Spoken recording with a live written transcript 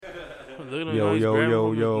Look at him Yo, now. He's yo, grabbing yo,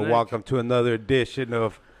 from his yo. neck. Welcome to another edition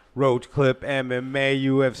of Roach Clip MMA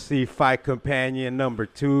UFC Fight Companion number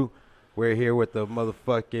 2. We're here with the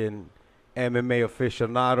motherfucking MMA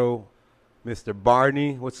aficionado, Mr.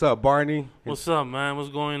 Barney. What's up, Barney? What's up, man? What's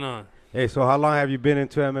going on? Hey, so how long have you been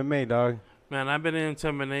into MMA, dog? Man, I've been into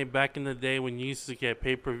M&A back in the day when you used to get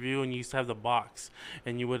pay-per-view and you used to have the box.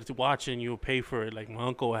 And you would watch it and you would pay for it. Like, my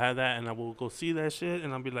uncle would have that and I would go see that shit.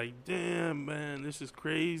 And I'll be like, damn, man, this is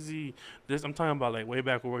crazy. I'm talking about, like, way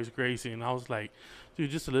back with Royce Gracie. And I was like,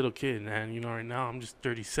 dude, just a little kid, man. You know, right now I'm just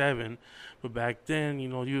 37. But back then, you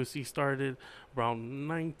know, UFC started around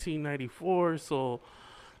 1994. So,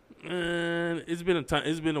 man, it's been a time.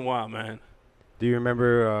 It's been a while, man. Do you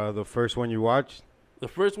remember the first one you watched? The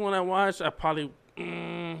first one I watched, it'll probably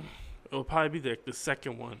be the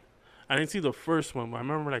second one. I didn't see the first one, but I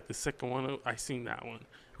remember like the second one. I seen that one.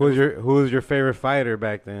 Who was your favorite fighter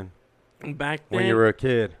back then? And back then, When you were a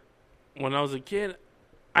kid? when I was a kid,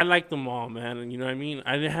 I liked them all, man. And you know what I mean.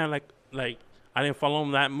 I didn't have like I didn't follow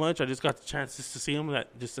them that much. I just got the chance just to see them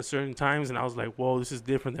at just at certain times, and I was like, whoa, this is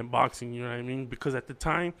different than boxing. You know what I mean? Because at the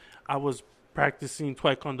time, I was practicing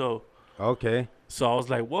taekwondo. Okay. So I was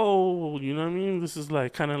like, whoa, you know what I mean? This is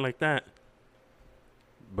like kind of like that.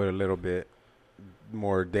 But a little bit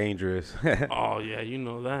more dangerous. Oh, yeah, you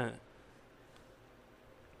know that.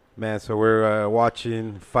 Man, so we're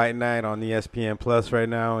watching Fight Night on ESPN Plus right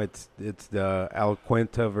now. It's the Al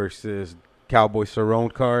Quinta versus Cowboy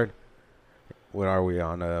Cerrone card. What are we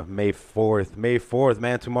on? May 4th. May 4th,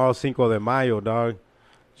 man. Tomorrow, Cinco de Mayo, dog.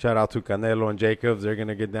 Shout out to Canelo and Jacobs. They're going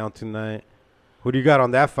to get down tonight. Who do you got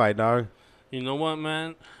on that fight, dog? You know what,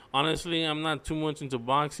 man? Honestly, I'm not too much into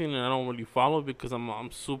boxing, and I don't really follow because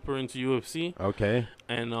I'm super into UFC. Okay.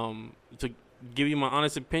 And to give you my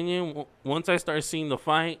honest opinion, once I start seeing the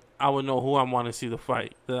fight, I would know who I want to see the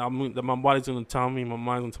fight. That my body's gonna tell me, my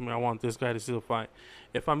mind's gonna tell me I want this guy to see the fight.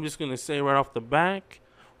 If I'm just gonna say right off the back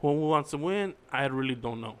who wants to win, I really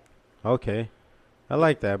don't know. Okay. I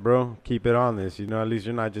like that, bro. Keep it honest. You know, at least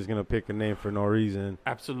you're not just going to pick a name for no reason.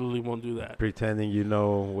 Absolutely won't do that. Pretending you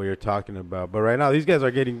know what you're talking about. But right now, these guys are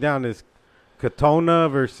getting down. This Katona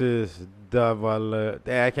versus Daval.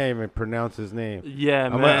 I can't even pronounce his name. Yeah,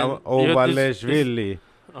 man. Ovaleshvili.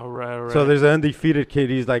 All right. So there's an undefeated kid.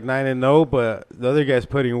 He's like 9-0, but the other guy's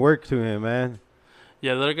putting work to him, man.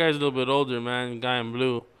 Yeah, the other guy's a little bit older, man. The guy in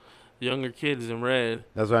blue. The younger kid is in red.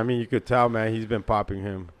 That's what I mean. You could tell, man. He's been popping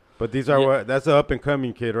him. But these are that's an up and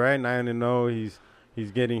coming kid, right? 9-0.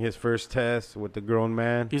 He's getting his first test with the grown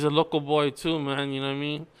man. He's a local boy too, man. You know what I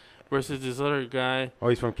mean? Versus this other guy. Oh,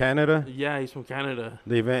 he's from Canada? Yeah, he's from Canada.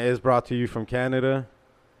 The event is brought to you from Canada.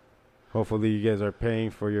 Hopefully you guys are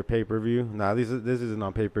paying for your pay-per-view. Nah, this isn't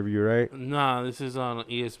on pay-per-view, right? Nah, this is on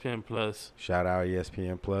ESPN Plus. Shout out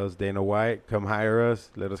ESPN Plus. Dana White, come hire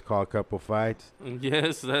us. Let us call a couple fights.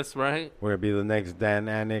 Yes, that's right. We're going to be the next Dan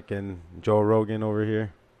Anik and Joe Rogan over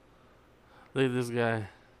here. Look at this guy.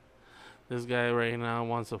 This guy right now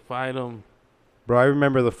wants to fight him. Bro, I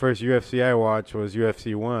remember the first UFC I watched was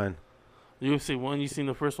UFC 1. UFC 1, you seen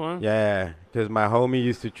the first one? Yeah, because my homie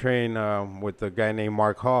used to train with a guy named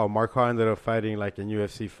Mark Hall. Mark Hall ended up fighting like in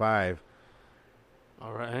UFC 5.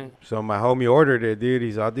 All right. So my homie ordered it, dude.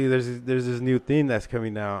 He's all, dude, there's this new thing that's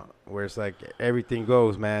coming out where it's like everything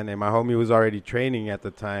goes, man. And my homie was already training at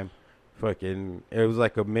the time. Fucking, it was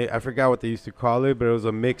like I forgot what they used to call it, but it was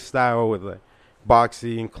a mixed style with like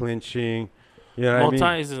boxing, clinching. You know what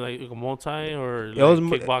I mean? Is it like a multi or like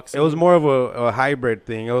kickboxing? It was more of a hybrid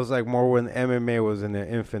thing. It was like more when MMA was in the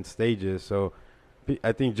infant stages. So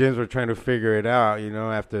I think gyms were trying to figure it out, you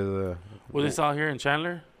know, after the. Was this out here in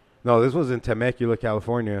Chandler? No, this was in Temecula,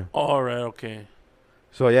 California. Oh, all right, okay.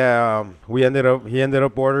 So yeah, he ended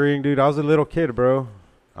up ordering, dude. I was a little kid, bro.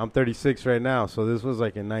 I'm 36 right now, so this was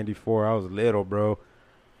like in '94. I was little, bro.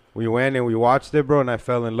 We went and we watched it, bro, and I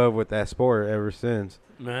fell in love with that sport ever since.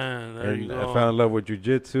 Man, there you go. I fell in love with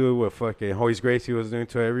jiu-jitsu, what fucking Royce Gracie was doing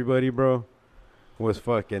to everybody, bro. Was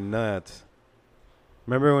fucking nuts.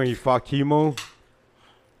 Remember when he fought Chemo?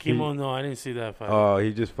 No, I didn't see that fight. Oh,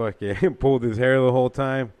 he just fucking pulled his hair the whole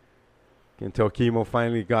time until Chemo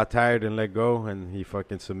finally got tired and let go, and he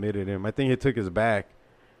fucking submitted him. I think he took his back,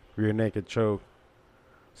 rear naked choke.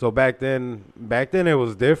 So back then it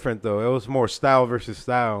was different though. It was more style versus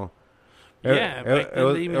style. Yeah, back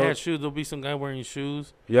then they even had shoes. There'll be some guy wearing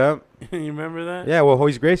shoes. Yep. You remember that? Yeah, well,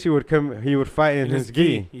 Royce Gracie would come. He would fight in his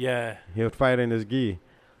gi. Yeah. He would fight in his gi.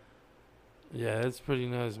 Yeah, that's pretty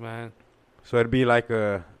nice, man. So it'd be like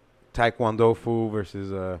a Taekwondo fool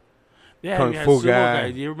versus a Kung had Fu sumo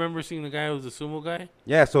guy. Do you remember seeing the guy who was a sumo guy?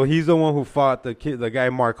 Yeah, so he's the one who fought the guy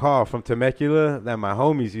Mark Hall from Temecula that my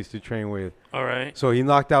homies used to train with. All right. So he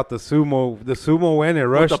knocked out the sumo. The sumo went and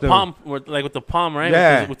With rushed the him. palm, with the palm, right?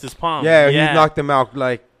 Yeah. With his palm. Yeah, he knocked him out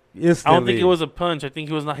like instantly. I don't think it was a punch. I think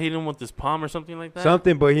he was not hitting him with his palm or something like that.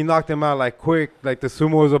 Something, but he knocked him out like quick. Like the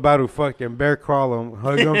sumo was about to fucking bear crawl him,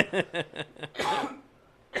 hug him.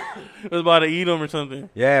 It was about to eat him or something.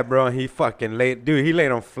 Yeah, bro. And he fucking laid, dude. He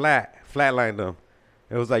laid him flatlined him.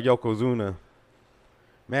 It was like Yokozuna.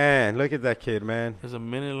 Man, look at that kid, man. There's a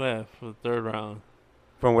minute left for the third round.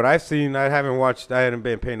 From what I've seen, I hadn't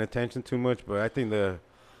been paying attention too much, but I think the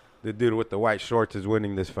dude with the white shorts is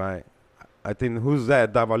winning this fight. I think, who's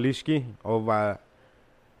that? Davalishki?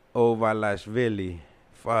 Ovalashvili.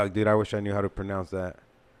 Fuck, dude, I wish I knew how to pronounce that.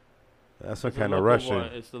 That's some kind of Russian. Boy.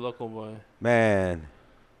 It's the local boy. Man.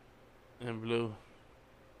 In blue.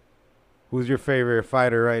 Who's your favorite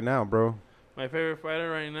fighter right now, bro? My favorite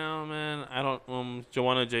fighter right now, man,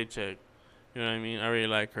 Joanna Jacek. You know what I mean? I really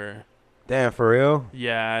like her. Damn, for real?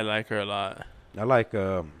 Yeah, I like her a lot. I like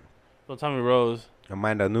Don't tell me Rose.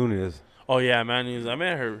 Amanda Nunes. Oh yeah, man. I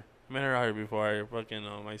met her out here before.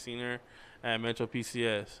 I seen her at Metro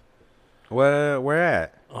PCS. Where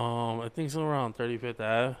at? I think it's around 35th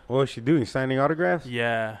Ave. What was she doing? Signing autographs?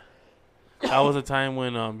 Yeah. That was a time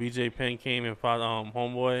when BJ Penn came and fought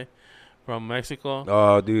Homeboy from Mexico.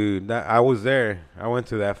 Oh, dude, I was there. I went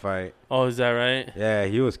to that fight. Oh, is that right? Yeah,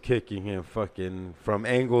 he was kicking him fucking from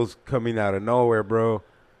angles coming out of nowhere, bro.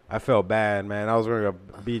 I felt bad, man. I was wearing a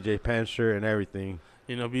BJ Penn shirt and everything.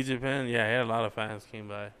 You know, BJ Penn, yeah, he had a lot of fans came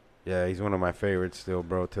by. Yeah, he's one of my favorites still,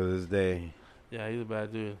 bro, to this day. Yeah, he's a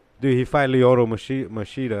bad dude. Dude, he fought Lyoto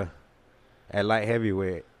Machida at light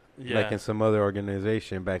heavyweight, Yeah. like in some other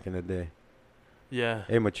organization back in the day. Yeah.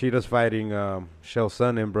 Hey, Machida's fighting Shell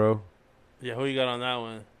Sonnen, bro. Yeah, who you got on that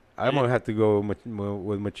one? I'm going to have to go with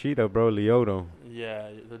Machida, bro, Lyoto. Yeah,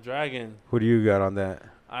 the Dragon. Who do you got on that?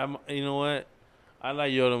 You know what? I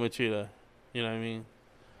like Yoda Machida. You know what I mean?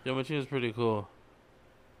 Yoda Machida's pretty cool.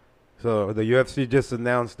 So the UFC just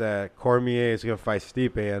announced that Cormier is going to fight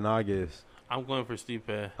Stipe in August. I'm going for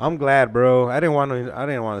Stipe. I'm glad, bro. I didn't want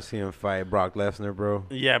to see him fight Brock Lesnar, bro.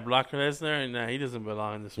 Yeah, Brock Lesnar, nah, he doesn't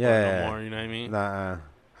belong in the sport no more. You know what I mean? Nah,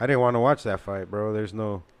 I didn't want to watch that fight, bro. There's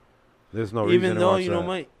no reason Even to though watch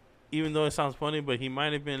that. even though it sounds funny, but he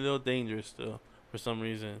might have been a little dangerous still for some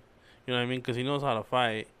reason. You know what I mean? Because he knows how to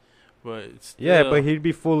fight, but still, Yeah, but he'd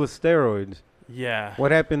be full of steroids. yeah.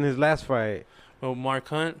 What happened in his last fight? Well, Mark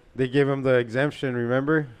Hunt. They gave him the exemption,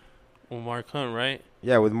 remember? Well, Mark Hunt, right?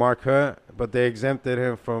 Yeah, with Mark Hunt, but they exempted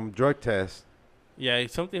him from drug tests. Yeah,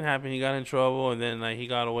 something happened. He got in trouble, and then he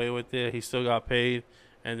got away with it. He still got paid,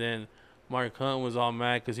 and then Mark Hunt was all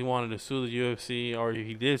mad because he wanted to sue the UFC, or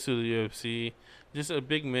he did sue the UFC. Just a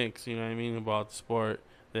big mix, you know what I mean, about the sport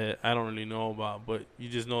that I don't really know about, but you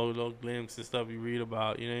just know little glimpses and stuff you read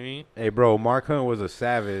about. You know what I mean? Hey, bro, Mark Hunt was a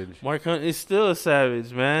savage. Mark Hunt is still a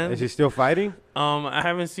savage, man. Is he still fighting? I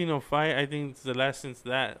haven't seen him fight. I think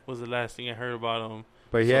that was the last thing I heard about him.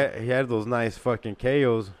 But he So- had those nice fucking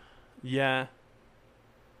KOs. Yeah.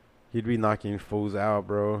 He'd be knocking fools out,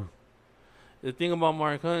 bro. The thing about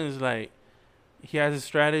Mark Hunt is he has a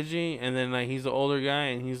strategy, and then he's an older guy,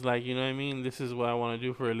 and he's like, you know what I mean? This is what I want to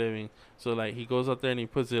do for a living. So he goes out there and he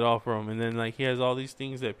puts it all for him, and then he has all these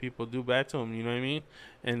things that people do bad to him. You know what I mean?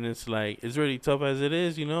 And it's it's really tough as it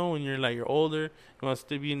is. You know, when you're older, you want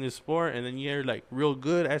to be in this sport, and then you're real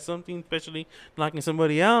good at something, especially knocking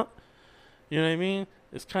somebody out. You know what I mean?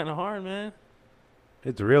 It's kind of hard, man.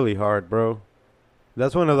 It's really hard, bro.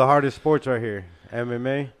 That's one of the hardest sports right here.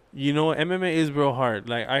 MMA. You know, MMA is real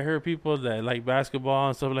hard. I heard people that like basketball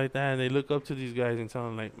and stuff like that, and they look up to these guys and tell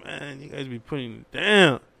them, man, you guys be putting it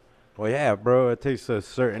down. Well, yeah, bro. It takes a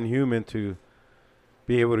certain human to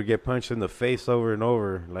be able to get punched in the face over and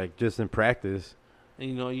over, just in practice.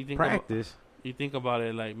 And, you think Practice. you think about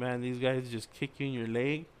it, man, these guys just kick you in your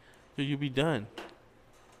leg, so you'll be done.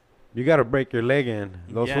 You got to break your leg in.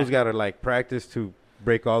 Those Yeah. fools got to, practice to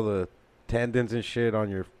break all the tendons and shit on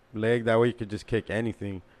your leg. That way you could just kick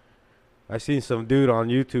anything. I seen some dude on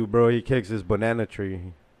YouTube, bro. He kicks this banana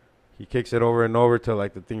tree. He kicks it over and over till,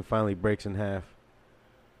 the thing finally breaks in half.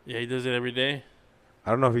 Yeah, he does it every day. I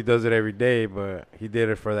don't know if he does it every day, but he did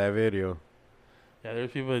it for that video. Yeah,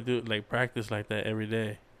 there's people that do practice like that every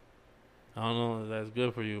day. I don't know if that's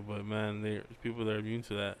good for you, but man, there's people that are immune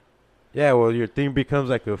to that. Yeah, well, your thing becomes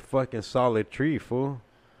like a fucking solid tree, fool.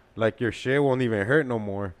 Your shit won't even hurt no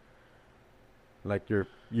more.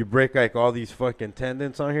 You break all these fucking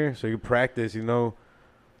tendons on here, so you practice, they'll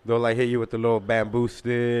hit you with a little bamboo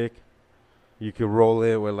stick. You could roll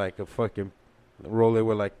it with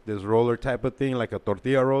this roller type of thing, like a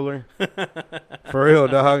tortilla roller. For real,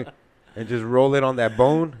 dog. and just roll it on that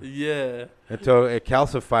bone Yeah. until it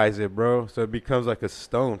calcifies it, bro. So it becomes like a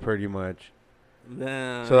stone, pretty much.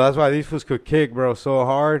 Damn. So that's why these fools could kick, bro, so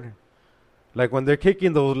hard. Like when they're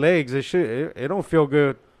kicking those legs, it don't feel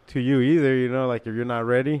good to you either, you know, like if you're not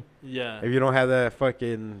ready. Yeah. If you don't have that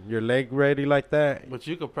fucking your leg ready like that. But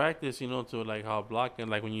you could practice, you know, to like how blocking,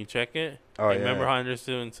 like when you check it. Oh, Like, yeah. Remember how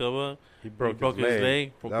Anderson Silva He broke his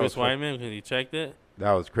leg from That Chris was Weidman because he checked it?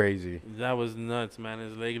 That was crazy. That was nuts, man.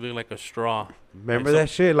 His leg looked like a straw. Remember Like, that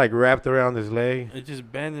shit like wrapped around his leg? It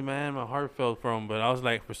just bended, man. My heart fell for him. But I was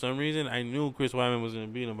like, for some reason, I knew Chris Weidman was going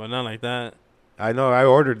to beat him, but not like that. I know. I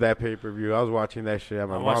ordered that pay-per-view. I was watching that shit at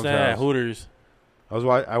my I mom's watched that at house. Hooters.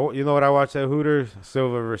 You know what I watched at Hooters?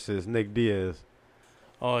 Silva versus Nick Diaz.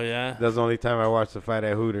 Oh, yeah? That's the only time I watched the fight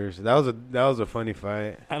at Hooters. That was a funny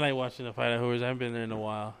fight. I like watching the fight at Hooters. I haven't been there in a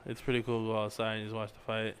while. It's pretty cool to go outside and just watch the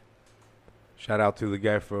fight. Shout out to the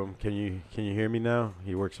guy from Can you hear me now?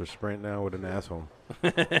 He works for Sprint now with an asshole.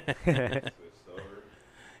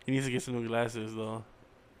 He needs to get some new glasses, though.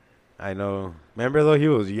 I know. Remember though, he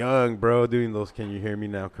was young, bro, doing those Can you hear me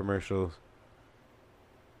now commercials.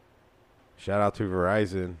 Shout out to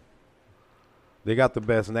Verizon. They got the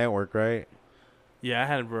best network, right? Yeah, I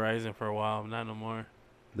had Verizon for a while, but not no more.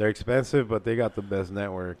 They're expensive, but they got the best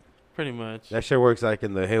network. Pretty much. That shit works like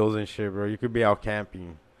in the hills and shit, bro. You could be out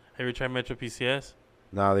camping. Have you tried Metro PCS?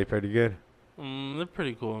 Nah, they pretty good. They're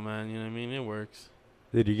pretty cool, man. You know what I mean? It works.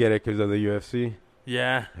 Did you get it because of the UFC?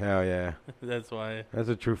 Yeah, Hell yeah. that's why. That's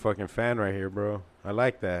a true fucking fan right here, bro. I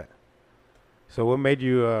like that. So what made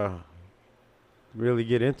you really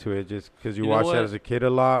get into it? Just because you You know watched what? that as a kid a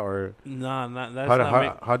lot? Or Nah, not that's how, not how, me.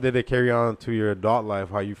 how did it carry on to your adult life?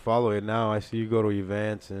 How you follow it now? I see you go to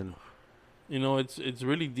events and... You know, it's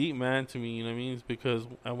really deep, man, to me. You know what I mean? It's because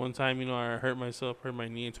at one time, you know, I hurt my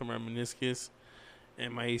knee, tore my meniscus,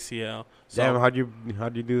 and my ACL. So, Damn, how'd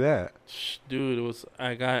you do that? dude, it was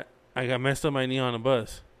I got messed up my knee on a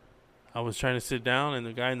bus. I was trying to sit down, and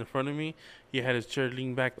the guy in the front of me, he had his chair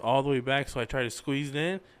leaned back all the way back, so I tried to squeeze it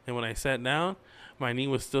in, and when I sat down, my knee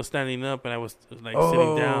was still standing up, and I was like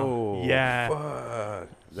sitting down. Yeah, Fuck.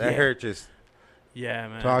 That Yeah. hurt just yeah,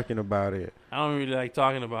 man. talking about it. I don't really like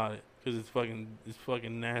talking about it because it's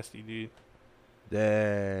fucking nasty, dude.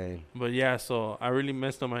 Dang. But yeah, so I really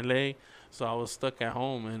messed up my leg, so I was stuck at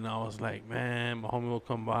home, and I was like, man, my homie will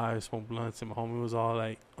come by, smoke blunts, and my homie was all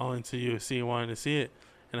into UFC and wanted to see it,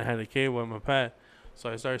 and I had a cable in my pad, so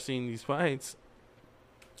I started seeing these fights,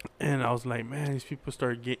 and I was like, man, these people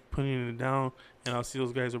start putting it down, and I'll see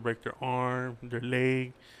those guys will break their arm, their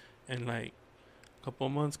leg, and like a couple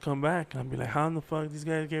of months come back, and I'll be like, how in the fuck these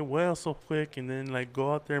guys get well so quick, and then like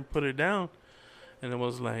go out there and put it down, and it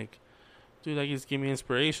was like, dude, that just gave me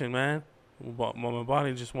inspiration, man. My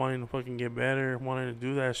body just wanting to fucking get better, wanting to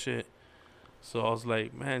do that shit. So I was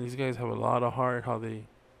like, man, these guys have a lot of heart, how they,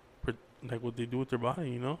 like what they do with their body,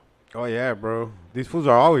 you know? Oh, yeah, bro. These fools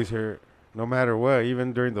are always hurt, no matter what,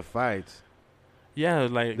 even during the fights. Yeah,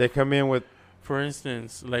 like, They come in with... for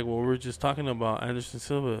instance, like what we were just talking about, Anderson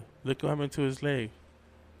Silva. Look what happened to his leg.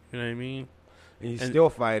 You know what I mean? And he's And- still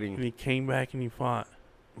And fighting. he came back and he fought.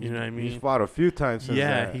 You know what I mean? He's fought a few times since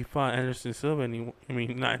Yeah, that. he fought Anderson Silva, and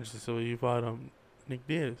not Anderson Silva, he fought Nick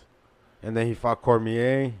Diaz. And then he fought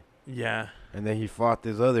Cormier. Yeah. And then he fought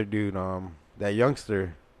this other dude, that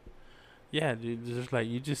youngster. Yeah, dude, just like,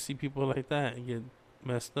 you just see people like that and get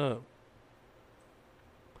messed up.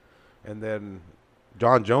 And then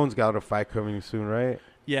John Jones got a fight coming soon, right?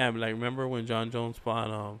 Yeah, but like, remember when John Jones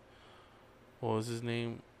fought, what was his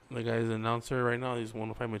name? The guy's an announcer right now. He's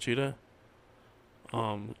 105 Machida.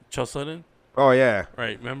 Chael Sutton. Oh, yeah.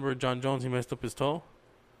 Right. Remember John Jones? He messed up his toe.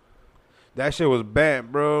 That shit was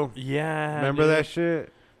bent, bro. Yeah. Remember dude. that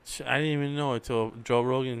shit? I didn't even know it till Joe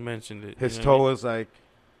Rogan mentioned it. His you know toe what was like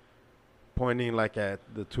pointing like at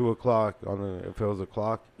the 2 o'clock if it was a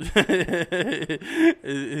clock. I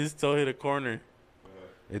mean? His toe hit a corner.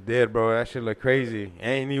 It did, bro. That shit looked crazy.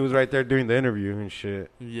 And he was right there doing the interview and shit.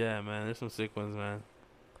 Yeah, man. There's some sick ones, man.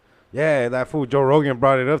 Yeah, that fool Joe Rogan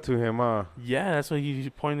brought it up to him, huh? Yeah, that's what he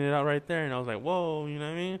pointed it out right there, and I was like, whoa, you know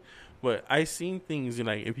what I mean? But I seen things,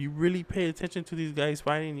 like, if you really pay attention to these guys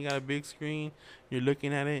fighting, you got a big screen, you're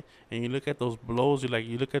looking at it, and you look at those blows, you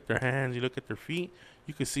look at their hands, you look at their feet,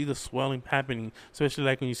 you can see the swelling happening, especially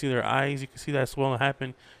like when you see their eyes, you can see that swelling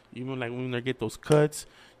happen, even like when they get those cuts,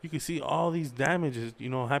 you can see all these damages,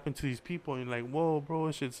 happen to these people, and you're like, whoa, bro,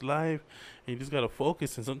 this shit's live, and you just gotta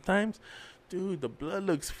focus, and sometimes, dude, the blood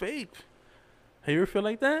looks fake. Have you ever feel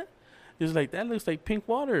like that? It's like, that looks like pink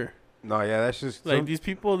water. No, yeah, that's just... Like, these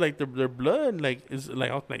people, like, their blood, like, is,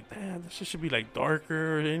 like, I was like, damn, this shit should be, like,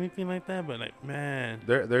 darker or anything like that. But, like, man.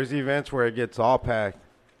 There's events where it gets all packed.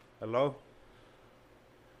 Hello?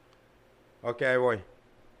 Okay, boy.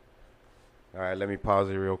 All right, let me pause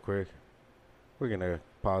it real quick. We're going to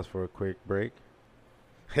pause for a quick break.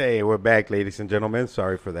 Hey, we're back, ladies and gentlemen.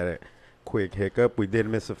 Sorry for that quick hiccup. We did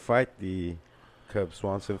miss a fight, the Cub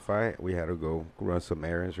Swanson fight. We had to go run some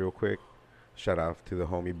errands real quick. Shout out to the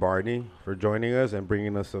homie Barney for joining us and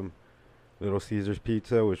bringing us some Little Caesars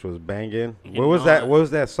pizza, which was banging. You What was know that? it. What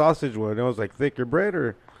was that sausage one? It was like thicker bread,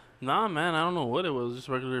 or Nah, man, I don't know what it was. Just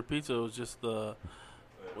regular pizza. It was just the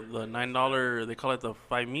 $9. They call it the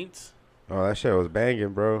 5 meats. oh, that shit was banging,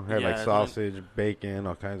 bro. Had Yeah, like dude. sausage, bacon,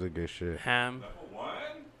 all kinds of good shit. Ham,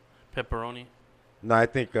 pepperoni. No, I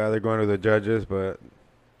think they're going to the judges, but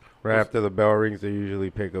right What's- after the bell rings, they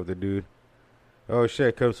usually pick up the dude. Oh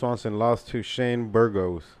shit, Cub Swanson lost to Shane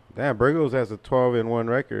Burgos. Damn, Burgos has a 12-1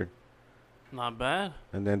 record. Not bad.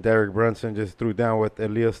 And then Derek Brunson just threw down with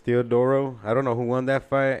Elias Theodoro. I don't know who won that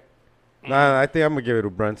fight. Nah, I think I'm gonna give it to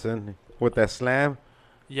Brunson with that slam.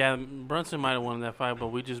 Yeah, Brunson might have won that fight, but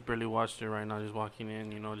we just barely watched it right now. Just walking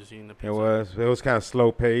in, just eating the pizza. It was kind of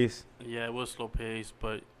slow pace. Yeah, it was slow pace,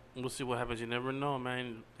 but we'll see what happens. You never know,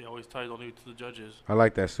 man. They always tie it only to the judges. I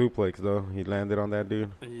like that suplex though. He landed on that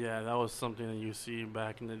dude. Yeah, that was something that you see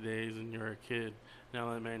back in the days when you were a kid. Now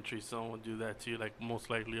elementary, someone would do that to you. Like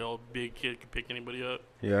most likely, a big kid could pick anybody up.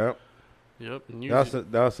 Yep. Yep. And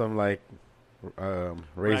That was some like Razor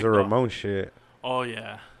Ragdoll. Ramon shit. oh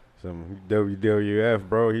yeah. Some WWF,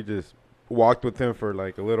 bro. He just walked with him for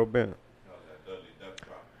like a little bit.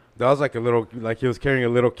 That was like like he was carrying a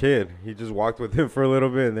little kid. He just walked with him for a little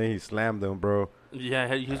bit and then he slammed him, bro.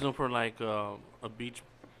 Yeah, he was known for like a beach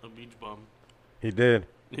bum. He did.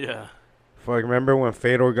 Yeah. Fuck, remember when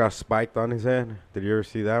Fedor got spiked on his head? Did you ever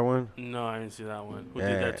see that one? No, I didn't see that one. Who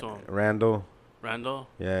did that to him? Randall. Randall?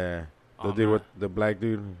 Yeah. The Oh, dude man. with the black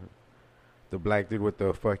dude. The black dude with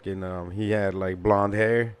the fucking he had like blonde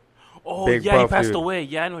hair. Oh, Big yeah, he buff passed dude. away.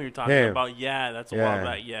 Yeah, I know what you're talking Him. about. Yeah, that's a Yeah. while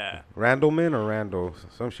back. Yeah. Randallman or Randall?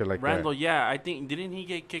 Some shit like Randall, yeah. I think, didn't he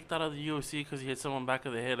get kicked out of the UFC because he hit someone back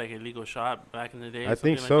of the head, like a legal shot back in the day? that. I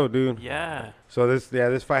think something so, like dude. that? Yeah. So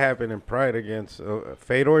this fight happened in Pride against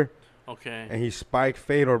Fedor. Okay. And he spiked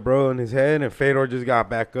Fedor, bro, in his head, and Fedor just got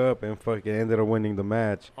back up and fucking ended up winning the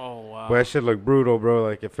match. Oh, wow. But that shit looked brutal, bro.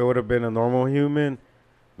 Like, if it would have been a normal human,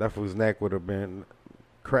 that fool's neck would have been...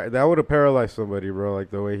 that would have paralyzed somebody, bro, like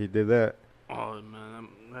the way he did that. Oh, man.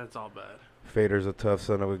 That's all bad. Fedor's a tough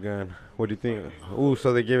son of a gun. What do you think? Ooh,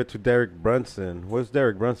 so they gave it to Derek Brunson. What's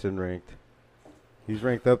Derek Brunson ranked? He's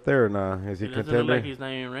ranked up there or not? Is he It doesn't look contender? like he's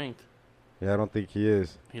not even ranked. Yeah, I don't think he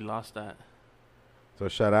is. He lost that. So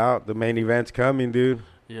shout out. The main event's coming, dude.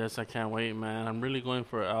 Yes, I can't wait, man. I'm really going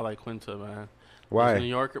for Ally Quinta, man. Why? This New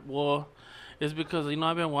Yorker, well, it's because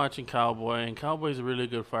I've been watching Cowboy, and Cowboy's a really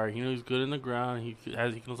good fighter. He's good in the ground. He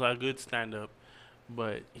knows how to good stand up,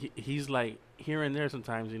 but he's like here and there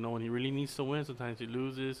sometimes. When he really needs to win, sometimes he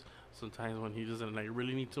loses. Sometimes when he doesn't like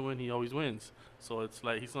really need to win, he always wins. So it's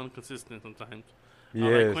like he's inconsistent sometimes. Ally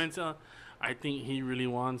Yes. Quinta, I think he really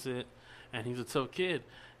wants it, and he's a tough kid,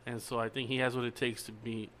 and so I think he has what it takes to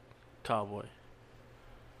beat Cowboy.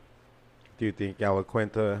 Do you think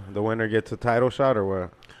Alaquenta, the winner, gets a title shot or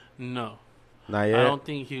what? No. Not I yet. don't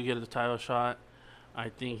think he'll get a title shot. I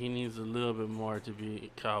think he needs a little bit more to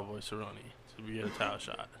be Cowboy Cerrone to be a title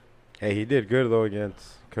shot. Hey, he did good though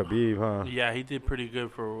against Khabib, huh? Yeah, he did pretty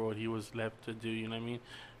good for what he was left to do. You know what I mean?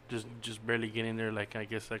 Just barely getting there. Like I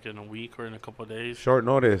guess like in a week or in a couple of days. Short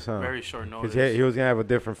notice, huh? Very short Because notice. he was gonna have a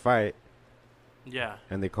different fight, Yeah.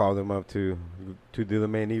 and they called him up to do the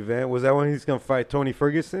main event. Was that when he's gonna fight Tony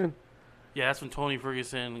Ferguson? Yeah, that's when Tony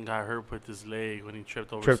Ferguson got hurt with his leg when he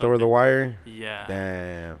tripped over. Tripped over the something. wire. Yeah.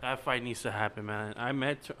 Damn. That fight needs to happen, man.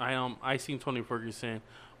 I seen Tony Ferguson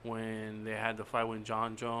when they had the fight when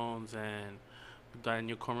John Jones and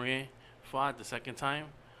Daniel Cormier fought the second time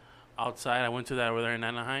outside. I went to that over there in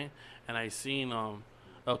Anaheim, and I seen El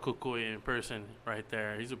Cucuy in person right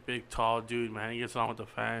there. He's a big, tall dude, man. He gets along with the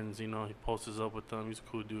fans. He posts up with them. He's a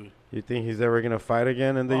cool dude. You think he's ever gonna fight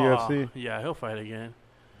again in the UFC? Yeah, he'll fight again.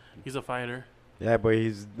 He's a fighter. Yeah, but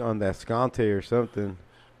he's on that Scante or something.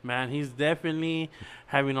 Man, he's definitely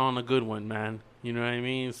having on a good one, man. You know what I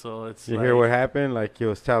mean? So it's You like, hear what happened? Like he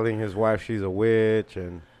was telling his wife she's a witch,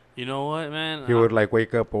 and you know what, man? he would like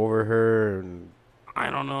wake up over her, and I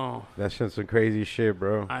don't know. that's just some crazy shit,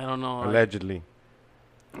 bro. I don't know. Allegedly.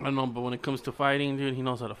 I don't know, but when it comes to fighting, dude, he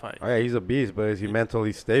knows how to fight. Oh yeah, he's a beast, but is he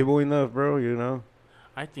mentally stable enough, bro? You know,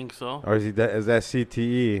 I think so. or is that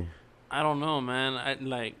CTE? I don't know, man.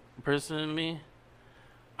 Personally,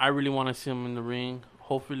 I really want to see him in the ring.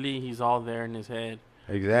 Hopefully, he's all there in his head.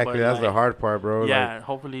 Exactly, But, that's the like, hard part, bro. Yeah,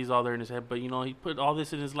 hopefully he's all there in his head. But, he put all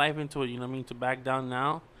this in his life into it, you know what I mean? To back down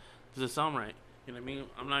now, Does it sound right? You know what I mean?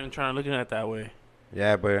 I'm not even trying to look at it that way.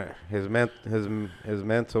 Yeah, but his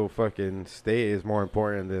mental fucking state is more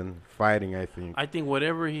important than fighting, I think. I think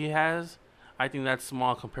whatever he has, I think that's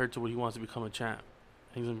small compared to what he wants to become a champ.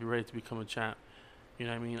 He's gonna be ready to become a champ. You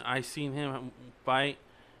know what I mean? I seen him fight,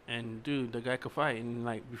 and dude, the guy could fight. And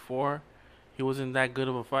like before, he wasn't that good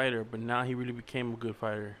of a fighter, but now he really became a good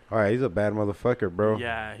fighter. All right, he's a bad motherfucker, bro.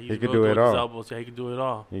 Yeah, he could do it all. His elbows. Yeah, he could do it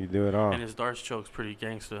all. He could do it all. And his darts choke's pretty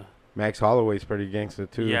gangster. Max Holloway's pretty gangster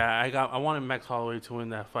too. Yeah, I wanted Max Holloway to win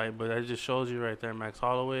that fight, but that just shows you right there, Max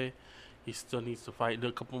Holloway, he still needs to fight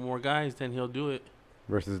a couple more guys, then he'll do it.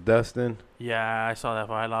 Versus Dustin. Yeah, I saw that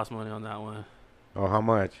fight. I lost money on that one. Oh, how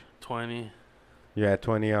much? 20. You had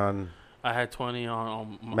 20 on I had 20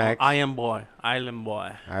 on Max? Island Boy. Island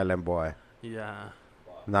Boy. Island Boy. Yeah.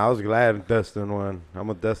 No, I was glad Dustin won. I'm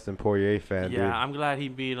a Dustin Poirier fan, dude. Yeah, I'm glad he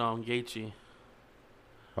beat Gaethje.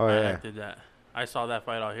 Oh, yeah. I did that. I saw that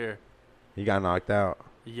fight out here. He got knocked out.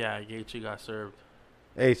 Yeah, Gaethje got served.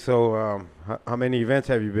 Hey, so how many events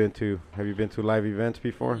have you been to? Have you been to live events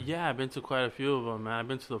before? Yeah, I've been to quite a few of them, man. I've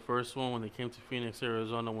been to the first one when they came to Phoenix,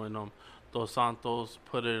 Arizona, when Dos Santos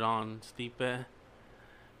put it on Stipe.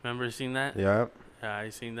 Remember seeing that? Yeah. Yeah, I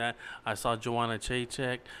seen that. I saw Joanna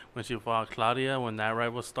Jacek when she fought Claudia when that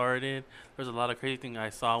rival started. There's a lot of crazy things I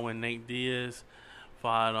saw when Nate Diaz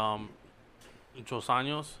fought Dos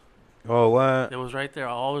Anjos. Oh, what? It was right there.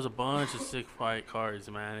 Always a bunch of sick fight cards,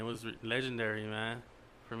 man. It was legendary, man,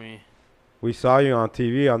 for me. We saw you on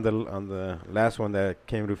TV on the last one that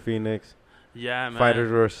came to Phoenix. Yeah, man.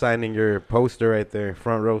 Fighters were signing your poster right there,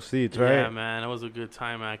 front row seats, right? Yeah, man. It was a good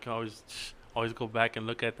time. I can always go back and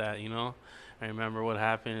look at that, you know. I remember what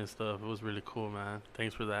happened and stuff. It was really cool, man.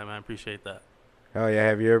 Thanks for that, man. Appreciate that. Oh yeah,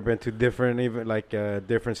 have you ever been to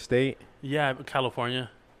different state? Yeah,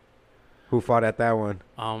 California. Who fought at that one?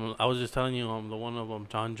 I was just telling you, the one of them,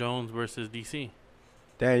 John Jones versus DC.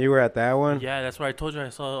 Damn, you were at that one? Yeah, that's where I told you I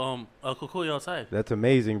saw El Cucuy outside. That's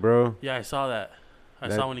amazing, bro. Yeah, I saw that. I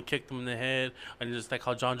saw when he kicked him in the head. And just like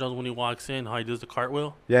how John Jones, when he walks in, how he does the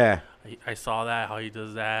cartwheel. Yeah. I saw that, how he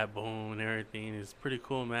does that, boom, and everything. It's pretty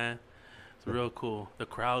cool, man. It's real cool. The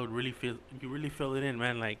crowd you really feel it in,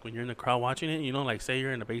 man. Like when you're in the crowd watching it, you know, like say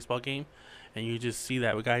you're in a baseball game and you just see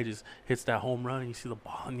that guy just hits that home run and you see the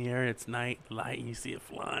ball in the air, it's night, light, and you see it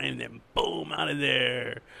flying, and then boom, out of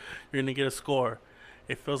there. You're going to get a score.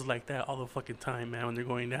 It feels like that all the fucking time, man, when they're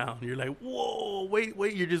going down. You're like, whoa, wait.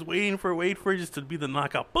 You're just waiting for it just to be the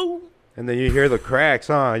knockout. Boom. And then you hear the cracks,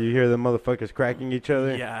 huh? You hear the motherfuckers cracking each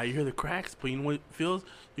other. Yeah, you hear the cracks, but you know what it feels?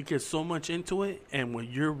 You get so much into it, and when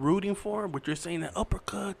you're rooting for what you're saying, that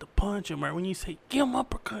uppercut, the punch, and right when you say, give him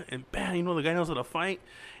uppercut, and bam, you know the guy knows how to fight,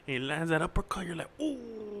 and he lands that uppercut, you're like,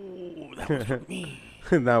 ooh, that was for me.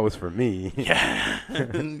 That was for me. Yeah,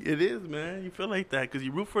 it is, man. You feel like that because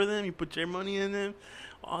you root for them, you put your money in them,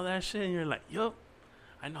 all that shit, and you're like, yup,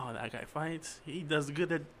 I know how that guy fights. He does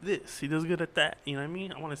good at this. He does good at that. You know what I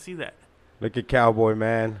mean? I want to see that. Look at Cowboy,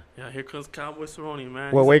 man. Yeah, here comes Cowboy Cerrone,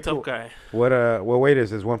 man. Well, He's a tough guy. What weight is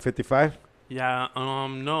this? 155? Yeah,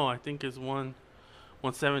 no, I think it's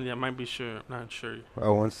 170. I might be sure. I'm not sure.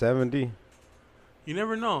 Oh, 170? You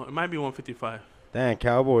never know. It might be 155. Damn,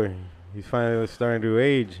 Cowboy. He's finally starting to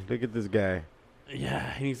age. Look at this guy.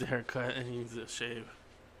 Yeah, he needs a haircut and he needs a shave.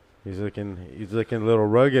 He's looking a little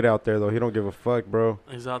rugged out there, though. He don't give a fuck, bro.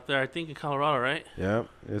 He's out there, I think, in Colorado, right? Yep.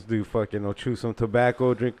 This dude fucking will chew some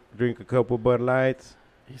tobacco, drink a couple Bud Lights.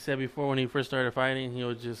 He said before when he first started fighting, he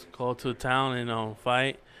would just go to town and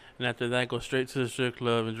fight, and after that go straight to the strip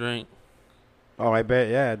club and drink. Oh, I bet.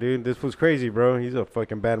 Yeah, dude. This was crazy, bro. He's a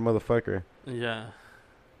fucking bad motherfucker. Yeah.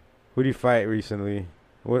 Who did he fight recently?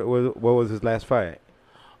 What was his last fight?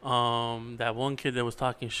 That one kid that was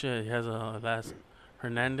talking shit. He has a last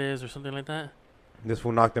Hernandez or something like that. This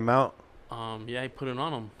fool knocked him out. Yeah, he put it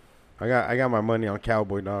on him. I got my money on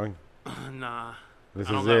Cowboy, dog. Nah. This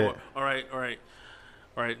is it. All right.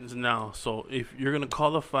 Now, so if you're gonna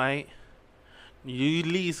call the fight, you at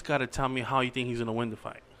least gotta tell me how you think he's gonna win the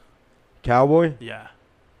fight. Cowboy? Yeah.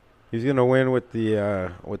 He's gonna win with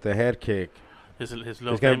the head kick. His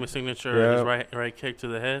little famous signature, his right kick to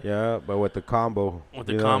the head. Yeah, but with the combo. With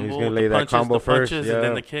the combo, he's gonna lay that combo first. And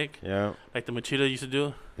then the kick. Yeah. Like the Machida used to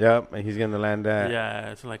do. Yep, and he's gonna land that. Yeah,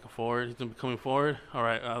 it's like a forward. He's gonna be coming forward. All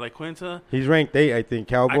right, like Quinta. He's ranked 8, I think.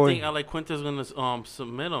 Cowboy. I think like Quinta's gonna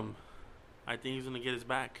submit him. I think he's gonna get his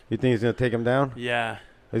back. You think he's gonna take him down? Yeah.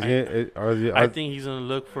 I think he's gonna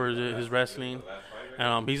look for his wrestling.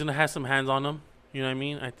 He's gonna have some hands on him. You know what I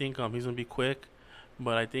mean? I think he's gonna be quick.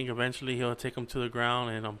 But I think eventually he'll take him to the ground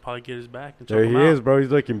and probably get his back. And there he is, bro. He's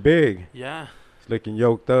looking big. Yeah. He's looking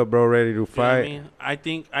yoked up, bro, ready to fight. You know what I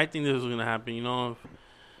mean? I think this is gonna happen. You know,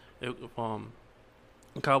 if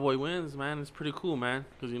Cowboy wins, man, it's pretty cool, man.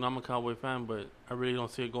 Because I'm a Cowboy fan, but I really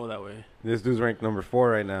don't see it go that way. This dude's ranked number 4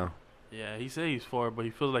 right now. Yeah, he said he's 4, but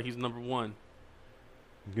he feels like he's number 1.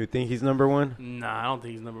 You think he's number 1? Nah, I don't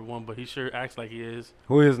think he's number 1, but he sure acts like he is.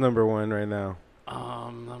 Who is number 1 right now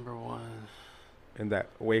Number 1. in that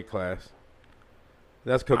weight class?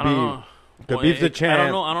 That's I don't Khabib. know. Khabib's the champ.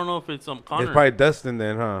 I don't know if it's Conor. It's probably Dustin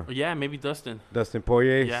then, huh? Yeah, maybe Dustin. Dustin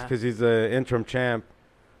Poirier, Yeah. because he's the interim champ.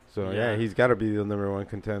 So yeah, Yeah. he's got to be the number 1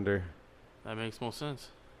 contender. That makes more sense.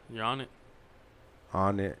 You're on it.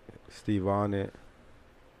 On it, Steve on it.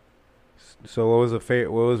 So what was what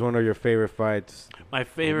was one of your favorite fights? My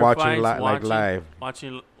favorite watching fights, like live.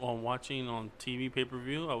 watching on TV pay per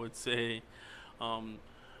view. I would say,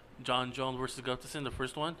 John Jones versus Gustafsson, the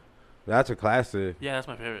first one. That's a classic. Yeah, that's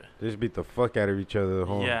my favorite. They just beat the fuck out of each other the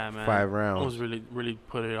whole Yeah, man. 5 I rounds. was really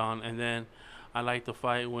put it on, and then I liked the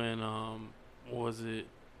fight when what was it?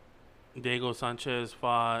 Diego Sanchez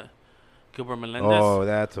fought Gilbert Melendez. Oh,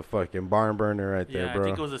 that's a fucking barn burner right yeah, there, bro. I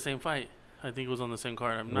think it was the same fight. I think it was on the same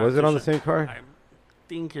card. I'm not Was it too on the sure. same card? I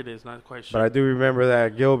think it is. Not quite But sure. I do remember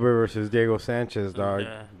that Gilbert versus Diego Sanchez, dog.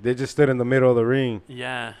 Yeah. They just stood in the middle of the ring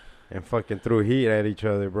Yeah, and fucking threw heat at each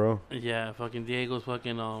other, bro. yeah. Fucking Diego's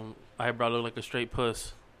fucking eyebrow looked like a straight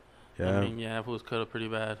puss. Yeah. I mean, yeah, it was cut up pretty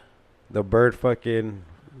bad. The bird fucking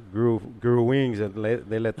grew wings and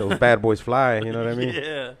they let those bad boys fly. You know what I mean?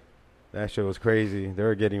 Yeah. That shit was crazy. They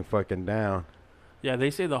were getting fucking down. Yeah, they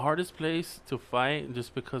say the hardest place to fight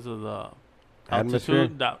just because of the Atmosphere?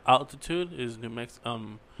 altitude is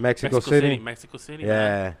Mexico City. Mexico City. Yeah.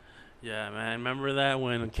 Man. Yeah, man. Remember that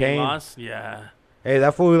when Kane. Kane lost? Yeah. Hey,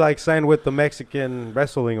 that fool like signed with the Mexican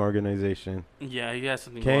wrestling organization. Yeah, he has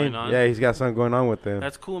something Kane. going on. Yeah, he's got something going on with them.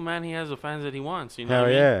 That's cool, man. He has the fans that he wants. You know Hell what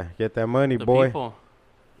I mean? yeah. Get that money, The boy. people.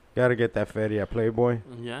 Gotta get that fatty at Playboy.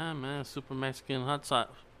 Yeah, man. Super Mexican hot sauce.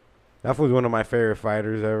 That fool's one of my favorite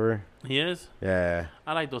fighters ever. He is? Yeah.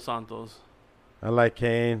 I like Dos Santos. I like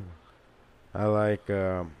Kane. I like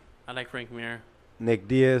I like Frank Mir. Nick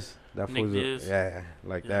Diaz. That Nick fool's Diaz. yeah,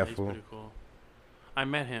 like Yeah, that he's fool. pretty cool. I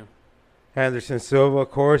met him. Anderson Silva,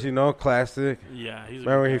 of course, classic. Yeah, he's a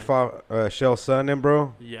Remember good he guy. fought Chael Sonnen,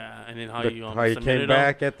 bro? Yeah, and then how The- you how he submitted came him,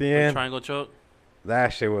 back at the the end. triangle choke.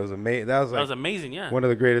 That shit was amazing. That was That like was amazing, yeah. one of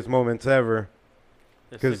the greatest moments ever.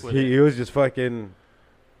 They're Because sick with he it. was just fucking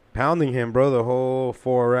pounding him, bro, the whole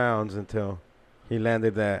 4 rounds until he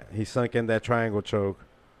landed that. He sunk in that triangle choke.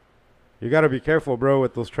 You got to be careful, bro,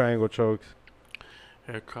 with those triangle chokes.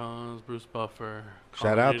 Here comes Bruce Buffer.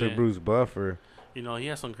 Shout out to Calling it in. Bruce Buffer. You know, he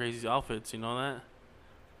has some crazy outfits. You know that?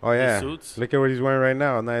 Oh, yeah. His suits. Look at what he's wearing right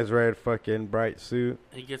now. A nice red fucking bright suit.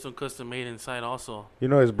 He gets them custom made inside also. You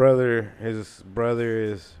know his brother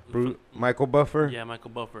is Michael Buffer? Yeah, Michael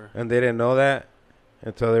Buffer. And they didn't know that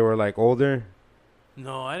until they were like older.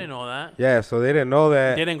 No, I didn't know that. Yeah, so they didn't know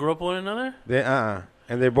that. They didn't grow up with one another? They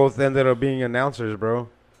And they both ended up being announcers, bro,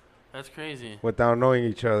 That's crazy. without knowing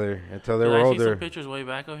each other until they were I see some older. pictures way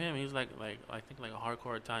back of him. He's like I think like a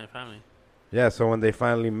hardcore Italian family. Yeah, so when they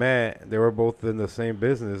finally met, they were both in the same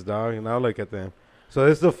business, dog. And now look at them. So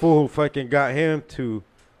this is the fool who fucking got him to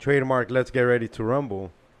trademark "Let's Get Ready to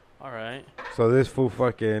Rumble." All right. So this fool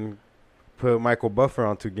fucking put Michael Buffer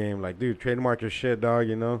onto game. Like, dude, trademark your shit, dog.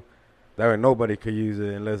 That way nobody could use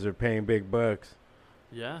it unless they're paying big bucks.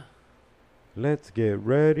 Yeah. Let's get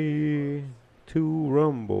ready to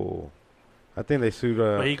rumble. I think they sued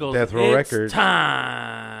But he goes, Death Row "It's Records.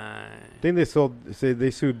 time." I think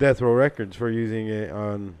they sued Death Row Records for using it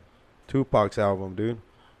on Tupac's album, dude.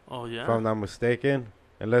 Oh yeah. If I'm not mistaken.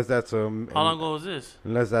 Unless that's How long ago was this?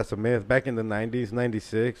 Unless that's a myth. Back in the 90s,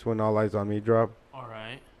 96, when All Eyes on Me dropped. All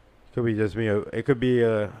right. Could be just me. It could be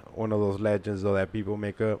one of those legends, though, that people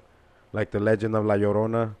make up. Like the legend of La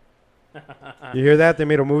Llorona. You hear that? They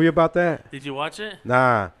made a movie about that? Did you watch it?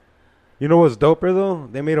 Nah. You know what's doper, though?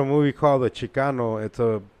 They made a movie called The Chicano.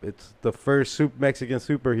 It's the first Mexican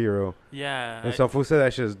superhero. Yeah. And some fool said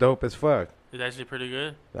that shit's dope as fuck. It's actually pretty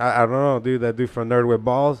good. I don't know, dude. That dude from Nerd with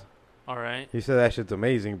Balls. All right. He said that shit's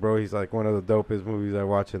amazing, bro. He's like one of the dopest movies I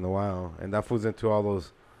watch in a while. And that fool's into all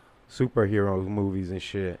those superhero movies and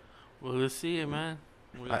shit. Well, let's see it, man.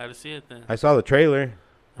 We gotta see it then. I saw the trailer. It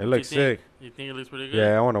What looks you think? sick. You think it looks pretty good?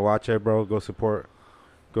 Yeah, I want to watch it, bro. Go support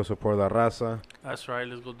La Raza. That's right.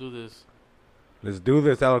 Let's go do this. Let's do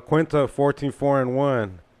this. Alacuenta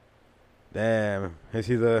 14-4-1. Damn. Is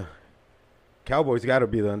he the Cowboys? Got to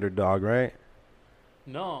be the underdog, right?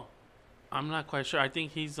 No, I'm not quite sure. I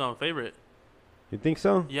think he's favorite. You think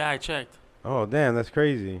so? Yeah, I checked. Oh, damn. That's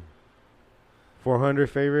crazy. 400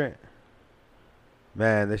 favorite?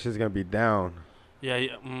 Man, this shit's going to be down. Yeah,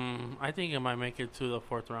 I think it might make it to the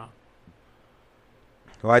 4th round.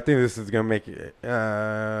 Well, I think this is gonna make it.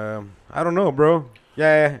 I don't know, bro.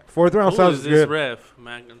 Yeah, fourth round Who sounds is this good. ref,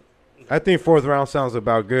 man? I think fourth round sounds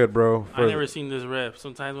about good, bro. I never seen this ref.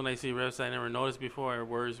 Sometimes when I see refs I never noticed before, it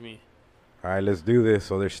worries me. All right, let's do this.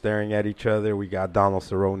 So they're staring at each other. We got Donald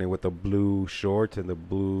Cerrone with the blue shorts and the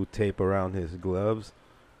blue tape around his gloves.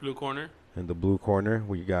 Blue corner. In the blue corner,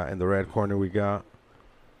 we got in the red corner we got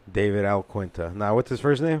David Alquenta. Now, what's his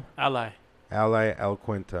first name? Ally. Ally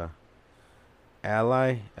Alquenta.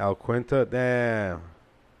 Ally Alquenta. Damn.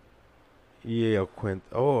 E Alquenta.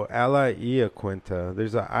 Oh, Ally E Alquenta.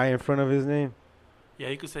 There's an I in front of his name. Yeah,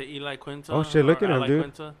 you could say Eli Quinta. Oh, shit, look or at him, Ally dude.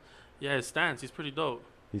 Quinta. Yeah, his stance. He's pretty dope.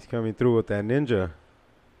 He's coming through with that ninja.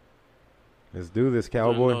 Let's do this, Doing a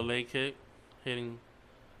cowboy. little leg kick, hitting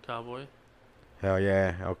Cowboy. Hell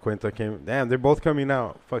yeah, Alquenta came. Damn, they're both coming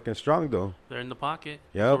out fucking strong though. They're in the pocket.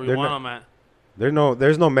 Yep, That's where we they're want not- them at.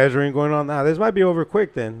 There's no measuring going on now. This might be over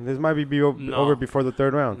quick then. This might be No. over before the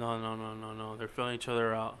third round. No. They're filling each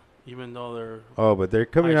other out, even though they're. Oh, but they're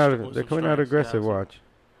coming High out. strength, They're some coming out strength, aggressive. yeah, Watch.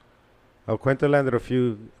 Alquenta landed a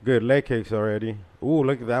few good leg kicks already. Ooh,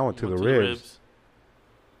 look at that one to went the ribs.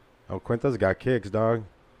 Alquenta's got kicks, dog.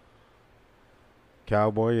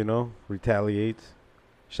 Cowboy, you know, retaliates.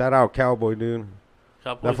 Shout out Cowboy, dude.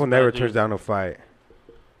 Cowboy's That fool a never bad turns dude. down a fight.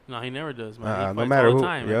 No, he never does, man. Uh-uh, He no fights matter all the who-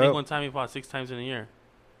 time. I yup. think one time he fought 6 times in a year.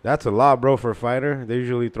 That's a lot, bro, for a fighter. They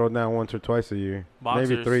usually throw down once or twice a year. Boxers.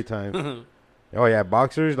 Maybe 3 times. Oh yeah,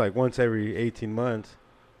 boxers like once every 18 months.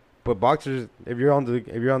 But boxers, if you're on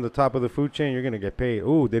the top of the food chain, you're gonna get paid.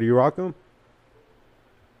 Ooh, did you rock him?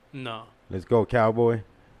 No. Let's go, Cowboy.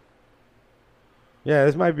 Yeah,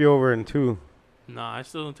 this might be over in 2. No, I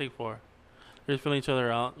still don't take 4. They're just filling each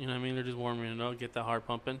other out. You know what I mean? They're just warming it up, get that heart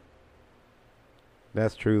pumping.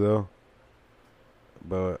 That's true though.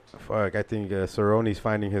 But fuck, I think Cerrone's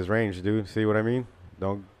finding his range, dude. See what I mean?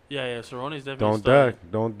 Don't Yeah. Cerrone's definitely don't starting.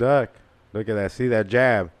 duck, don't duck. Look at that. See that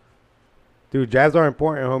jab, dude. Jabs are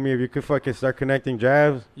important, homie. If you could fucking start connecting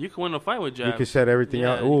jabs, You can win a fight with jabs. you could set everything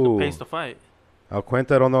yeah, out. you Ooh, can pace the fight.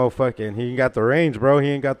 Alquenta don't know fucking. He ain't got the range, bro. He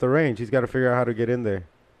ain't got the range. He's got to figure out how to get in there.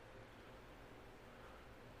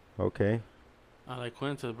 Okay, I like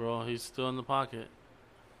Quinta, bro. He's still in the pocket.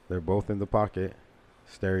 they're both in the pocket,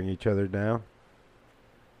 staring each other down.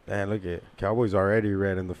 Man, look at Cowboy's already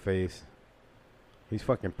red in the face. He's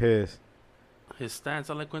fucking pissed. His stance,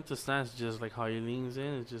 I like Quinta's stance, just like how he leans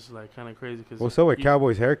in. It's just like kind of crazy. Cause Well, so with he,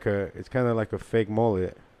 Cowboy's haircut, it's kind of like a fake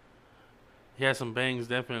mullet. he has some bangs,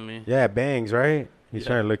 definitely. Yeah, bangs, right? He's Yeah.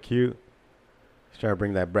 trying to look cute. He's trying to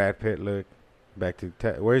bring that Brad Pitt look back to.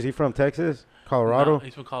 Where is he from? Texas? Colorado? No,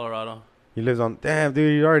 he's from Colorado. He lives on. Damn, dude,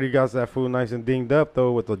 he already got that food nice and dinged up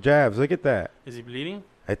though with the jabs. Look at that. Is he bleeding?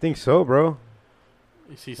 I think so, bro.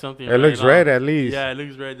 You see something? It looks right red now. at least. Yeah, it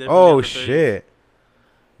looks red. definitely Oh on the face. shit.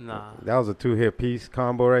 Nah. That was a 2-hit piece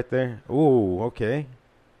combo right there. Ooh, okay.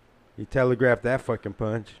 He telegraphed that fucking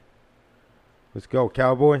punch. Let's go,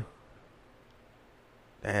 Cowboy.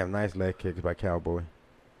 Damn, nice leg kicks by Cowboy.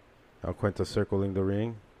 Alquenta circling the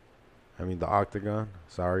ring. I mean the octagon.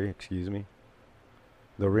 Sorry, excuse me.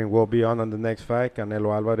 The ring will be on the next fight.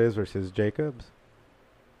 Canelo Alvarez versus Jacobs.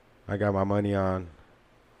 I got my money on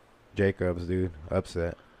Jacobs, dude.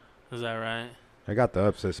 Upset. Is that right? I got the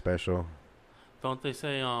upset special. Don't they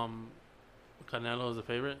say Canelo is the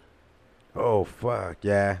favorite? Oh, fuck.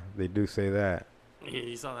 Yeah, they do say that.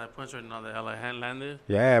 You saw that punch right now. The hell hand landed.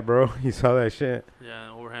 Yeah, bro. You saw that shit.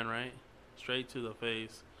 Yeah, overhand right, straight to the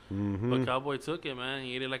face. Mm-hmm. But Cowboy took it, man.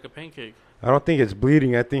 He ate it like a pancake. I don't think it's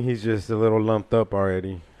bleeding. I think he's just a little lumped up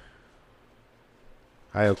already.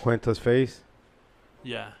 Quinta's face.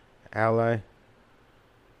 Yeah. Ally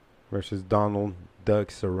versus Donald Duck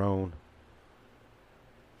Cerrone.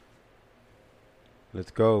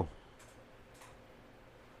 Let's go.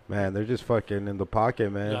 Man, they're just fucking in the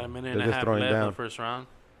pocket, man. Got a minute They're and a just half throwing left in down. the first round.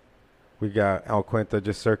 We got Alquenta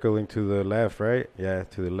just circling to the left, right? Yeah,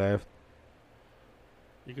 to the left.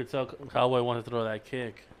 You could tell Cowboy wanted to throw that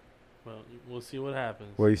kick. Well, we'll see what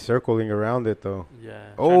happens. Well, he's circling around it, though.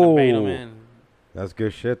 Yeah. Trying to bait him Oh. in. That's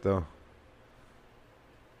good shit, though.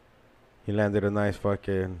 He landed a nice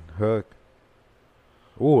fucking hook.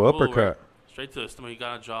 Ooh, uppercut. Right. Straight to the stomach. He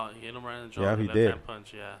got a jaw. He hit him right in the jaw. Yeah, with he the did. left-hand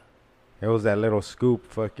punch. Yeah. It was that little scoop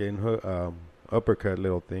fucking uppercut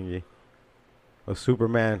little thingy. A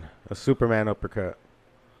Superman uppercut.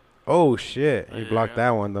 Oh, shit. He Yeah, blocked yeah. that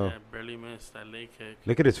one, though. Yeah, barely missed that leg kick.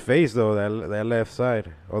 Look at his face, though, that left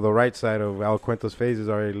side. Or the right side of Alquenta's face is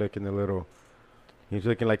already looking a little... He's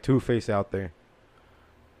looking like Two-Face out there.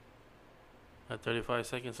 At 35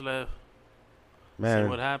 seconds left. See Man,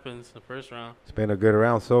 what happens in the first round. it's been a good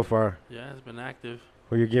round so far. Yeah, it's been active.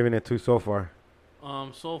 Who you giving it to so far?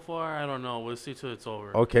 So far, I don't know. We'll see till it's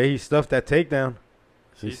over. Okay, he stuffed that takedown.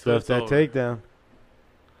 See He till stuffed it's that over. takedown.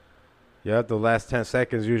 Yeah, the last 10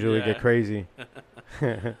 seconds usually Yeah. get crazy.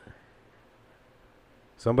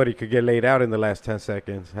 Somebody could get laid out in the last 10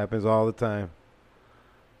 seconds. Happens all the time.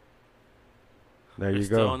 There They're you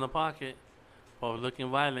still go. in the pocket. Both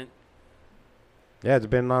looking violent. Yeah, it's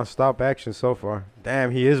been non-stop action so far.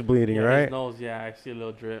 Damn, he is bleeding, Yeah, right? his nose. Yeah, I see a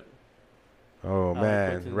little drip. Oh, like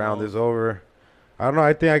man. Quentin's Round nose. is over. I don't know.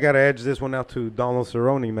 I think I got to edge this one out to Donald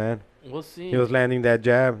Cerrone, man. We'll see. He was landing that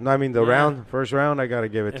jab. No, I mean the Yeah. first round, I got to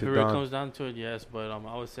give it If it to really Don. comes down to it, yes. But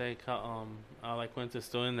I would say I like Quinta's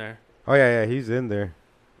still in there. Oh, yeah, he's in there.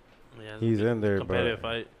 Yeah, it's a He's good in there, competitive but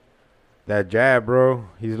fight. that jab, bro.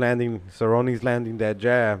 Cerrone's landing that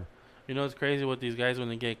jab. You know, it's crazy with these guys when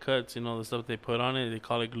they get cuts. You know, the stuff they put on it, they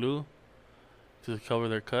call it glue to cover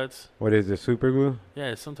their cuts. What is it, super glue?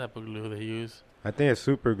 Yeah, it's some type of glue they use. I think it's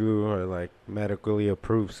super glue or like medically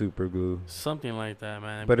approved super glue. Something like that,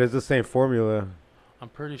 man. But it's the same formula. I'm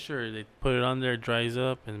pretty sure they put it on there, dries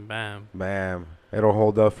up, and bam. Bam. It'll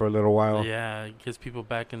hold up for a little while. Yeah, it gets people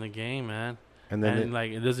back in the game, man. And then And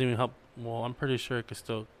like, it doesn't even help. Well, I'm pretty sure it could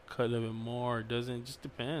still cut a little bit more. It doesn't. It just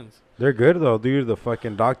depends. they're good, though, dude. The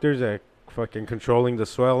fucking doctors that fucking controlling the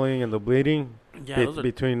swelling and the bleeding Yeah, those are,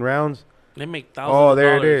 between rounds. they make thousands. Oh, of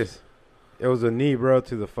there it dollars. is. It was a knee, bro,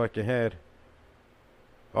 to the fucking head.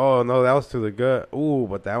 Oh, no, that was to the gut. Ooh,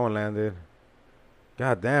 but that one landed.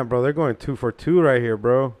 God damn, bro. They're going 2 for 2 right here,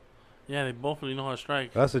 bro. Yeah, they both really know how to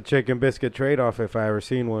strike. That's a chicken biscuit trade-off if I ever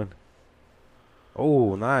seen one.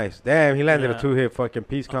 Oh, nice. Damn, he landed Yeah. a 2-hit fucking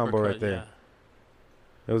piece combo Uppercut, right there. yeah.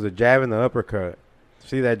 It was a jab and the uppercut.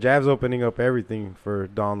 See, that jab's opening up everything for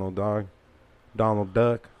Donald, dog. Donald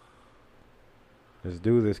Duck. Let's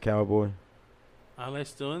do this, cowboy. Ali's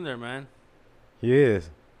still in there, man. He is.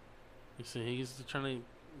 You see, he's trying to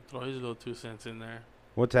throw his little 2 cents in there.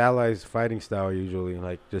 What's Ally's fighting style usually?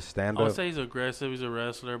 Like, just stand I would up? say he's aggressive. He's a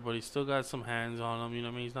wrestler, but he's still got some hands on him. You know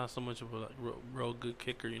what I mean? He's not so much of a like, real good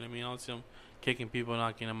kicker. You know what I mean? I don't see him kicking people,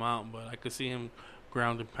 knocking them out, but I could see him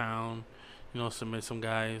ground and pound. You know, submit some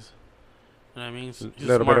guys. You know what I mean? He's a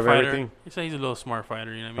Little bit smart of fighter. everything? He said he's a little smart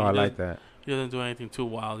fighter. You know what Oh, I I mean? like that. He doesn't do anything too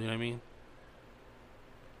wild. You know what I mean?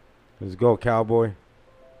 Let's go, cowboy.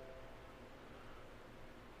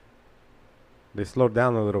 They slowed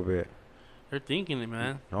down a little bit. They're thinking it,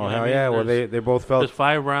 man. Oh, You know what hell I mean? yeah. Well, they both There's felt.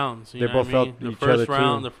 5 rounds. You they know what both I mean? felt each other,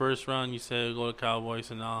 too. The first round, you said go to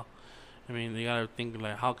Cowboys, and now, I mean, they gotta think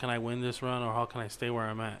like, how can I win this round, or how can I stay where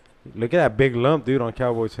I'm at? Look at that big lump, dude, on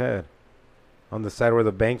Cowboy's head. On the side where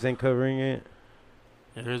the banks ain't covering it.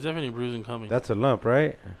 Yeah, there's definitely bruising coming. That's a lump,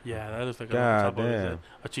 right? Yeah, that looks like God on top of his damn. head.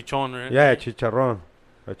 A chichon, right? Yeah, chicharron.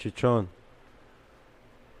 A chichon.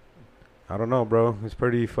 I don't know, bro. It's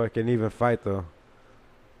pretty fucking even fight, though.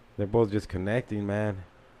 They're both just connecting, man.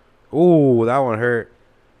 Ooh, that one hurt.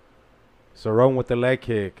 Cerrone with the leg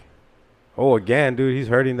kick. Oh, again, dude. He's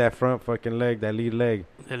hurting that front fucking leg, that lead leg.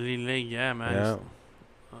 The lead leg, yeah, man.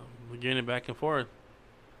 Yeah. We're getting it back and forth.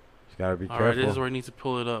 He's got to be All right, this is careful. where he needs to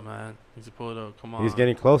pull it up, man. Needs to pull it up. Come on. He's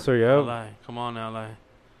getting closer, yo. Ally. Come on, Ally.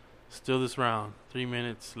 Still this round. 3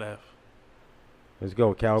 minutes left. Let's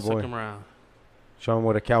go, cowboy. Second round. Show him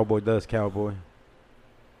what a cowboy does, cowboy.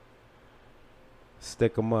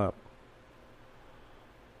 Stick him up.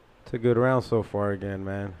 It's a good round so far again,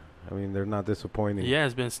 man. I mean, they're not disappointing. Yeah,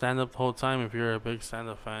 it's been stand up the whole time. If you're a big stand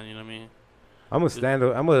up fan, you know what I mean.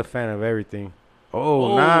 I'm a fan of everything.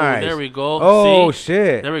 Oh, nice. There we go. Oh, See?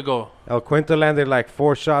 shit. There we go. El Cuento landed like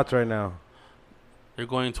 4 shots right now. They're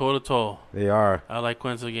going toe to toe. They are. I like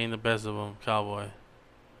Quincy getting the best of them, Cowboy.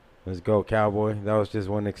 Let's go, cowboy. That was just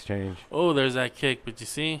one exchange. Oh, there's that kick, but you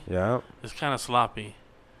see, Yeah. it's kind of sloppy.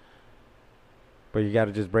 But you got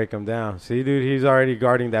to just break him down. See, dude, he's already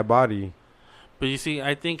guarding that body. But you see,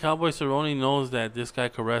 I think Cowboy Cerrone knows that this guy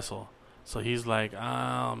could wrestle. So he's like,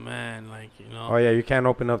 oh, man, like, you know. Oh, yeah, you can't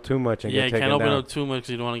open up too much and Yeah, get you taken can't open down. up too much because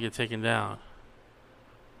you don't want to get taken down.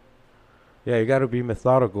 Yeah, you got to be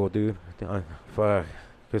methodical, dude. Fuck.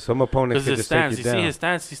 Because some opponents Because can his just take stance, you you down. see his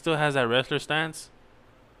stance, he still has that wrestler stance.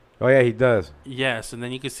 Oh, yeah, he does. Yes, and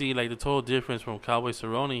then you can see like the total difference from Cowboy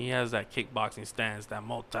Cerrone. He has that kickboxing stance, that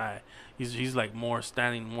multi. He's like more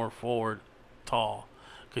standing more forward, tall,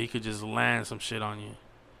 because he could just land some shit on you.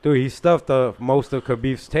 Dude, he stuffed most of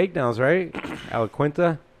Khabib's takedowns, right?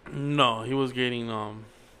 Alaquinta? No, he was getting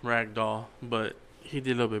ragdoll, but he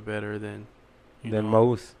did a little bit better than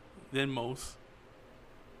Most. Than most.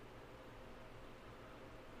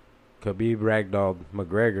 Khabib ragdolled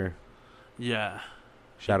McGregor. Yeah,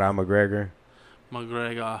 Shout out McGregor.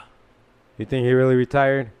 McGregor. You think he really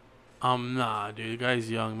retired? Nah, dude. The guy's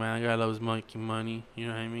young, man. The guy loves making money. You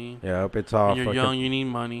know what I mean? Yep, it's all When you're fucking. young, you need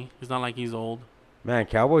money. It's not like he's old. Man,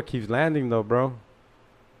 Cowboy keeps landing though, bro.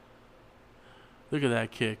 Look at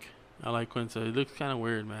that kick. I like Quinta. It looks kind of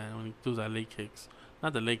weird, man, when he does that leg kicks.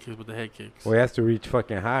 Not the leg kicks, but the head kicks. Well, he has to reach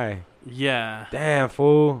fucking high. Yeah. Damn,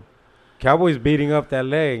 fool. Cowboy's beating up that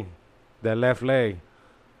leg. That left leg.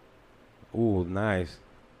 Ooh, nice.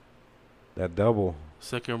 That double.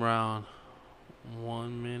 Second round.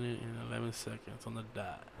 1 minute and 11 seconds on the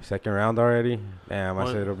dot. Second round already? Damn, I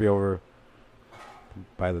What? said it'll be over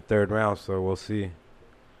by the third round, so we'll see.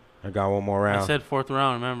 I got one more round. I said fourth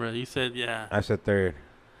round, remember? You said, yeah. I said third.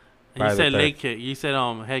 And by you the said third. leg kick. You said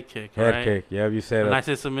head kick, Head right? kick. Yeah, you said And a I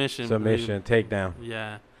said submission. submission, takedown.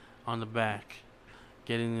 Yeah. On the back.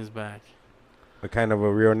 Getting his back. A kind of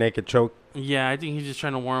a rear naked choke. Yeah, I think he's just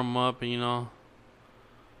trying to warm him up, and you know,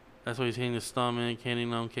 that's why he's hitting the stomach, hitting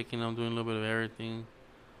him, kicking him, doing a little bit of everything.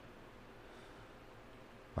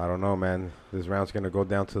 I don't know, man. This round's going to go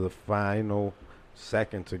down to the final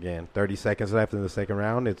seconds again. 30 seconds left in the second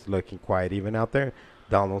round. It's looking quite even out there.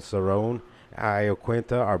 Donald Cerrone, Io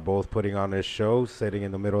Quinta are both putting on their show, sitting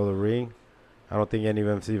in the middle of the ring. I don't think any of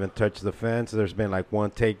them's even touched the fence. There's been like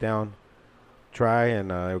one takedown try,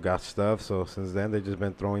 and it got stuffed. So since then, they've just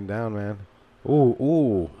been throwing down, man.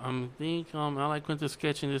 Ooh. I like Quinta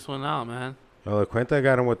sketching this one out, man. Oh, Quinta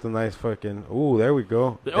got him with the nice fucking. Ooh, there we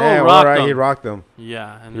go. Oh, Damn, rocked all right, him. he rocked them.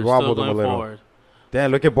 Yeah, and He they're wobbled still him a going little. forward.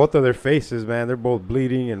 Damn, look at both of their faces, man. They're both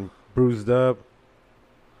bleeding and bruised up.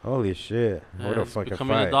 Holy shit. Yeah, What a it's fucking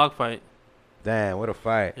becoming fight. a dog fight. Damn, what a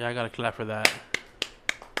fight. Yeah, I got to clap for that.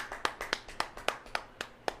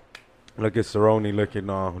 Look at Cerrone looking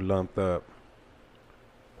all lumped up.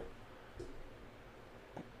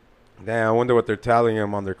 Damn, I wonder what they're telling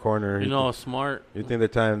him on their corner. You know, smart. You think they're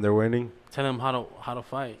telling him they're winning? Tell him how to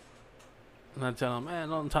fight. And I tell him, man,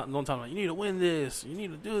 don't tell him, you need to win this. You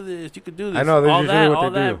need to do this. You could do this. I know, that's usually what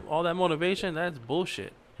they do. All that motivation, that's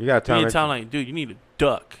bullshit. You gotta You tell need him. to tell him, like, dude, you need to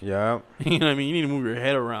duck. Yeah. You know what I mean? You need to move your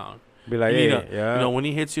head around. Be like, You hey, need to, yeah. You know, when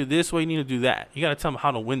he hits you this way, you need to do that. You got to tell him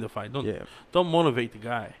how to win the fight. Don't motivate the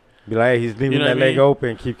guy. Be like, hey, he's leaving know that what I leg mean?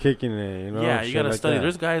 open. Keep kicking it. You know. Yeah, you shit got to like study.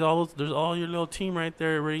 that. There's all your little team right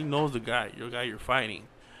there already knows the guy you're fighting.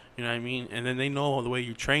 You know what I mean? And then they know the way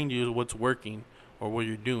you trained you, what's working or what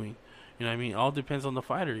you're doing. You know what I mean? All depends on the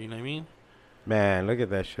fighter. You know what I mean? Man, look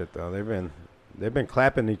at that shit though. They've been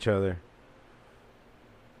clapping each other.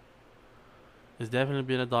 It's definitely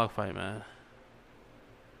been a dogfight, man.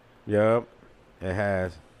 Yep, it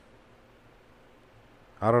has.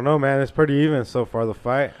 I don't know, man. It's pretty even so far, the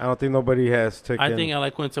fight. I don't think nobody has taken. I think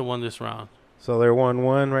Alex Quinta won this round. So they're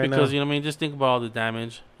 1-1 right now? Because, you know what I mean? Just think about all the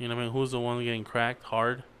damage. You know what I mean? Who's the one getting cracked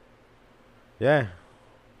hard? Yeah.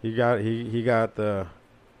 He got the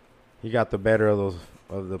better of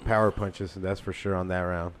the power punches, that's for sure on that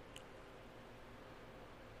round.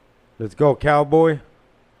 Let's go, Cowboy.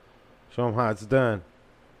 Show him how it's done.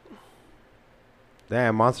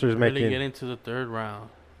 Damn, Monster's Really making getting to the third round.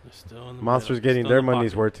 They're still in the Monster's middle. getting Still their in the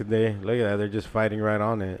money's pocket. worth today. Look at that. They're just fighting right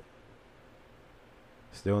on it.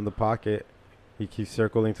 Still in the pocket. He keeps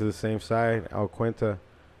circling to the same side. Alquenta.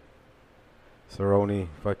 Cerrone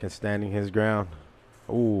fucking standing his ground.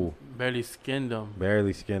 Ooh. Barely skinned him.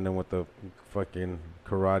 Barely skinned him with the fucking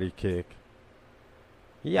karate kick.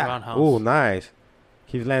 Yeah. Roundhouse. Ooh, nice.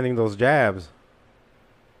 Keeps landing those jabs.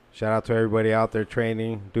 Shout out to everybody out there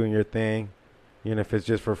training, doing your thing. Even if it's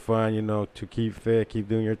just for fun, you know, to keep fit, keep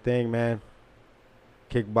doing your thing, man.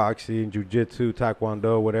 Kickboxing, jiu-jitsu,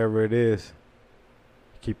 taekwondo, whatever it is.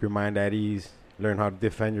 Keep your mind at ease. Learn how to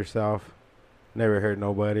defend yourself. Never hurt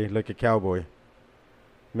nobody. Look at Cowboy.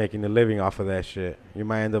 Making a living off of that shit. You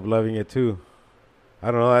might end up loving it too. I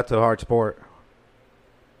don't know. That's a hard sport.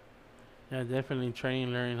 Yeah, definitely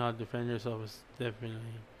training, learning how to defend yourself is definitely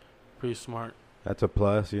pretty smart. That's a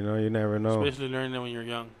plus, you know. You never know. Especially learning that when you're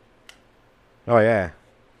young. Oh, yeah.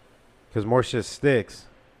 Because more shit sticks.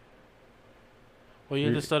 Well, you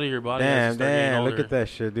have to study your body as you Damn, start getting damn. older. Look at that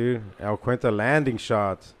shit, dude. Alquenta landing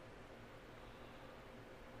shots.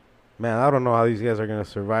 Man, I don't know how these guys are going to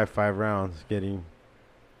survive 5 rounds getting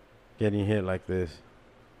hit like this.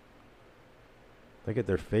 Look at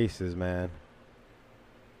their faces, man.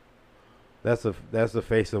 That's the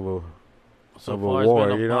face of a So of a far, war, it's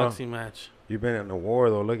been a you know? boxing match. You've been in a war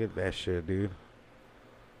though. Look at that shit, dude.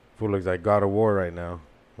 Fool looks like God of War right now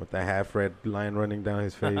with that half red line running down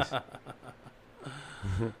his face.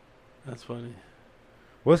 That's funny.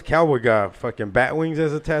 What's Cowboy got? Fucking bat wings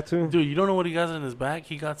as a tattoo? Dude, you don't know what he got on his back?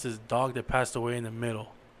 He got his dog that passed away in the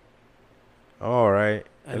middle. All right.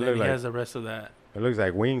 And then he has the rest of that. It looks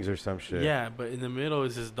like wings or some shit. Yeah, but in the middle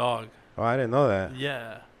is his dog. Oh, I didn't know that.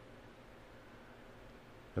 Yeah.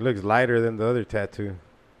 It looks lighter than the other tattoo.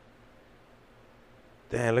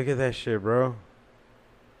 Damn, look at that shit, bro.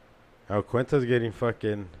 Alcuenta's getting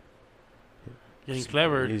fucking... Getting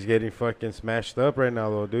clever. He's getting fucking smashed up right now,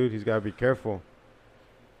 though, dude. He's got to be careful.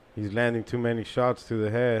 He's landing too many shots to the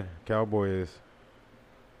head. Cowboy is.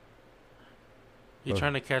 He's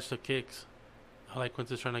trying to catch the kicks. I like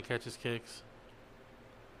Quinta's trying to catch his kicks.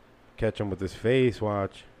 Catch him with his face,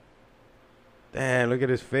 watch. Damn, look at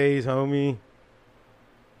his face, homie.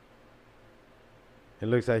 It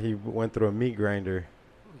looks like he went through a meat grinder.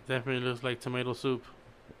 Definitely looks like tomato soup.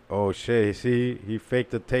 Oh, shit. See, he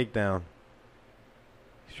faked the takedown.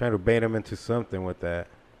 He's trying to bait him into something with that.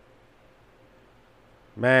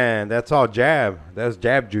 Man, that's all jab. That's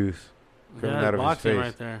jab juice coming out of his boxing face.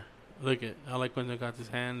 right there. Look at. I like Quinta got his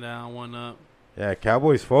hand down, one up. Yeah,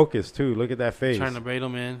 Cowboy's focused, too. Look at that face. Trying to bait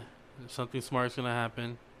him in. Something smart's going to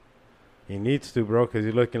happen. He needs to, bro, because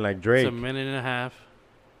he's looking like Drake. It's a minute and a half.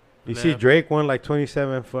 You see Drake won like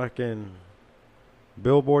 27 fucking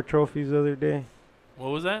Billboard trophies the other day? What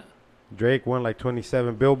was that? Drake won like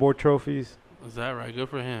 27 Billboard trophies. Is that right? Good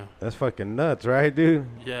for him. That's fucking nuts, right, dude?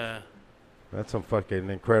 Yeah. That's some fucking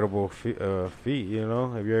incredible feat, you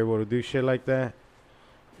know? If you're able to do shit like that,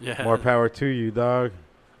 Yeah. more power to you, dog.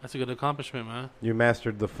 That's a good accomplishment, man. You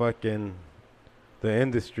mastered the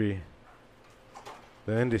industry.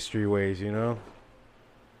 The industry ways, you know?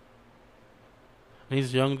 And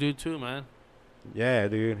he's a young dude, too, man. Yeah,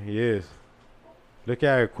 dude, he is. Look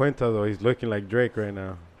at Quinta, though. He's looking like Drake right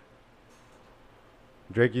now.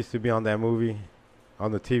 Drake used to be on that movie,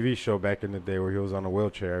 on the TV show back in the day where he was on a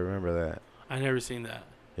wheelchair. I remember that. I never seen that.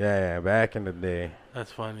 Yeah, back in the day.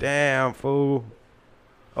 That's funny. Damn, fool.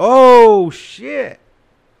 Oh, shit.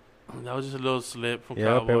 That was just a little slip from Yep,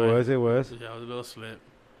 Cowboy. it was. Yeah, it was a little slip.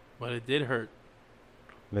 But it did hurt.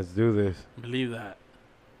 Let's do this. Believe that.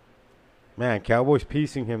 Man, Cowboy's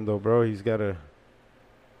piecing him, though, bro. He's got to...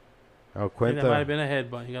 I think that might have been a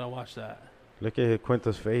headbutt. You got to watch that. Look at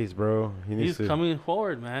Quinta's face, bro. He's coming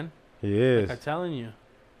forward, man. He is. Like I'm telling you.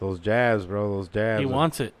 Those jabs, bro. Those jabs. He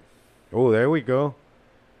wants it. Oh, there we go.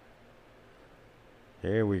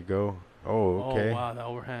 Here we go. Oh, okay. Oh, wow. The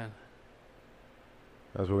overhand.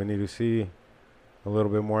 That's what we need to see. A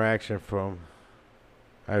little bit more action from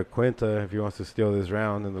Quinta if he wants to steal this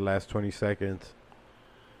round in the last 20 seconds.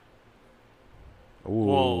 Ooh.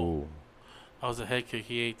 Whoa. That was a head kick.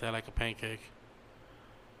 He ate that like a pancake.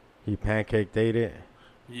 He pancaked ate it.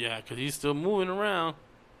 Yeah, because he's still moving around.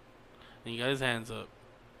 And he got his hands up.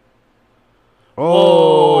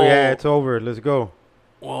 Oh, Whoa. yeah, it's over. Let's go.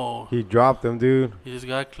 Whoa. He dropped him, dude. He just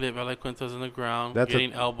got clipped. I like Quinta's on the ground. That's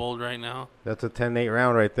getting elbowed right now. That's a 10-8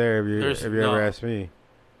 round right there if you ever ask me.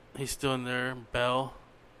 He's still in there. Bell.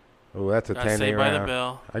 Oh, that's a Got 10-8 saved by the round.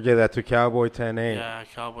 bell. I give that to Cowboy 10-8. Yeah,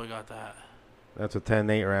 Cowboy got that. That's a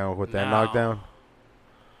 10-8 round with that Now. knockdown.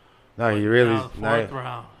 No, he really... Fourth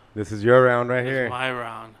round. This is your round right This here. is my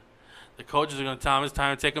round. The coaches are going to tell him it's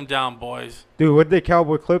time to take him down, boys. Dude, what did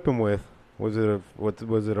Cowboy clip him with? Was it a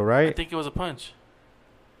I right? think it was a punch.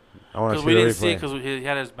 I want to Because see we the didn't see replay. because he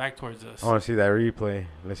had his back towards us. I want to see that replay.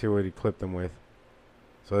 Let's see what he clipped him with.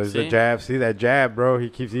 So there's the See? jab. See that jab, bro? He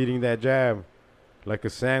keeps eating that jab like a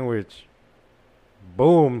sandwich.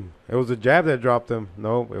 Boom. It was a jab that dropped him.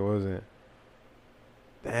 Nope, it wasn't.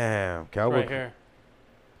 Damn. Cowboy. Right here.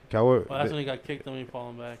 Cowboy. Well, that's when he got kicked and we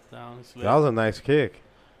falling back down. He slipped. That was a nice kick.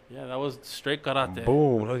 Yeah, that was straight karate.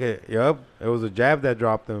 Boom. Look at Yup. It was a jab that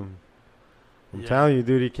dropped him. I'm Yeah. telling you,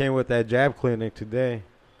 dude, he came with that jab clinic today.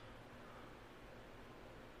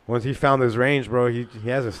 Once he found his range, bro, he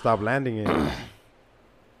hasn't stopped landing it.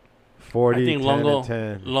 40, I think 10, Longo, and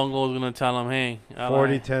 10. Longo was going to tell him, hey,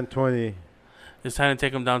 40, 10, 20. it's time to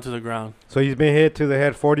take him down to the ground. So he's been hit to the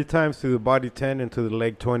head 40 times, to the body 10, and to the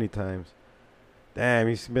leg 20 times. Damn,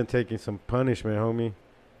 he's been taking some punishment, homie.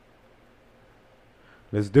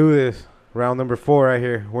 Let's do this. Round number 4 right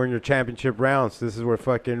here. We're in your championship rounds. This is where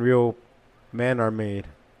fucking real men are made.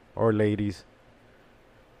 Or ladies.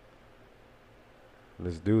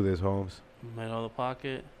 Let's do this, Holmes. Middle of the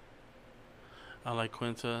pocket. I like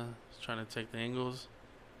Quinta. He's trying to take the angles.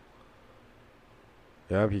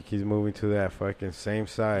 Yup, he keeps moving to that fucking same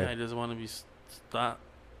side. Yeah, he doesn't want to be stopped.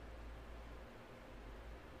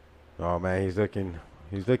 Oh man, he's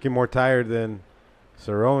looking more tired than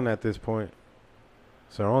Cerrone at this point.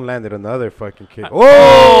 Cerrone landed another fucking kick.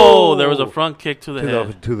 Oh, there was a front kick to the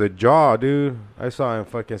head. To the jaw, dude. I saw him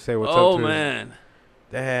fucking say what's up to Oh man.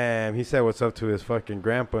 Damn, he said what's up to his fucking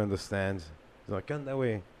grandpa in the stands. He's like, come that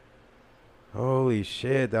way. Holy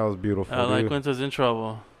shit, that was beautiful, I like dude. Quinta's in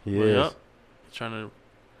trouble. He But is. Yep. He's trying to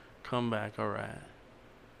come back. All right.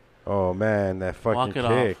 Oh man, that fucking Walk it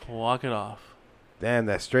kick. off. Walk it off. Damn,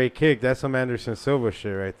 that straight kick. That's some Anderson Silva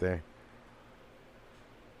shit right there.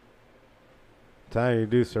 Time you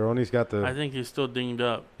do. Cerrone's got the. I think he's still dinged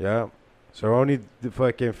up. Yeah. Cerrone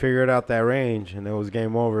fucking figured out that range, and it was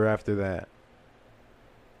game over after that.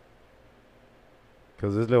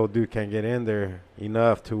 Because this little dude can't get in there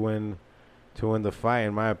enough to win the fight,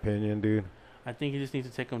 in my opinion, dude. I think you just need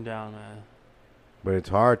to take him down, man. But it's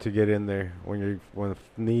hard to get in there when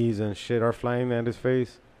knees and shit are flying at his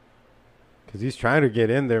face. Because he's trying to get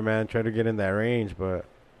in there, man, trying to get in that range, but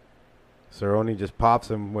Cerrone just pops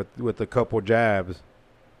him with a couple jabs.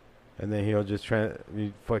 And then he'll just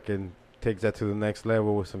he fucking takes that to the next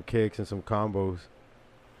level with some kicks and some combos.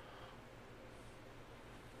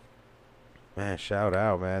 Man, shout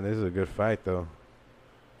out, man. This is a good fight, though.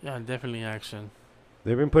 Yeah, definitely action.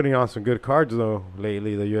 They've been putting on some good cards, though,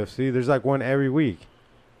 lately, the UFC. There's like one every week.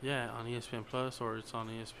 Yeah, on ESPN Plus or it's on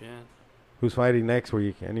ESPN. Who's fighting next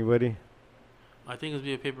week? Anybody? I think it's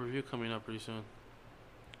be a pay-per-view coming up pretty soon.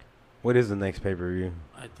 What is the next pay-per-view?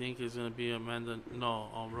 I think it's going to be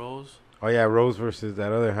Rose. Oh, yeah, Rose versus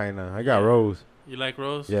that other hyena. I got Rose. You like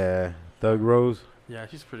Rose? Yeah, Thug Rose. Yeah,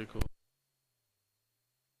 she's pretty cool.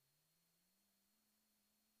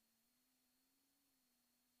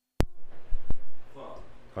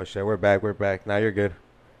 Oh, shit, we're back. Now you're good.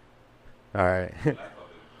 All right.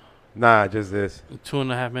 Nah, just this.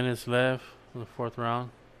 2.5 minutes left in the fourth round.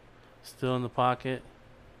 Still in the pocket.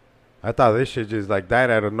 I thought this shit just like died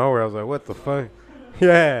out of nowhere. I was like, what the fuck?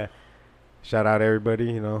 Yeah. Shout out everybody.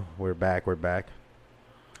 You know, we're back.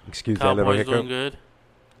 Excuse that little Cowboys hiccup. doing good.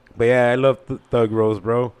 But yeah, I love Thug Rose,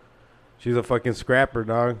 bro. She's a fucking scrapper,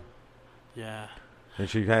 dog. Yeah. And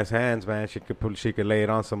she has hands, man. She could lay it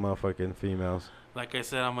on some motherfucking females. Like I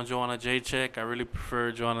said, I'm a Joanna Jacek. I really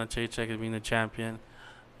prefer Joanna Jacek as being the champion.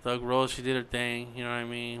 Thug Rose, she did her thing, you know what I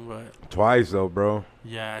mean? But Twice, though, bro.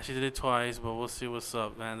 yeah, she did it twice, but we'll see what's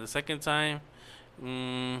up, man. The second time,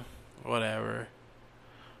 whatever.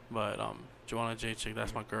 But Joanna Jacek,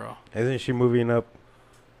 that's my girl. Isn't she moving up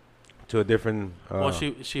to a different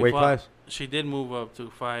she weight class? She did move up to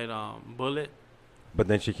fight Bullet. But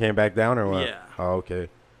then she came back down, or what? Yeah. Oh, okay.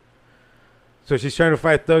 So she's trying to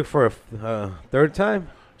fight Thug for a third time?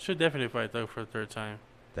 She'll definitely fight Thug for a third time.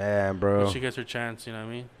 Damn, bro. When she gets her chance, you know what I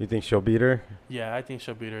mean? You think she'll beat her? Yeah, I think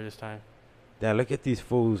she'll beat her this time. Damn, look at these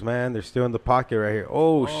fools, man. They're still in the pocket right here.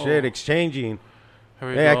 Oh. Shit, exchanging. Here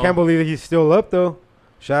we Hey, go. I can't believe that he's still up, though.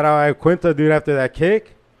 Shout out Quinta, dude, after that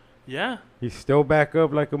kick. Yeah. He's still back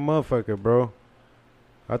up like a motherfucker, bro.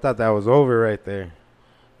 I thought that was over right there.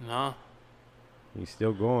 No. He's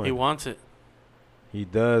still going. He wants it. He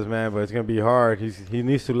does, man, but it's going to be hard. He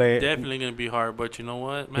needs to lay it. Definitely going to be hard, but you know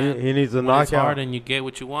what, man? He needs a when knockout. it's hard and you get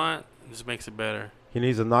what you want, it just makes it better. He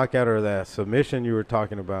needs a knockout or that submission you were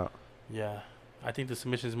talking about. Yeah. I think the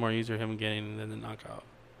submission is more easier him getting than the knockout.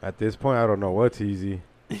 At this point, I don't know what's easy.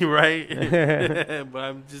 You're right. But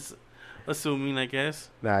I'm just assuming, I guess.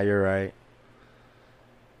 Nah, you're right.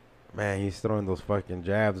 Man, he's throwing those fucking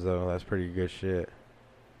jabs, though. That's pretty good shit.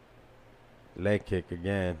 Leg kick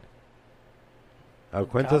again.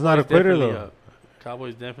 Quinta's not a quitter, though. Up.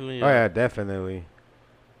 Cowboys definitely Oh, yeah, definitely.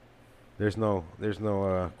 There's no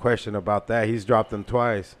question about that. He's dropped him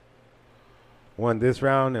twice. One this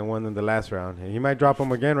round and one in the last round. And he might drop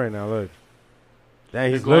him again right now, look.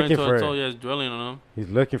 Damn, he's looking for it. Yeah, dwelling on him. He's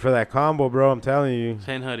looking for that combo, bro. I'm telling you.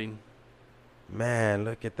 Hand hunting. Man,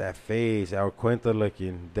 look at that face. Our Quinta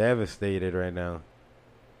looking devastated right now.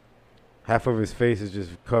 Half of his face is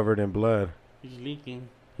just covered in blood. He's leaking.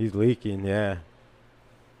 He's leaking, yeah.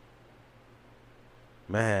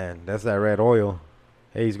 Man, that's that red oil.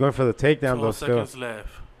 Hey, he's going for the takedown, though, 12 still. seconds left.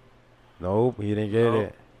 Nope, he didn't get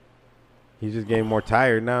it. He's just getting more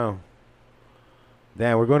tired now.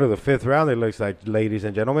 Damn, we're going to the fifth round, it looks like, ladies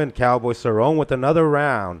and gentlemen. Cowboy Cerrone with another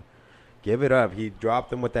round. Give it up. He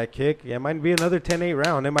dropped him with that kick. Yeah, it might be another 10-8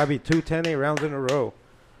 round. It might be 2 10-8 rounds in a row.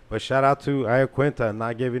 But shout out to Iaquinta,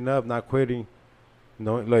 not giving up, not quitting.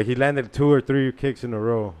 No, look, he landed 2 or 3 kicks in a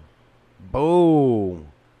row. Boom.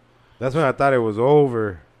 That's when I thought it was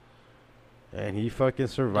over. And he fucking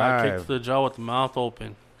survived. Kick to the jaw with the mouth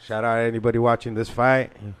open. Shout out to anybody watching this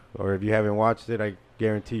fight. Or if you haven't watched it, I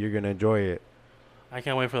guarantee you're going to enjoy it. I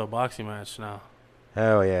can't wait for the boxing match now.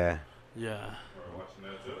 Hell yeah. Yeah. We're watching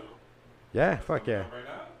that too. Yeah, fuck yeah. Right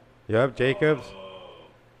now? Yep, Jacobs.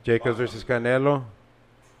 Jacobs versus Canelo.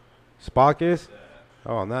 Spackus.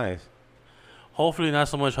 Oh, nice. Hopefully not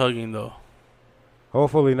so much hugging, though.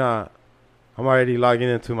 Hopefully not. I'm already logging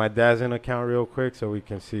into my DAZN account real quick so we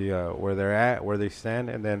can see where they're at, where they stand,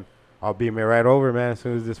 and then I'll beam it right over, man, as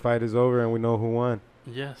soon as this fight is over and we know who won.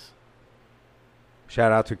 Yes.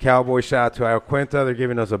 Shout out to Cowboy. Shout out to El Cuenta. They're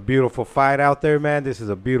giving us a beautiful fight out there, man. This is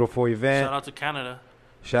a beautiful event. Shout out to Canada.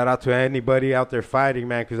 Shout out to anybody out there fighting,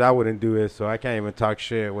 man, because I wouldn't do it, so I can't even talk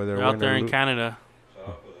shit whether They're win out there or in lose. Canada. Shout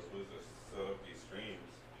out for those losers set up these streams.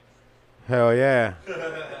 Hell yeah.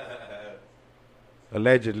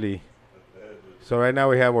 Allegedly. So right now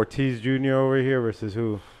we have Ortiz Jr. over here versus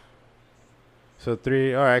who? So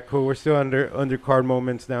 3. All right, cool. We're still undercard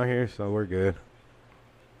moments down here, so we're good.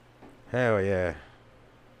 Hell yeah.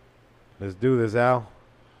 Let's do this, Al.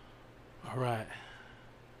 All right.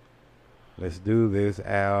 Let's do this,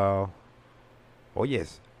 Al. Oh,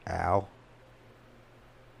 yes, Al.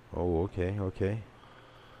 Oh, okay.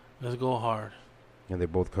 Let's go hard. And they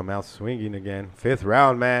both come out swinging again. 5th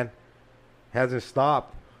round, man. Hasn't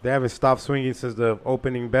stopped. They haven't stopped swinging since the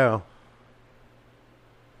opening bell.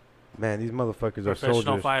 Man, these motherfuckers are Professional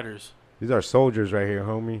soldiers. fighters. These are soldiers right here,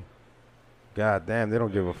 homie. God damn, they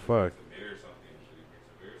don't give a fuck. Some beer or something. Should we bring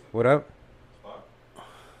some beer or something? What up? Spot?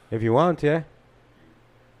 If you want, yeah.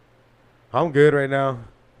 I'm good right now.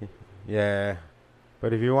 Yeah.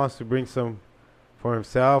 But if he wants to bring some for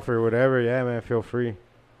himself or whatever, yeah, man, feel free.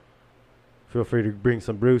 Feel free to bring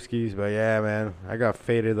some brewskis. But yeah, man, I got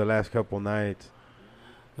faded the last couple nights.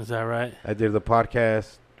 Is that right? I did the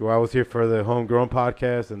podcast. Well, I was here for the homegrown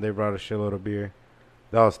podcast, and they brought a shitload of beer.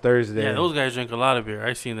 That was Thursday. Yeah, those guys drink a lot of beer.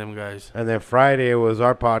 I seen them guys. And then Friday it was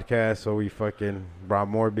our podcast, so we fucking brought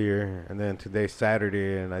more beer. And then today's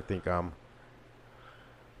Saturday, and I think I'm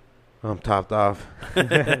topped off.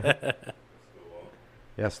 Yeah,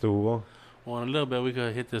 estuvo. Well, in a little bit, we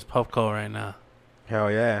could hit this Puffco right now.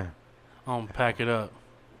 Hell yeah. Pack it up.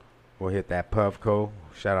 We'll hit that Puffco.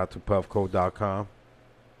 Shout out to puffco.com.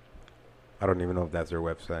 I don't even know if that's their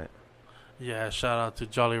website. Yeah, shout out to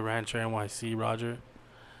Jolly Rancher NYC, Roger.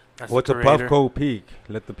 That's What's the a creator. Puffco Peak?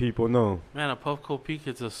 Let the people know. Man, a Puffco Peak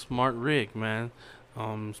is a smart rig, man.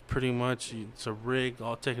 It's pretty much, it's a rig,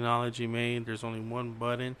 all technology made. There's only one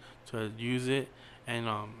button to use it, and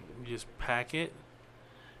you just pack it,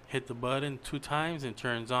 hit the button 2 times, and it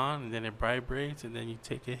turns on, and then it vibrates, and then you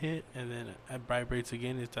take a hit, and then it vibrates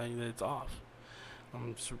again. It's telling you that it's off.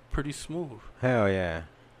 It's pretty smooth. Hell yeah.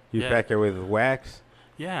 You Yeah. pack it with wax?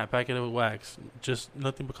 Yeah, pack it with wax. Just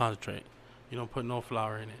nothing but concentrate. You don't put no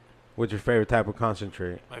flour in it. What's your favorite type of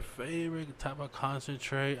concentrate? My favorite type of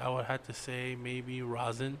concentrate, I would have to say maybe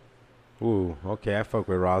rosin. Ooh, okay. I fuck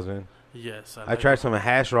with rosin. Yes. I tried some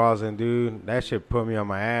hash rosin, dude. That shit put me on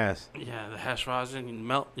my ass. Yeah, the hash rosin, you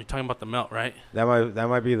melt. You're talking about the melt, right? That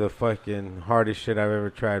might be the fucking hardest shit I've ever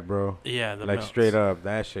tried, bro. Yeah, the Like melts. straight up,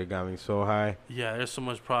 that shit got me so high. Yeah, there's so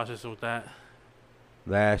much processing with that.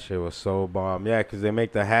 That shit was so bomb. Yeah, 'cause they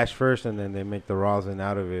make the hash first and then they make the rosin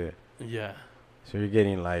out of it. Yeah. So you're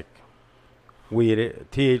getting like weed,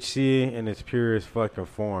 THC in its purest fucking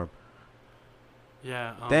form.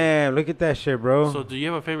 Yeah. Damn, look at that shit, bro. So, do you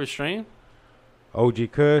have a favorite strain? OG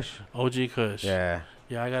Kush. OG Kush. Yeah.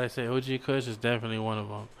 Yeah, I gotta say, OG Kush is definitely one of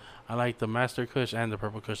them. I like the Master Kush and the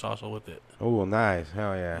Purple Kush also with it. Oh, nice.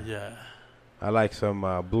 Hell yeah. Yeah. I like some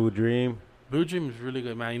Blue Dream. Blue Dream is really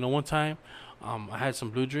good, man. You know, one time, I had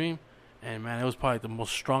some Blue Dream, and man, it was probably the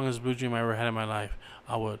most strongest Blue Dream I ever had in my life.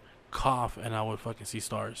 I would cough and I would fucking see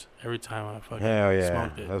stars every time I fucking Hell yeah.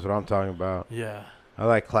 smoked it. That's what I'm talking about. Yeah, I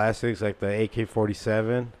like classics like the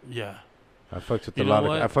AK-47. yeah. I fucked with You a know lot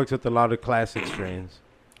what? of. I fucked with a lot of classic strains.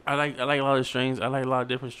 I like a lot of strains. I like a lot of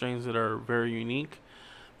different strains that are very unique,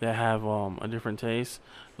 that have a different taste.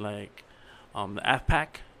 Like the AFPAC.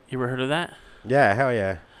 You ever heard of that? Yeah, hell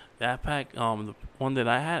yeah. The AFPAC. The one that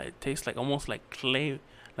I had, it tastes like almost like clay,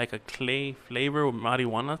 like a clay flavor with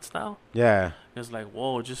marijuana style. Yeah. It's like,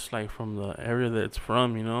 whoa, just like from the area that it's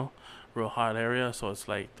from, you know, real hot area. So it's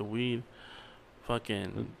like the weed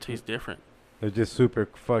fucking tastes different. They're just super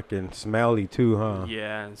fucking smelly too, huh?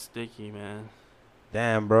 Yeah, and sticky, man.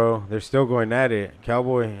 Damn, bro. They're still going at it.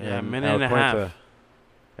 Cowboy Yeah, a and minute El and a Cuenta. half.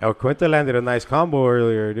 El Cuenta landed a nice combo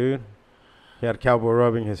earlier, dude. He had Cowboy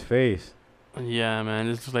rubbing his face. Yeah, man.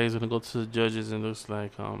 This looks like he's gonna go to the judges, and looks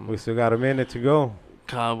like We still got a minute to go.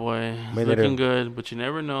 Cowboy is Minute looking of- good, but you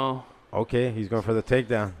never know. Okay, he's going for the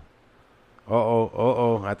takedown.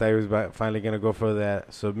 Uh-oh. I thought he was finally going to go for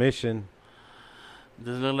that submission.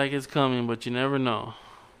 Doesn't look like it's coming, but you never know.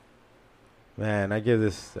 Man, I give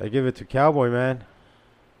it to Cowboy, man.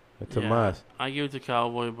 It's a Yeah, must. I give it to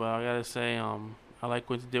Cowboy, but I gotta say, I like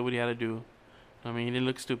what he did, what he had to do. I mean, he didn't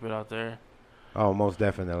look stupid out there. Oh, most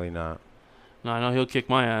definitely not. No, I know he'll kick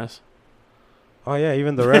my ass. Oh yeah,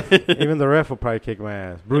 even the ref will probably kick my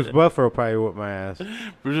ass. Bruce Buffer will probably whoop my ass.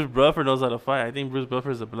 Bruce Buffer knows how to fight. I think Bruce Buffer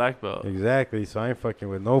is a black belt. Exactly. So I ain't fucking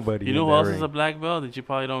with nobody. You know in who that else ring. is a black belt that you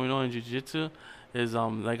probably don't know in jiu-jitsu? Is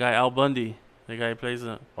that guy Al Bundy. The guy who plays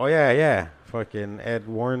the. Oh yeah. Fucking Ed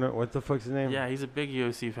Warner. What the fuck's his name? Yeah, he's a big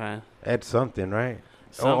UFC fan. Ed something, right?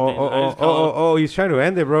 Something. I just call Oh, he's trying to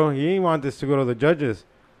end it, bro. He ain't want this to go to the judges.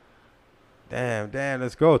 Damn,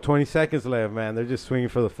 let's go. 20 seconds left, man. They're just swinging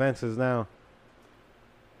for the fences now.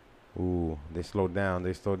 Ooh, they slowed down.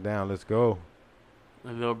 Let's go.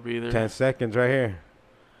 A little breather. 10 seconds right here.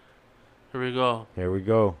 Here we go.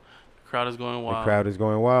 The Crowd is going wild. The crowd is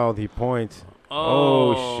going wild. He points.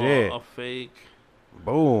 Oh, Oh, shit. A fake.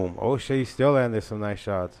 Boom. Oh, shit. He still landed some nice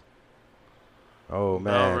shots. Oh,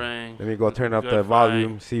 Bell man. rang. Let me go turn up Good the fight.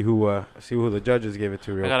 volume. See who the judges gave it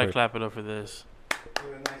to real I gotta quick. clap it up for this.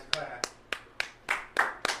 Nice clap.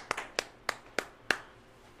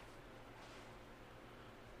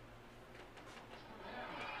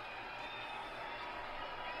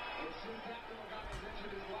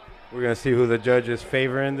 We're going to see who the judges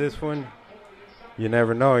favor in this one. You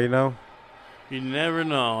never know, you know? You never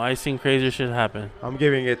know. I seen crazier shit happen. I'm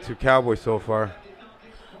giving it to Cowboy so far.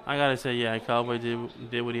 I gotta say, yeah, Cowboy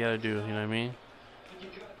did what he had to do. You know what I mean?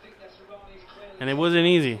 And it wasn't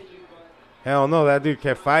easy. Hell no, that dude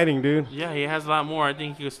kept fighting, dude. Yeah, he has a lot more. I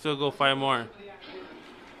think he could still go fight more.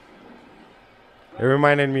 It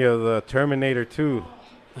reminded me of the Terminator 2.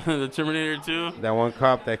 The Terminator 2? That one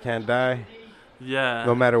cop that can't die. Yeah.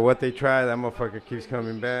 No matter what they try, that motherfucker keeps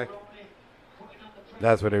coming back.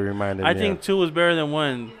 That's what it reminded me I think 2 was better than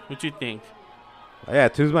 1. What you think? Yeah,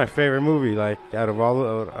 2's my favorite movie, like out of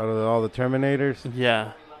all the Terminators.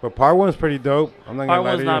 Yeah. But part 1's pretty dope. I'm not Part gonna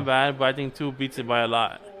lie to 1's you. not bad, but I think 2 beats it by a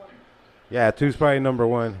lot. Yeah, 2's probably number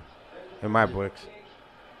 1 in my books.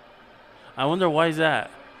 I wonder why is that?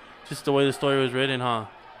 Just the way the story was written, huh?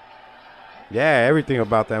 Yeah, everything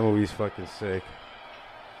about that movie is fucking sick.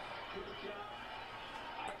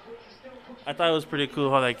 I thought it was pretty cool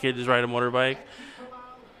how that kid just ride a motorbike.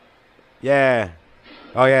 Yeah.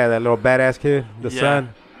 Oh yeah, that little badass kid, the Yeah.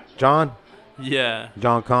 son, John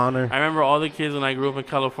Connor. I remember all the kids when I grew up in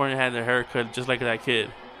California had their hair cut just like that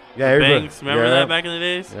kid. Yeah, everybody. Banks, remember that back in the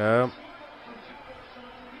days? Yeah.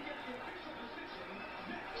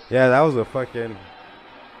 Yeah, that was a fucking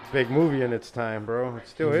big movie in its time, bro. It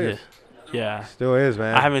still is. Yeah. Still is,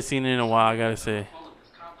 man. I haven't seen it in a while, I gotta say.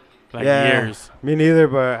 Like Yeah. years. Me neither,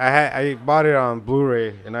 but I bought it on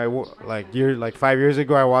Blu-ray, and 5 years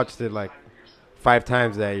ago I watched it like 5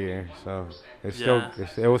 times that year. So it's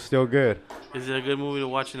it was still good. Is it a good movie to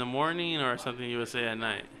watch in the morning or something you would say at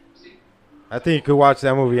night? I think you could watch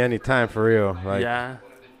that movie anytime for real. Yeah.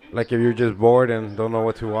 Like if you're just bored and don't know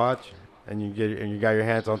what to watch, and you got your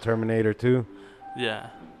hands on Terminator 2, Yeah.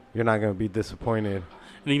 you're not gonna be disappointed.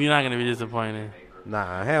 You're not gonna be disappointed.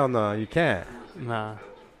 Nah, hell no, you can't. Nah.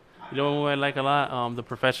 You know what movie I like a lot? The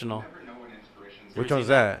Professional. Which one's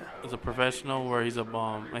that? It's a professional where he's a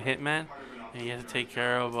hitman, and he has to take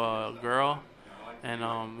care of a girl, and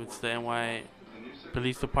it's the NY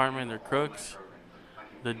Police Department. They're crooks.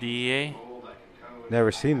 The DEA. Never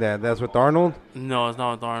seen that. That's with Arnold? No, it's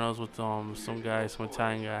not with Arnold. It's with some guy, some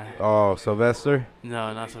Italian guy. Oh, Sylvester?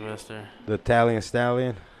 No, not Sylvester. The Italian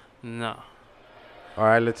Stallion? No. All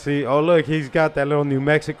right, let's see. Oh, look, he's got that little New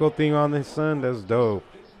Mexico thing on his son. That's dope.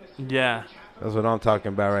 Yeah. That's what I'm talking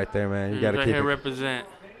about right there, man. You got to right keep here it, represent.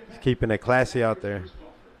 keeping it classy out there.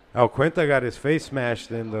 Oh, Quinta got his face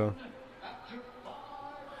smashed in, though.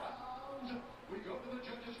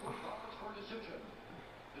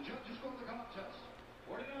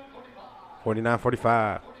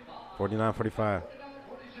 $49.45. $49.45.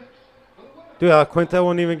 Dude, Quinta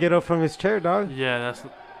won't even get up from his chair, dog. Yeah, that's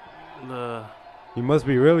the. He must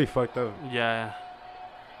be really fucked up. Yeah.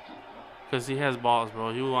 Cause he has balls,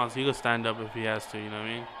 bro. He could stand up if he has to. You know what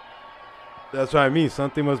I mean? That's what I mean.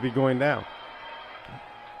 Something must be going down.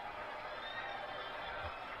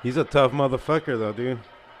 He's a tough motherfucker, though, dude.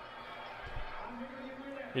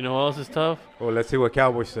 You know what else is tough? Oh, let's see what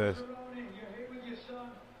Cowboy says.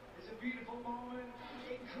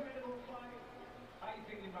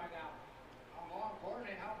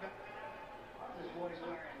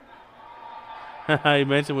 He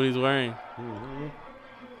mentioned what he's wearing. Mm-hmm.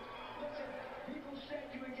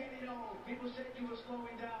 People said you were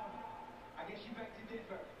slowing down. I guess you beg to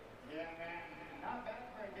differ. Yeah, man. Not bad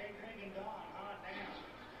for a day drinking Dawn, huh?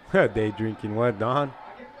 Damn. Day drinking what, Don?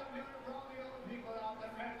 I guess I'm gonna probably owe people out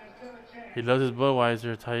there, man. There's still a chance. He loves his Budweiser.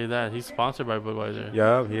 I'll tell you that. He's sponsored by Budweiser.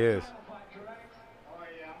 Yeah, he is. Correct? Oh,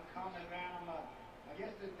 yeah, I'm coming, man. I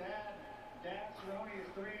guess the Dad Cerrone is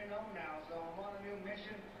 3-0 now, so I'm on a new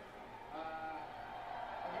mission. I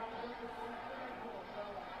gotta look for so.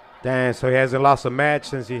 Damn, so he hasn't lost a match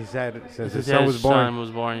since his son was born. Son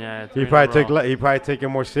was born, yeah. He 3 in a probably row. took it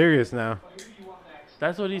more serious now.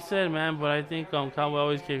 That's what he said, man. But I think Cowboy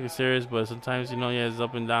always takes it serious, but sometimes he has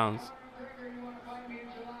up and downs. McGregor, you want to fight me in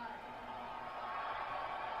July?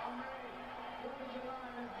 I'm ready. 4th of July,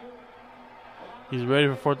 let's do it. He's ready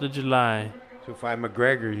for 4th of July. To fight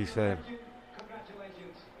McGregor, he said.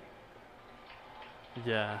 Congratulations.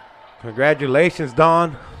 Yeah. Congratulations,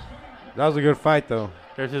 Don. That was a good fight, though.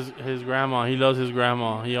 There's his grandma. He loves his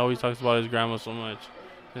grandma. He always talks about his grandma so much.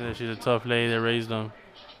 And that she's a tough lady that raised him.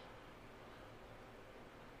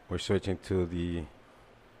 We're switching to the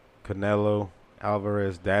Canelo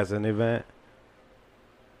Alvarez Dazin event.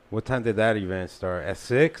 What time did that event start? At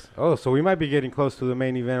 6? Oh, so we might be getting close to the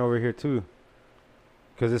main event over here, too.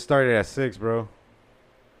 Because it started at 6, bro.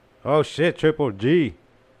 Oh, shit, Triple G.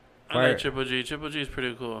 I like Triple G. Triple G is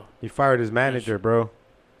pretty cool. He fired his manager, bro,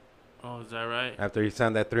 Oh, is that right? after he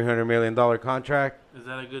signed that $300 million contract. Is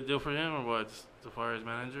that a good deal for him or what? To fire his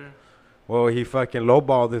manager? Well, he fucking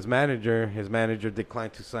lowballed his manager. His manager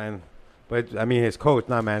declined to sign. But, I mean, his coach,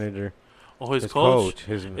 not manager. Oh, his coach?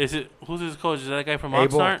 His Who's his coach? Is that guy from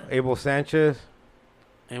Abel, Oxnard? Abel Sanchez.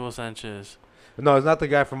 Abel Sanchez. No, it's not the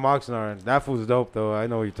guy from Oxnard. That fool's dope, though. I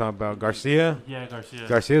know what you're talking about. Garcia? Yeah, Garcia.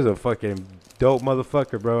 Garcia's a fucking dope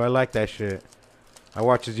motherfucker, bro. I like that shit. I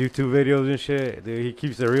watch his YouTube videos and shit. Dude, he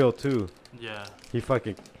keeps it real, too. Yeah. He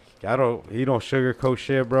fucking... He don't sugarcoat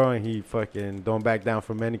shit, bro, and he fucking don't back down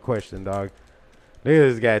from any question, dog. Look at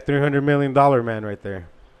this guy, $300 million man right there.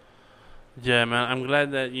 Yeah, man. I'm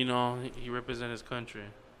glad that, he represents his country.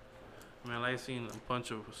 I mean, I like seeing a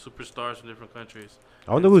bunch of superstars from different countries.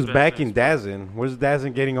 I wonder who's backing Dazin. Where's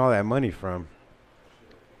Dazin getting all that money from?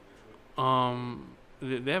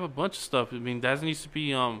 They have a bunch of stuff. I mean, Dazin used to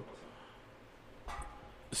be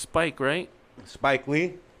Spike, right? Spike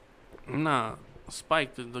Lee? Nah,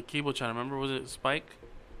 Spike, the cable channel. Remember, was it Spike?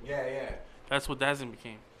 Yeah. That's what Dazin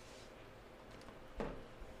became.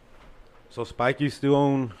 So Spike used to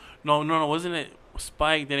own... No, wasn't it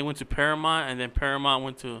Spike? Then he went to Paramount, and then Paramount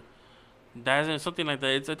went to Dazin, something like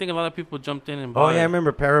that. I think a lot of people jumped in and bought Oh, yeah, I it.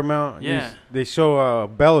 remember Paramount. Yeah. They show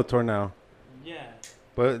Bellator now. Yeah.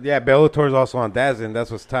 But, yeah, Bellator's also on Dazin.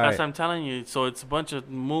 That's what's tight. That's what I'm telling you. So it's a bunch of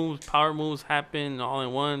power moves happen all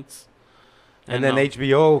at once. And then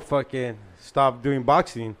HBO fucking stopped doing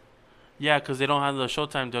boxing. Yeah, because they don't have the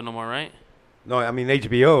Showtime deal no more, right? No, I mean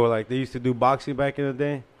HBO. Like, they used to do boxing back in the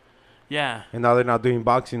day. Yeah. And now they're not doing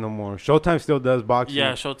boxing no more. Showtime still does boxing.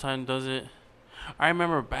 Yeah, Showtime does it. I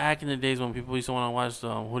remember back in the days when people used to want to watch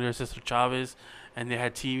Julio Cesar Chavez, and they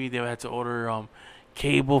had TV. They had to order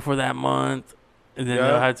cable for that month, and then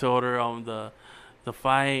they had to order the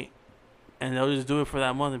fight, and they'll just do it for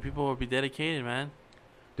that month, and people would be dedicated, man.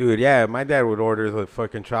 Dude, yeah, my dad would order the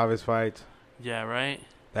fucking Chavez fights. Yeah, right.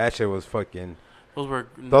 That shit was fucking...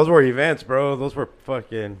 Those were events, bro. Those were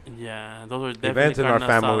fucking... Yeah, those were definitely events in our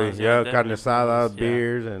family. asadas. Yeah, carne definitely asada, yeah.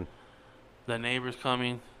 beers, and The neighbors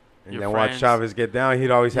coming. then your watch friends. Chavez get down.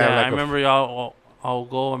 He'd always have like I remember y'all. I'll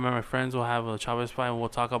go. I remember my friends will have a Chavez fight, and we'll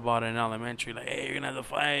talk about it in elementary. Like, hey, you're gonna have the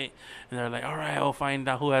fight, and they're like, all right, we'll find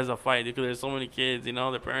out who has the fight because there's so many kids.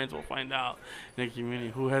 Their parents will find out in the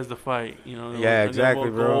community who has the fight. Yeah, exactly,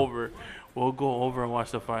 we'll bro. We'll go over and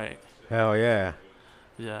watch the fight. Hell yeah.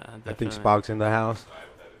 Yeah, definitely. I think Spock's in the house.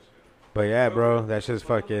 But yeah, bro, that's just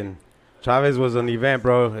fucking... Chavez was an event,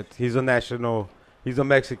 bro. He's a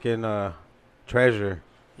Mexican treasure.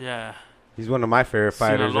 Yeah. He's one of my favorite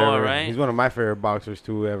fighters Sinaloa, ever. right? He's one of my favorite boxers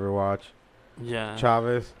to ever watch. Yeah.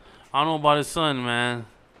 Chavez. I don't know about his son, man.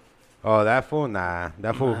 Oh, that fool? Nah.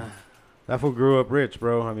 That fool grew up rich,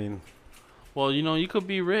 bro. I mean... Well, you could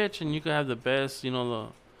be rich and you could have the best, the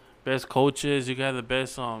best coaches. You could have the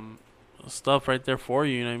best stuff right there for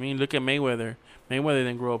you. You know what I mean? Look at Mayweather. Mayweather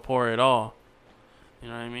didn't grow up poor at all. You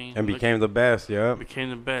know what I mean? And became the best, yeah.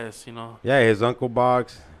 Became the best, Yeah, his uncle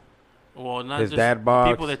boxed. Well, not His just dad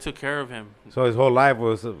boxed. people that took care of him. So his whole life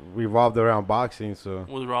was revolved around boxing, so...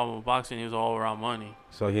 Was around boxing. He was all around money.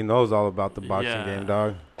 So he knows all about the boxing Yeah. game,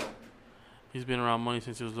 dog. He's been around money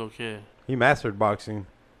since he was a little kid. He mastered boxing.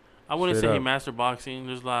 I wouldn't Straight say he up. mastered boxing.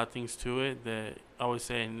 There's a lot of things to it that I would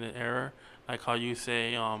say in the era. Like how you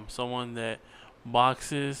say someone that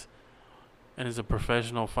boxes and is a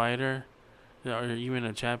professional fighter, or even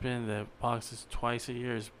a champion that boxes twice a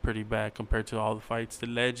year is pretty bad compared to all the fights. The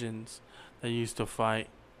legends that used to fight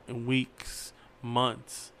in weeks,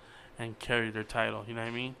 months, and carry their title. You know what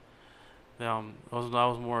I mean? That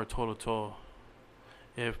was more toe-to-toe.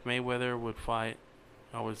 If Mayweather would fight,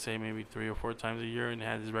 I would say maybe 3 or 4 times a year and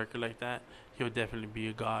had his record like that, he would definitely be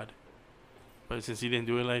a god. But since he didn't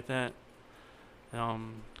do it like that,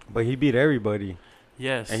 But he beat everybody.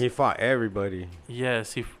 yes, And he fought everybody.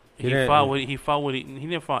 yes, he didn't- fought. He didn't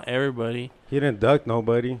fight everybody. He didn't duck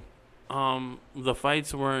nobody. the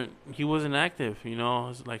fights weren't. He wasn't active. You know,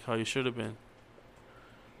 it's like how he should have been.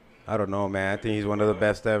 I don't know, man. I think he's one of the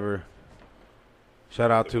best ever.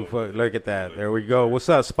 Shout out to look at that. There we go. What's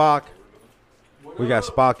up, Spock? We got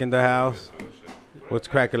Spock in the house. What's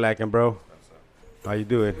cracking lacking, bro? How you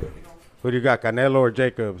doing? Who do you got, Canelo or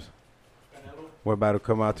Jacobs? We're about to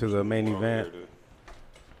come out to the main event.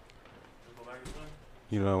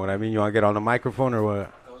 You know what I mean? You want to get on the microphone or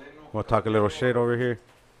what? Want to talk a little shit over here?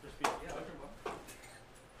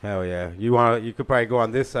 Hell yeah. You could probably go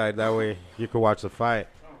on this side. That way you could watch the fight.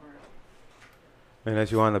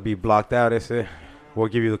 Unless you want to be blocked out, we'll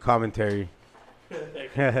give you the commentary.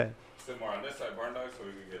 Sit more on this side, barn dog, so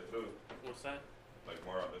we can get through. What's that? Like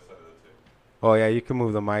more on this side of the table. Oh yeah, you can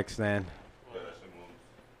move the mic stand. Yeah, that should move.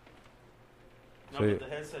 No, So but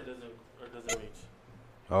the headset doesn't reach.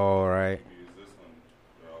 All right. We use this one.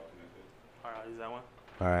 They're all connected. All right, use that one.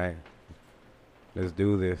 All right. Let's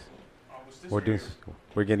do this. What's this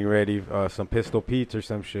We're getting ready some Pistol Pete's or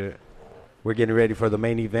some shit. We're getting ready for the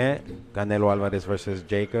main event. Canelo Alvarez versus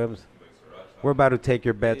Jacobs. We're about to take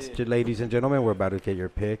your bets, ladies and gentlemen. We're about to get your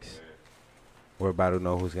picks. We're about to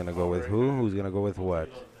know who's going to go with who's going to go with what.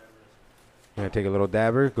 You going to take a little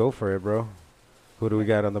dabber? Go for it, bro. Who do we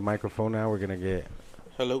got on the microphone now? We're going to get...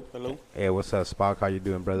 Hello. Hey, what's up, Spock? How you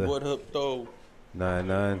doing, brother? What up, though?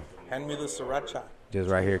 None. Hand me the sriracha. Just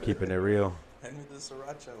right here, keeping it real. Hand me the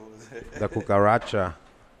sriracha. The cucaracha.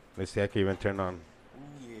 Let's see, I can even turn on...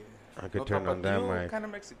 Ooh, yeah. I could turn on that What mic. kind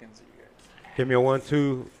of Mexicans are you guys? Give me a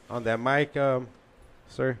 1-2 on that mic,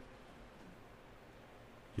 sir.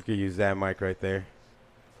 You could use that mic right there.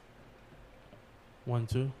 1,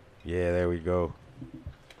 2. Yeah, there we go.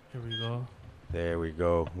 Here we go. There we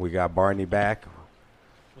go. We got Barney back.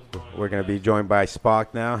 What's going We're on, going to be guys? joined by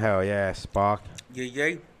Spock now. Hell yeah, Spock.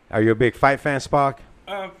 Yeah. Are you a big fight fan, Spock?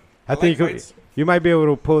 I think you might be able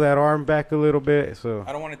to pull that arm back a little bit. So.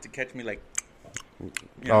 I don't want it to catch me like.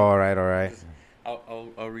 Oh, all right.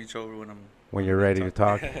 I'll reach over when I'm. When you're ready to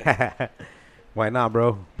talk. Why not,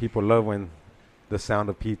 bro? People love when the sound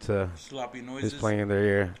of pizza Sloppy noises. is playing in their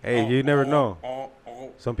ear. Hey, you never know. Oh.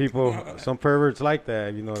 Some people, some perverts like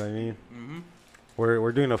that. You know what I mean? Mm-hmm.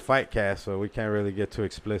 We're doing a fight cast, so we can't really get too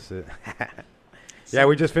explicit. Yeah,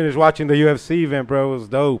 we just finished watching the UFC event, bro. It was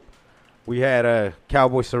dope. We had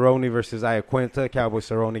Cowboy Cerrone versus Iaquinta. Cowboy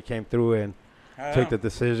Cerrone came through and took the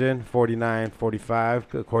decision,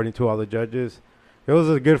 49-45, according to all the judges. It was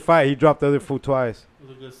a good fight. He dropped the other fool twice. It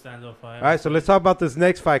was a good stand-up fight. All right, so let's talk about this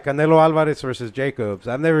next fight, Canelo Alvarez versus Jacobs.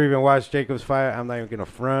 I've never even watched Jacobs fight. I'm not even going to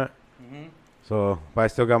front. Mm-hmm. So, but I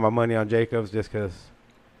still got my money on Jacobs just because,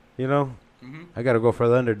 you know, Mm-hmm. I got to go for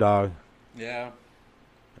the underdog. Yeah.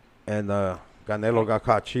 And Canelo got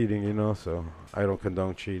caught cheating, you know, so I don't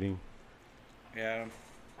condone cheating. Yeah.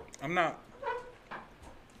 I'm not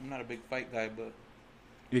a big fight guy, but.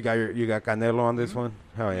 You got Canelo on this one?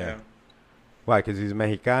 Hell yeah. Why? Because he's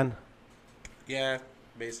Mexican? Yeah,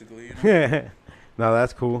 basically. You know? No,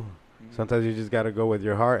 that's cool. Mhm. Sometimes you just got to go with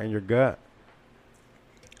your heart and your gut.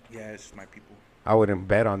 Yeah, it's just my people. I wouldn't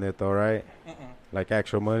bet on it, though, right? Like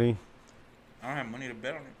actual money. I don't have money to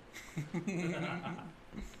bet on it.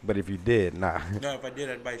 But if you did, nah. No, if I did,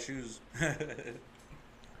 I'd buy shoes.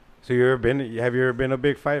 So have you ever been a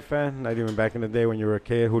big fight fan? Not even back in the day when you were a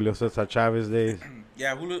kid, Julio Cesar Chavez days.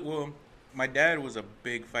 Yeah, well, my dad was a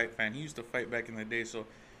big fight fan. He used to fight back in the day, so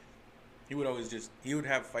he would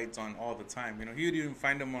have fights on all the time. You know, he would even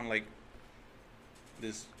find them on like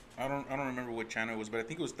this. I don't remember what channel it was, but I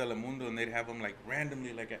think it was Telemundo, and they'd have them like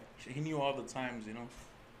randomly, he knew all the times, you know,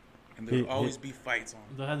 and there would always be fights on.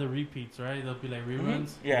 They'll have the repeats, right? They'll be like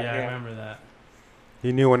reruns. Yeah, I yeah. remember that.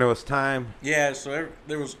 He knew when it was time. Yeah, so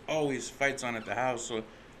there was always fights on at the house, so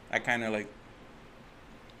I kind of like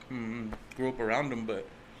grew up around them, but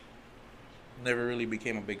never really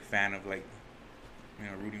became a big fan of like, you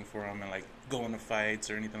know, rooting for them and like going to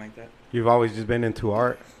fights or anything like that. You've always just been into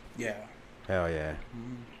art? Yeah. Hell yeah.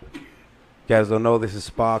 Mhm. You guys don't know, this is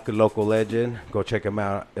Spock, a local legend. Go check him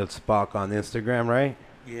out. It's Spock on Instagram, right?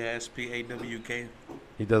 Yeah, SPAWK.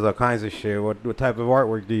 He does all kinds of shit. What type of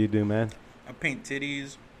artwork do you do, man? I paint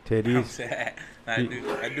titties. Titties? I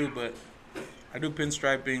do, but I do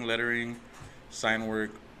pinstriping, lettering, sign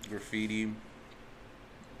work, graffiti,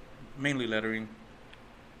 mainly lettering,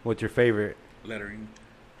 What's your favorite? lettering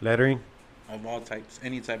Lettering? of all types,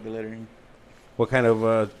 any type of lettering. What kind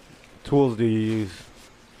of tools do you use?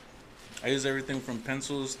 I use everything from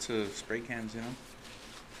pencils to spray cans, you know.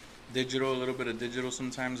 Digital, a little bit of digital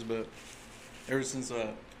sometimes, but ever since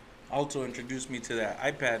Alto introduced me to that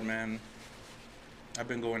iPad, man, I've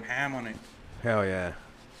been going ham on it. Hell yeah.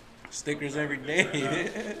 Stickers every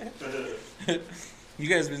day. You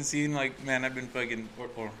guys been seeing like, man, I've been fucking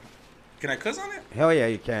or can I cuss on it? Hell yeah,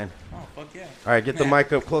 you can. Oh fuck yeah. All right, get the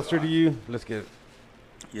mic up closer to you. Let's get.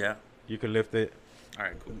 Yeah. You can lift it. All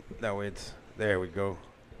right, cool. That way it's. There we go.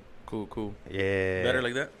 Cool. Yeah. Better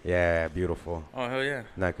like that? Yeah, beautiful. Oh hell yeah.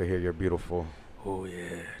 Now I can hear your beautiful. Oh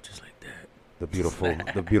yeah, just like that.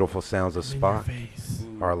 The beautiful sounds of Spock. Face.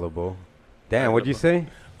 Harlebo. Dan, what'd you say?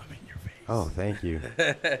 I'm in your face. Oh, thank you.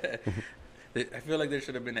 I feel like there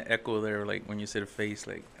should have been an echo there, like when you said face,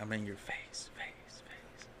 like I'm in your face.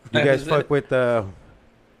 You guys fuck with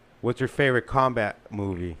what's your favorite combat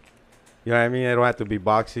movie? You know what I mean? It don't have to be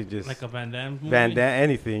boxing, just Like a Van Damme movie? Van Damme,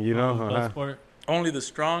 anything, you know? Bloodsport. Only the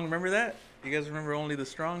Strong, remember that? You guys remember Only the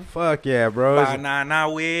Strong? Fuck yeah, bro. Banana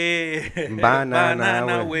way.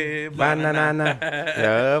 Banana way. Banana.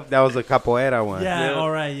 Yup, that was a capoeira one. Yeah, Yeah. all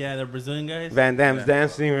right. Yeah, the Brazilian guys. Van Damme's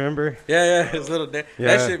dancing, remember? Yeah, his little dance.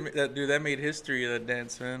 Yeah. That shit, dude, that made history, that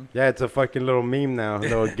dance, man. Yeah, it's a fucking little meme now, a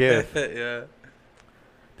little gif. Yeah.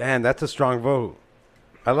 Damn, that's a strong vote.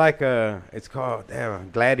 I like it's called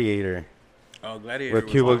Gladiator Oh, Gladiator. with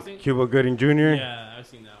was Cuba awesome. Cuba Gooding Jr. Yeah, I've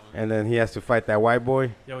seen that one. And then he has to fight that white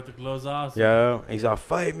boy. Yeah, with the gloves off. Yeah, he's all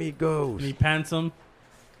fight me, And Ghost. he pants him.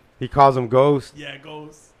 He calls him Ghost, Yeah,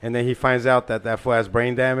 goes. and then he finds out that fool has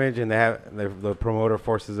brain damage, and the promoter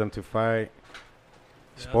forces them to fight.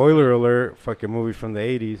 Yeah. Spoiler alert! Fucking movie from the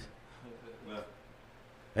 '80s.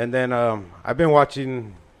 And then I've been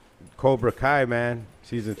watching Cobra Kai, man.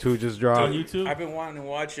 Season 2 just On dropped. YouTube. I've been wanting to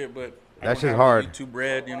watch it, but I That's don't just have hard. YouTube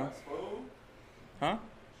Red, you know. Huh?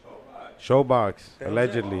 Showbox, The hell's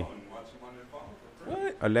allegedly.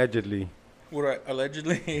 What? Allegedly. Would I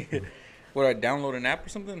allegedly? Would I download an app or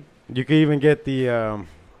something? You can even get the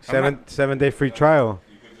 7-day free trial.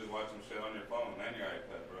 You can just watch some shit on your phone and your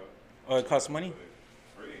iPad, bro. Oh, it costs money.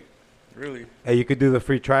 Free. Really? Hey, you could do the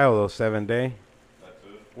free trial though, 7-day. That's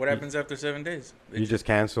it. What happens after 7 days? They You just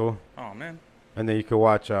cancel, Oh man. and then you can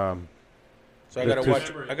watch. So I The gotta two-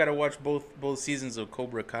 watch. I gotta watch both seasons of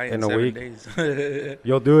Cobra Kai in In a 7 week? days.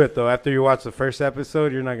 You'll do it though. After you watch the first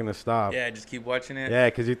episode, you're not gonna stop. Yeah, just keep watching it. Yeah,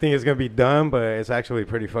 because you think it's gonna be done, but it's actually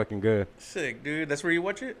pretty fucking good. Sick, dude. That's where you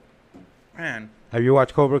watch it, man. Have you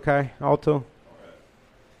watched Cobra Kai, Alto?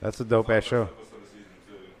 That's a dope ass show. Episode of season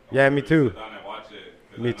 2. Yeah, me too. Sit down and watch it,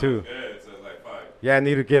 'cause Me I know too. It's good, so it's like fuck. Yeah, I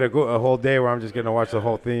need to get a whole day where I'm just gonna watch the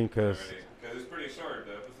whole thing, because Because it's pretty short.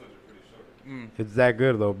 The episodes are pretty short. it's that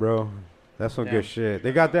good though, bro. That's some Damn. good shit.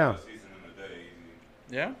 They got down. A season in a day,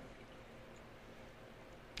 easy. Yeah.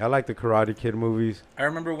 I like the Karate Kid movies. I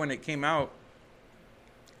remember when it came out,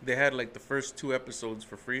 they had like the first 2 episodes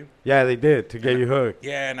for free. Yeah, they did to get you hooked.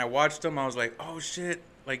 Yeah, and I watched them. I was like, oh shit,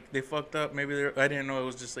 like they fucked up. Maybe I didn't know it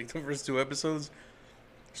was just like the first 2 episodes.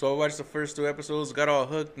 So I watched the first 2 episodes, got all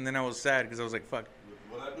hooked, and then I was sad because I was like, fuck.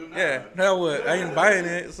 What I do now? Yeah, no, what? I ain't buying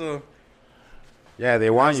it. So Yeah, they I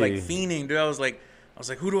want was you. like fiending, dude. I was like,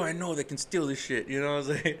 who do I know that can steal this shit? You know, I was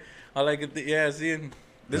like, I like it. Yeah, seeing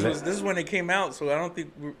this is when it came out. So I don't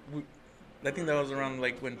think I think that was around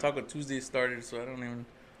like when Taco Tuesday started. So I don't even.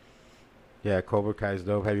 Yeah, Cobra Kai's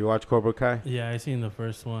dope. Have you watched Cobra Kai? Yeah, I seen the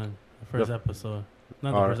first one, the first The- episode.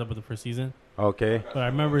 Not the Alright. first episode, the first season. Okay. But I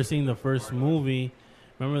remember seeing the first movie.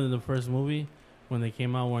 Remember the first movie when they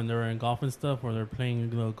came out when they were in golf and stuff, where they're playing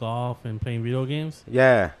golf and playing video games.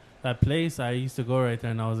 Yeah. That place I used to go right there,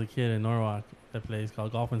 and I was a kid in Norwalk. That place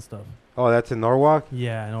called Golf and Stuff. Oh, that's in Norwalk?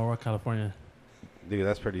 Yeah, in Norwalk, California. Dude,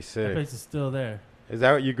 that's pretty That sick. place is still there. Is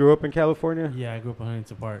that what you grew up in California? Yeah, I grew up in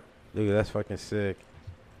Huntington Park. Dude, that's fucking sick.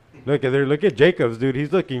 Look at there. Look at Jacobs, dude.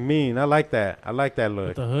 He's looking mean. I like that. I like that look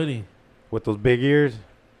With the hoodie. with those big ears.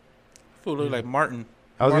 Fool look like Martin.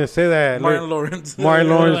 I was gonna say that. Martin Look, Lawrence. Martin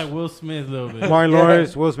They look Lawrence. like Will Smith a little bit. Martin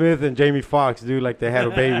Lawrence, Will Smith, and Jamie Foxx, dude, like they had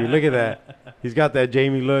a baby. Look at that. He's got that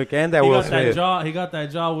Jamie look and that He Will got that Smith. jaw. He got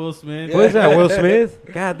that jaw. Will Smith. Who is that? Will Smith?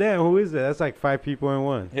 God damn, who is that? That's like 5 people in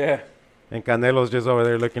one. Yeah. And Canelo's just over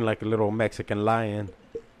there looking like a little Mexican lion,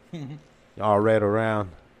 all red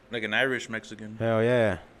around. Like an Irish Mexican. Hell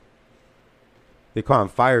yeah. They call him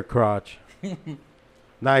Fire Crotch.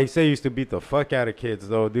 Nah, he said he used to beat the fuck out of kids,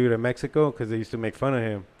 though, dude, in Mexico, because they used to make fun of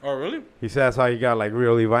him. Oh, really? He said that's how he got, like,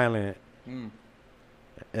 really violent. Mm.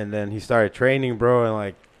 And then he started training, bro, and,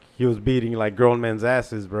 like, he was beating, like, grown men's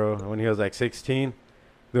asses, bro. When he was, like, 16,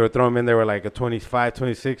 they were throwing him in there with, like, a 25,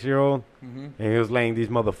 26-year-old, Mm-hmm. and he was laying these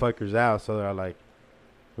motherfuckers out. So they're like,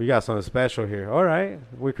 we got something special here. All right,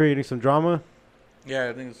 we're creating some drama. Yeah,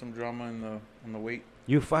 I think there's some drama in the weight.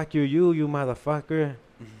 You fuck you motherfucker.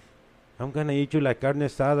 I'm gonna eat you like carne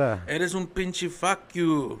asada. Eres un pinche fuck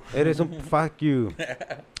you. Eres un fuck you.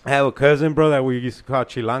 I have a cousin, bro, that we used to call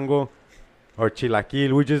Chilango or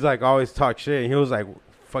Chilaquil. We just like always talk shit. And he was like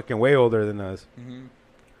fucking way older than us. Mm-hmm.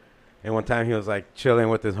 And one time he was like chilling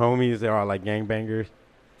with his homies. They're all like gangbangers.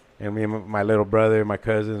 And me and my little brother, my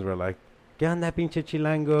cousins were like, ¿Qué onda, pinche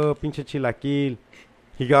chilango, pinche chilaquil?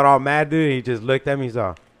 He got all mad, dude. He just looked at me. He's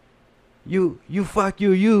all, you fuck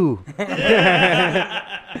you.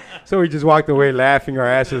 So we just walked away laughing our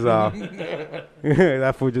asses off.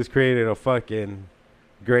 That fool just created a fucking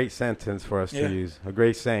great sentence for us to use. A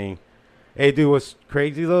great saying. Hey, dude, what's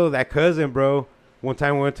crazy, though? That cousin, bro, one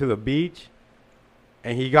time we went to the beach.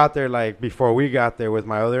 And he got there, like, before we got there with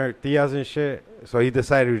my other tias and shit. So he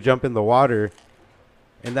decided to jump in the water.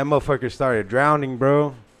 And that motherfucker started drowning,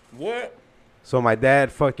 bro. What? So my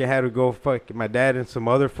dad fucking had to go my dad and some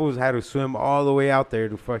other fools had to swim all the way out there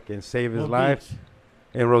to fucking save his What life. beach?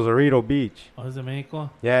 In Rosarito Beach. Oh, is it Mexico?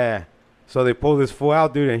 Yeah. So they pulled this fool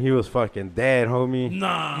out, dude, and he was fucking dead, homie.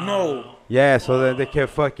 Nah. No. Yeah, so then they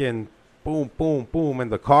kept fucking boom, boom, boom in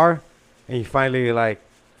the car. And he finally, like,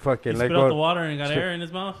 fucking He let spit out the go. water and got air in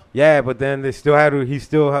his mouth? Yeah, but then they still had to, he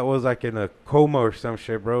still was like in a coma or some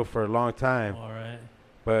shit, bro, for a long time. All right.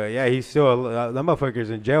 But yeah, he's still, that motherfucker's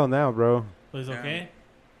in jail now, bro. So he's okay?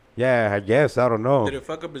 Yeah, I guess. I don't know. Did it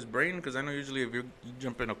fuck up his brain? Because I know usually if you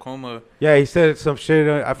jump in a coma. Yeah, he said some shit.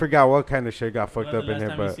 I forgot what kind of shit got fucked Was that up the in last here,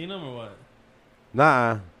 time you but seen him or what?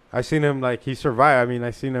 nah. I seen him, like, he survived. I mean,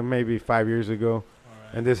 I seen him maybe 5 years ago. All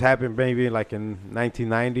right. And this happened maybe like in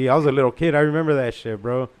 1990. I was a little kid. I remember that shit,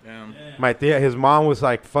 bro. Damn. Yeah. My his mom was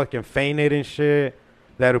like fucking fainted and shit.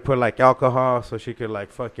 They had to put like alcohol so she could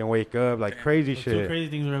like fucking wake up, like crazy So shit. two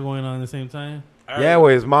crazy things were going on at the same time. Yeah,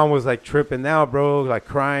 well, his mom was like tripping out, bro, like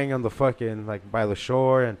crying on the fucking like by the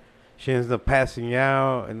shore, and she ends up passing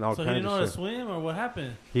out and all So he kinds didn't know how of to shit. swim or what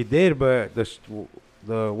happened? He did, but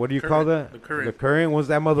the what do you call that? The current. The current. Once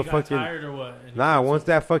that He got motherfucking tired or what? And he nah, got once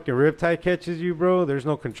that fucking riptide catches you, bro, there's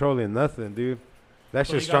no controlling nothing, dude. That's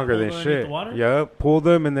So he just got stronger pulled than underneath shit. the water? Yup, pull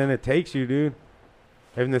them and then it takes you, dude.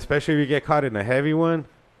 And especially if you get caught in a heavy one,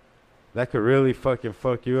 that could really fucking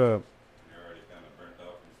fuck you up. You're already kind of burnt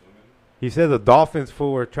out from swimming. He said the dolphins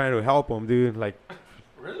fool were trying to help him, dude. Like,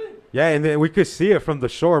 Really? yeah, and then we could see it from the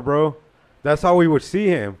shore, bro. That's how we would see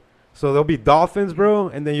him. So there'll be dolphins, bro,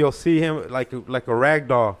 and then you'll see him like a rag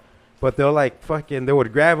doll. But they'll like fucking, they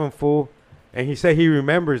would grab him, fool. And he said he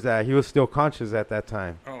remembers that. He was still conscious at that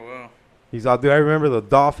time. Oh, wow. He's all, dude, I remember the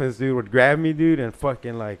dolphins, dude, would grab me, dude, and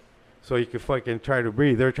fucking like, so he could fucking try to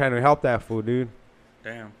breathe. They're trying to help that fool, dude.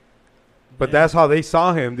 Damn. But Yeah. that's how they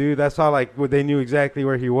saw him, dude. That's how, like, they knew exactly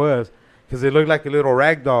where he was. Because it looked like a little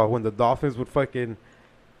rag doll when the dolphins would fucking...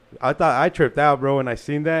 I thought I tripped out, bro, when I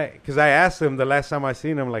seen that. Because I asked him the last time I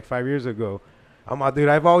seen him, like, 5 years ago. I'm like, dude,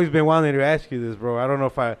 I've always been wanting to ask you this, bro. I don't know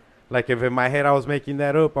if I... Like, if in my head I was making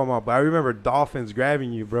that up, I'm like, but I remember dolphins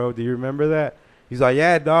grabbing you, bro. Do you remember that? He's like,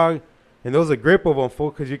 yeah, dog. And there was a grip of them, fool,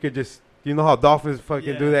 because you could just... You know how dolphins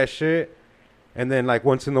fucking do Yeah. that shit? And then, like,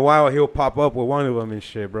 once in a while, he'll pop up with one of them and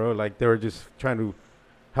shit, bro. Like, they were just trying to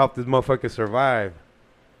help this motherfucker survive.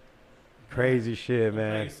 Crazy shit,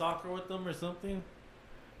 man. Playing soccer with them or something?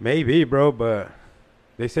 Maybe, bro, but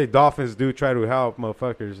they say dolphins do try to help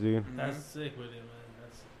motherfuckers, dude. That's sick with it, man.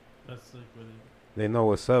 That's sick with it. They know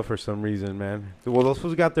what's up for some reason, man. Well, those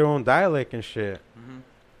fools got their own dialect and shit. Mm-hmm.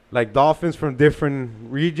 Like, dolphins from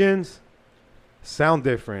different regions sound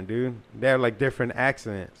different, dude. They have, like, different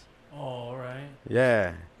accents. Oh, all right.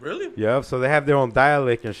 Yeah. Really? Yep, so they have their own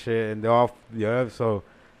dialect and shit, and they're all, so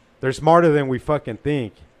they're smarter than we fucking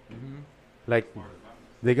think. Mm-hmm. Like,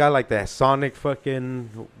 they got like that sonic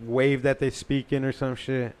fucking wave that they speak in or some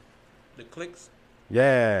shit. The clicks?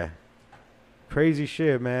 Yeah. Crazy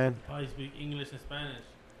shit, man. Probably speak English and Spanish.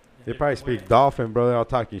 They probably speak dolphin, bro. They're all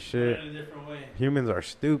talking shit. In a different way. Humans are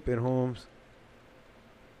stupid, Holmes.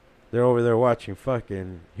 They're over there watching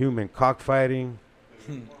fucking human cockfighting.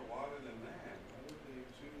 There's more water than land. Why would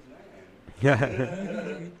they choose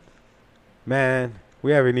land? Yeah. Man,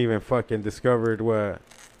 we haven't even fucking discovered what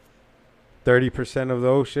 30% of the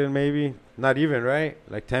ocean, maybe. Not even, right?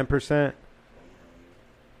 Like 10%.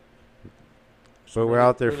 But we're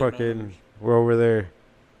out there fucking. We're over there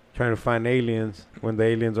trying to find aliens when the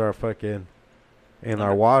aliens are fucking in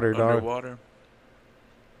our water, dog. Underwater.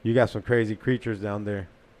 You got some crazy creatures down there.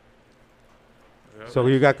 Yeah. So who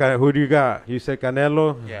do you got? You said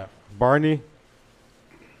Canelo, Yeah. Barney.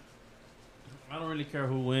 I don't really care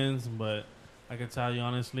who wins, but I can tell you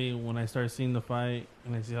honestly, when I start seeing the fight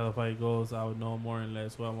and I see how the fight goes, I would know more and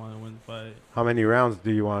less who I want to win the fight. How many rounds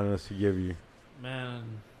do you want us to give you? Man,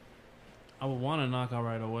 I would want to knock out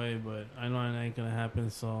right away, but I know it ain't going to happen,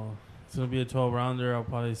 so it's going to be a 12-rounder. I'll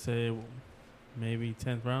probably say maybe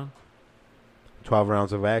 10th round. 12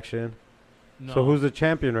 rounds of action. No. So who's the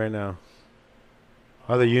champion right now?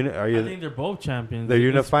 Are I you? think they're both champions. They're It's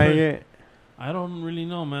unifying pretty- it. I don't really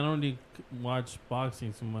know, man. I don't really watch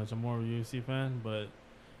boxing too much. I'm more of a UFC fan, but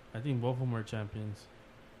I think both of them are champions.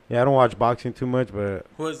 Yeah, I don't watch boxing too much, but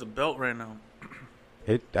Who has the belt right now?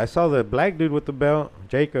 I saw the black dude with the belt,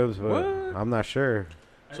 Jacobs, but What? I'm not sure.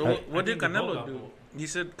 So what did Canelo do? You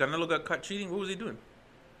said Canelo got caught cheating. What was he doing?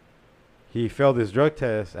 He failed his drug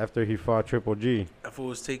test after he fought Triple G. That fool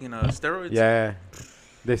was taking steroids. Yeah,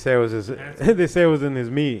 they say it was his. They say it was in his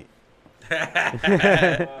meat.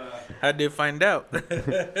 How'd they find out?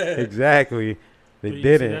 Exactly, they But you see,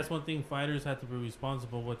 didn't. that's one thing. Fighters have to be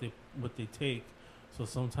responsible what they take. So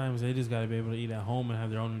sometimes they just got to be able to eat at home and have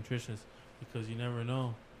their own nutritionist because you never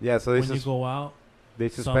know. Yeah, so When you go out, they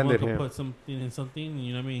someone suspended could him. put something in something,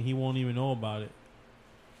 you know what I mean? He won't even know about it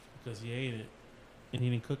because he ate it and he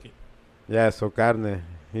didn't cook it. Yeah, so carne.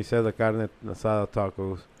 He said the carne asada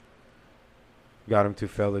tacos got him to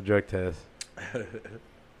fail the drug test.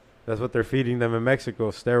 That's what they're feeding them in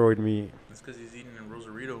Mexico, steroid meat. That's because he's eating in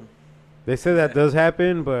Rosarito. They say that does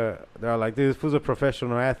happen, but they're like, dude, this fool's a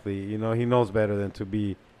professional athlete. You know, he knows better than to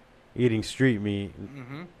be eating street meat.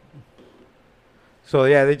 Mm-hmm. So,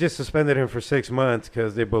 yeah, they just suspended him for 6 months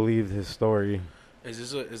because they believed his story. Is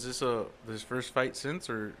this his first fight since,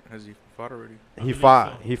 or has he fought already? He believe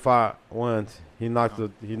fought. so. He fought once. He knocked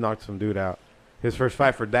some dude out. His first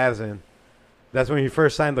fight for Dazin. That's when he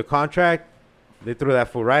first signed the contract. They threw that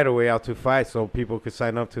fool right away out to fight so people could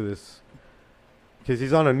sign up to this. Because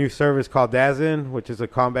he's on a new service called Dazin, which is a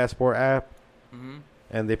combat sport app. Mm-hmm.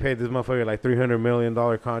 And they paid this motherfucker like $300 million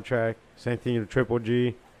contract. Same thing to Triple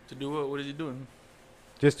G. To do what? What is he doing?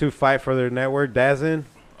 Just to fight for their network, Dazin.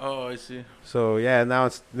 Oh, I see. So, yeah, now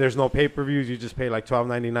there's no pay-per-views. You just pay like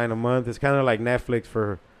 $12.99 a month. It's kind of like Netflix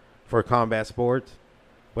for combat sports.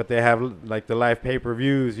 But they have like the live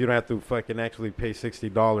pay-per-views. You don't have to fucking actually pay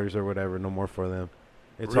 $60 or whatever no more for them.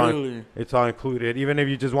 It's Really? it's all included. Even if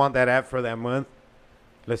you just want that app for that month.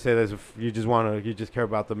 Let's say you just care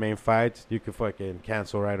about the main fights, you could fucking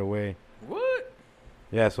cancel right away. What?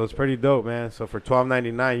 Yeah, so it's pretty dope, man. So for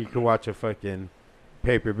 $12.99, you can watch a fucking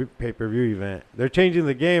pay-per-view event. They're changing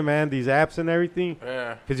the game, man. These apps and everything,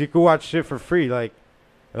 Yeah. because you could watch shit for free. Like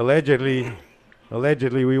allegedly,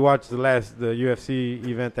 we watched the UFC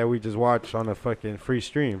event that we just watched on a fucking free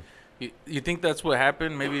stream. You think that's what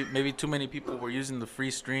happened? Maybe too many people were using the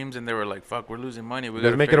free streams and they were like, "Fuck, we're losing money. We Let's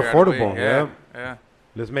gotta make it figure out a way." affordable, Yeah. yeah. Yeah.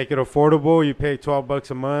 Let's make it affordable. You pay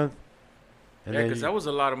 $12 a month. And Yeah, then because that was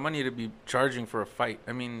a lot of money to be charging for a fight.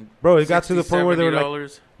 I mean, bro, it got to the point where they were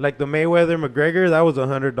 $60, like the Mayweather McGregor. That was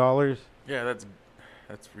 $100. yeah, that's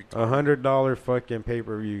retarded. $100 fucking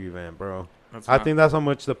pay-per-view event, bro. That's I not- think that's how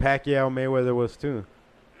much the Pacquiao Mayweather was too.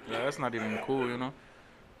 Yeah, that's not even cool, you know.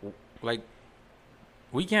 Like,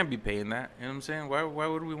 we can't be paying that. You know what I'm saying? Why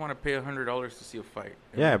would we want to pay $100 to see a fight?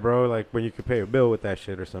 you Yeah, know? bro. Like when you could pay a bill with that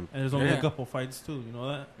shit or something. And there's only Yeah. a couple fights too. You know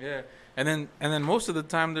that? Yeah, and then most of the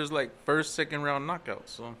time there's like first, second round knockouts.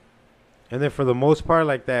 So And then for the most part,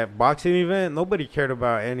 like that boxing event, nobody cared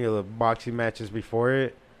about any of the boxing matches before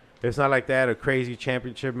it. It's not like they had a crazy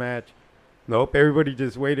championship match. Nope. Everybody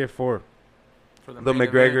just waited for for the main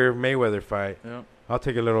McGregor Mayweather fight. event. I'll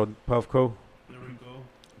take a little Puffco. There we go.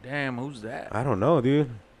 Yeah. Damn, who's that? I don't know, dude.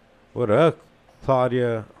 What up,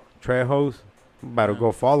 Claudia Trejos? I'm about to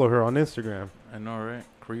go follow her on Instagram. I know, right?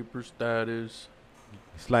 Creeper status.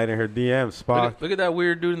 Sliding her DMs, Spock. Look at that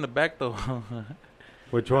weird dude in the back though.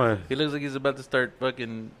 Which one? He looks like he's about to start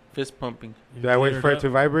fucking fist pumping. You Do I wait cleared for it up? to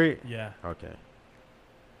vibrate? Yeah. Okay.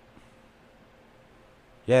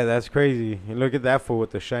 Yeah, that's crazy. And look at that fool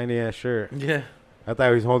with the shiny ass shirt. Yeah. I thought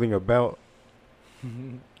he was holding a belt.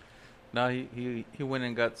 No, he went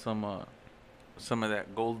and got some of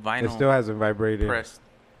that gold It vinyl still hasn't vibrated. pressed.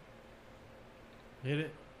 Hit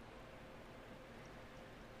it.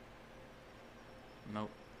 Nope.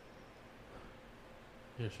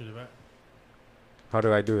 Here, shoot it back. How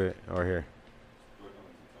do I do it? Or here.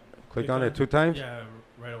 Click on it 2 times? Yeah,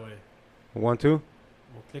 right away. 1, 2? We'll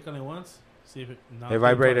click on it once. See if it. Now It click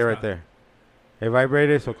vibrated twice right now. there. It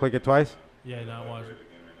vibrated, so click it twice? Yeah, now watch.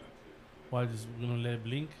 Watch, just gonna let it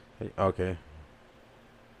blink. Okay.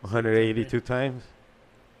 182 times.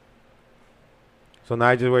 So now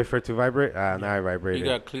I just wait for it to vibrate? Ah, now I You vibrated.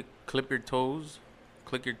 got clip your toes,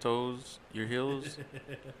 click your toes, your heels,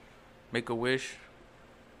 make a wish,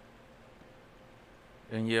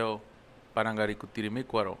 and yell, "Parangari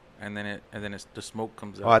kutirimikwaro," and then the smoke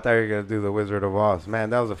comes Oh, I out. thought you were going to do the Wizard of Oz. Man,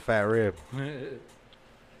 that was a fat rib.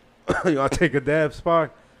 You want to take a dab,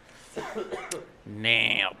 Spock?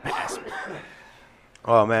 Now pass me.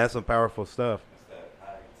 Oh, man, that's some powerful stuff.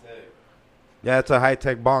 Yeah, it's a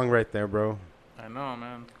high-tech bong right there, bro. I know,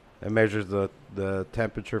 man. It measures the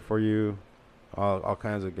temperature for you, all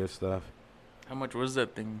kinds of good stuff. How much was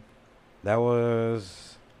that thing? That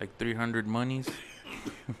was Like 300 monies?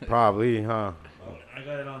 probably, huh? I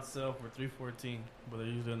got it on sale for $314, but they're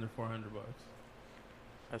usually under $400.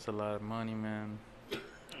 That's a lot of money, man.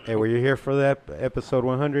 Hey, were you here for that episode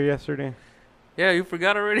 100 yesterday? Yeah, you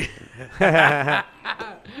forgot already? I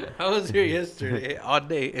was here yesterday all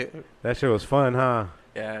day. That shit was fun, huh?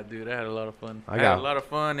 Yeah, dude, I had a lot of fun. I I got- had a lot of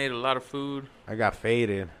fun, ate a lot of food. I got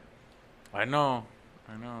faded. I know.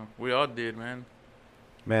 We all did, man.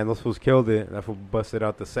 Man, those fools killed it. That fool busted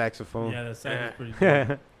out the saxophone. Yeah, that sax Yeah. is pretty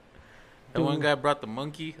good. That one guy brought the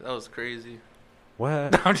monkey. That was crazy.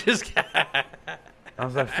 What? I'm just kidding. I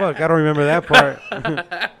was like, fuck, I don't remember that part.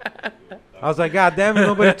 I was like, God damn it,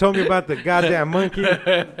 nobody told me about the goddamn monkey.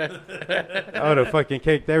 I would have fucking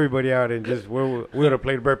caked everybody out and just, we would have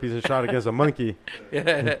played burpees and shot against a monkey.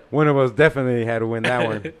 Yeah. One of us definitely had to win that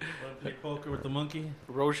one. Wanna play poker with the monkey?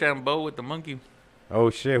 Rochambeau with the monkey. Oh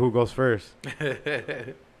shit, who goes first?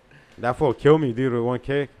 That fool killed me, dude, with one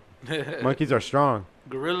kick. Monkeys are strong.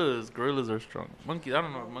 Gorillas are strong. Monkeys, I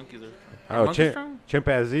don't know if monkeys are strong. Are Oh, monkeys strong?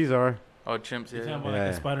 chimpanzees are. Oh, chimps, You're yeah. talking about like Yeah.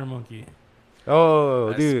 a spider monkey. Oh,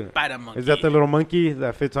 A dude. spider monkey. Is that the little monkey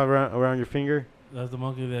that fits around your finger? That's the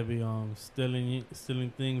monkey that be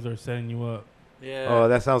stealing things or setting you up. Yeah. Oh,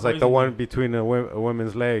 that sounds like the Poison one you. between a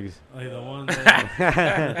woman's legs. Like the one that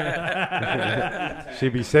She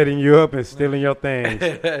be setting you up and stealing your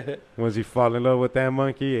things. Once you fall in love with that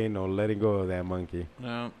monkey, ain't no letting go of that monkey.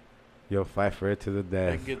 No, You'll fight for it to the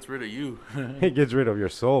death. that gets rid of you. It gets rid of your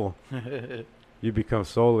soul. You become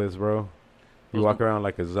soulless, bro. You Those walk around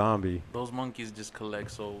like a zombie. Those monkeys just collect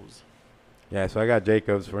souls Yeah, so I got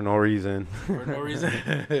Jacobs for no reason. for no reason.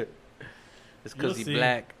 It's because You'll he see.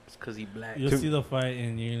 black. It's because he black. you'll see the fight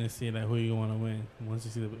and you're gonna see like who you want to win once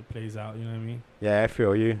you see the it plays out. You know what I mean? Yeah, I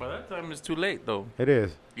feel you. By that time, it's too late though. It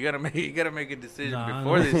is. You gotta make a decision Nah,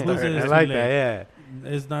 before no. they Who start. said I it's like too that, late?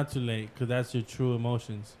 yeah. It's not too late because that's your true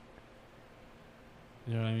emotions.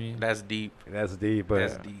 You know what I mean? That's deep. That's deep, but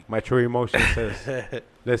That's deep. my true emotion says,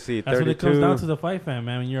 let's see, That's what it comes down to 32. the fight fan,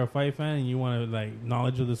 man. When you're a fight fan and you want to like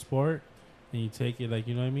knowledge of the sport and you take it like,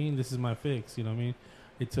 you know what I mean? This is my fix. You know what I mean?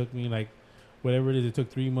 It took me like, whatever it is, it took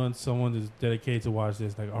 3 months. Someone is dedicated to watch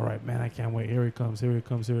this. Like, all right, man, I can't wait. Here it comes. Here it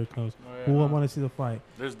comes. Here it comes. Who I want to see the fight?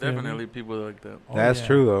 There's know what I mean? definitely people like that. Oh, That's yeah.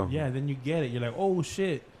 true, though. Yeah, then you get it. You're like, oh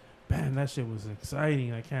shit, bam, that shit was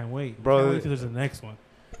exciting. I can't wait, Bro, Can't wait till there's the next one.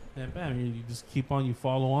 And bam, you just keep on. You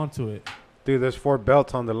follow on to it. Dude, there's 4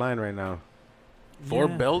 belts on the line right now. Four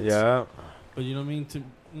Yeah. belts. Yeah. But you know what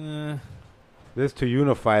I mean? This to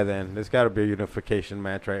unify then. There's got to be a unification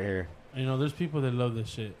match right here. You know, there's people that love this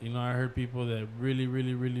shit. You know, I heard people that really,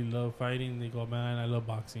 really, really love fighting. They go, man, I love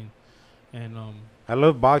boxing, and I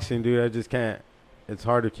love boxing, dude. I just can't. It's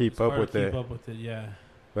hard to keep it's up hard with to keep it. up with it, yeah.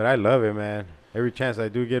 But I love it, man. Every chance I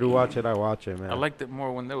do get to watch it, I watch it, man. I liked it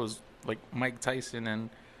more when there was like Mike Tyson and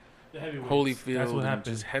The heavyweights. Holyfield That's what and happened.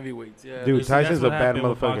 just heavyweights. Yeah. Dude, That's Tyson's a what bad happened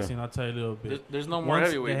with motherfucker. Boxing, I'll tell you a little bit. There's no more Once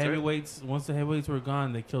heavyweights. the right? heavyweights, once the heavyweights were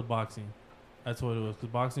gone, they killed boxing. That's what it was. Because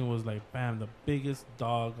boxing was like, bam, the biggest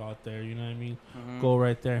dog out there. You know what I mean? Mhm. Go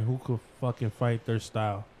right there. Who could fucking fight their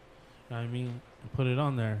style? You know what I mean? And put it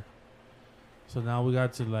on there. So now we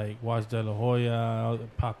got to like watch De La Hoya,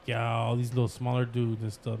 Pacquiao, all these little smaller dudes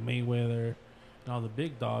and stuff. Mayweather, and all the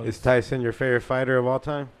big dogs. Is Tyson your favorite fighter of all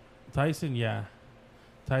time? Tyson, yeah.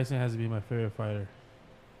 Tyson has to be my favorite fighter.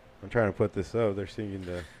 I'm trying to put this up. They're singing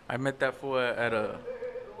the. I met that fool at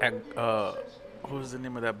what was the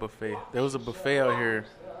name of that buffet? There was a buffet out here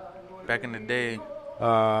back in the day.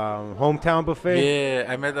 Hometown buffet.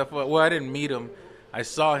 Yeah, I met that fool. Well, I didn't meet him. I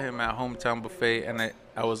saw him at Hometown Buffet, and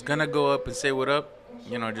I was gonna go up and say what up,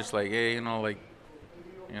 you know, just like, hey, you know, like,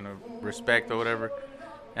 you know, respect or whatever.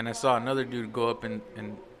 And I saw another dude go up and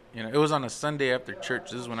you know, it was on a Sunday after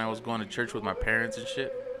church. This is when I was going to church with my parents and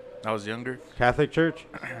shit. I was younger. Catholic Church.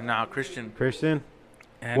 Now Christian. Christian.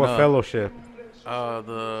 And, What fellowship? I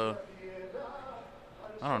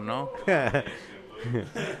don't know.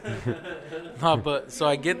 No, but so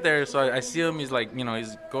I get there, so I see him. He's like, you know,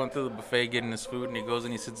 he's going through the buffet, getting his food, and he goes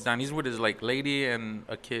and he sits down. He's with his like lady and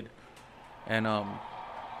a kid, and oh,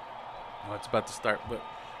 it's about to start. But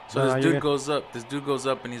so Nah, this you dude got- goes up. This dude goes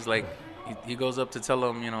up, and he's like, he goes up to tell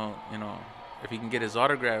him, you know, if he can get his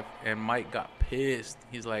autograph. And Mike got pissed.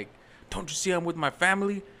 He's like, "Don't you see I'm with my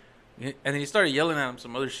family?" And then he started yelling at him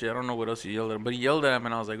some other shit. I don't know what else he yelled at him, but he yelled at him,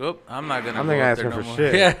 and I was like, "Oh, I'm not gonna I'm go not up gonna there ask him no for more."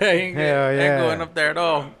 shit. Yeah, I ain't Hell going yeah. up there at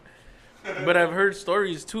all. But I've heard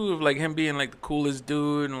stories too of like him being like the coolest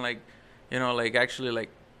dude and like, you know, like actually like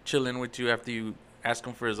chilling with you after you ask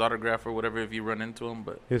him for his autograph or whatever if you run into him.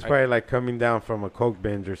 But He was probably like coming down from a coke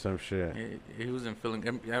binge or some shit. he wasn't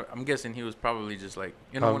feeling. I'm guessing he was probably just like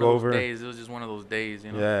one of those Hungover. days. It was just one of those days,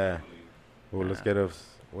 Yeah. Well, let's get us.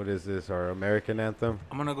 What is this? Our American anthem?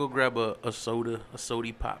 I'm gonna go grab a soda, a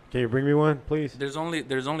sody pop. Can you bring me one, please? There's only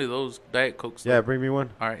those Diet Cokes. Yeah, bring me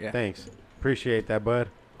one. All right. Yeah. Thanks. Appreciate that, bud.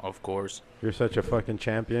 Of course. You're such a fucking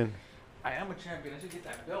champion. I am a champion. I should get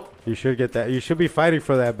that belt. You should get that. You should be fighting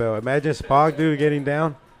for that belt. Imagine Spock, dude, getting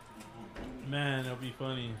down. Man, that'll be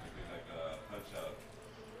funny.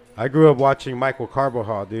 I grew up watching Michael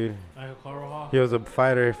Carbajal, dude. Michael Carvajal? He was a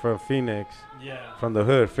fighter from Phoenix, Yeah. from the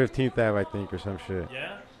hood, 15th Ave, I think, or some shit.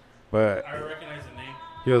 Yeah? But I recognize the name.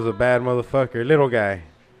 he was a bad motherfucker, little guy.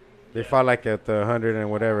 They fought like at the 100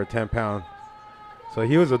 and whatever, 10 pound. So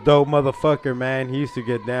he was a dope motherfucker, man. He used to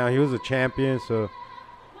get down. He was a champion, so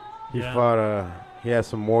he Yeah. fought. He had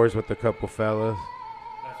some wars with a couple fellas.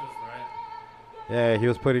 That's what's right. Yeah, he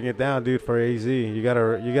was putting it down, dude, for AZ. You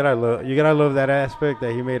gotta love that aspect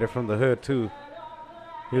that he made it from the hood too.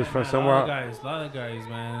 He was from Man, somewhere. A lot of guys,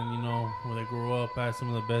 man, you know, when they grew up at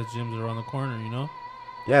some of the best gyms around the corner, you know?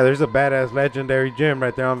 Yeah, there's a badass legendary gym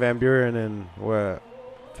right there on Van Buren and what,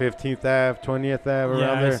 15th Ave, 20th Ave, Yeah,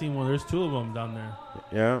 around I there. seen one. There's two of them down there.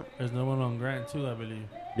 Yeah, There's no one on Grant, too, I believe.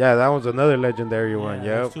 yeah, that was another legendary one.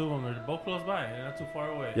 There's Yep, two of them. They're both close by. They're not too far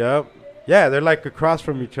away. yep. Yeah, they're like across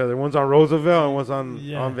from each other. One's on Roosevelt and one's on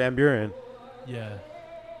Yeah. Van Buren, Yeah.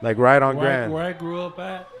 like right on where Grand. I grew up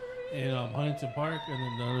at, in Huntington Park, and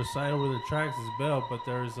then the other side over the tracks is Bell, but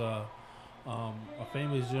there's a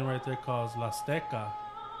famous gym right there called La Azteca,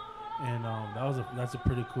 and that's a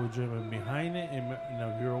pretty cool gym. And behind it, and, you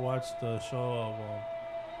know, if you ever watched the show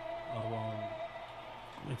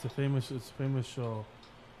it's a famous show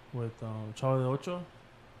with Chavo del Ocho.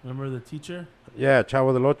 Remember the teacher? Yeah,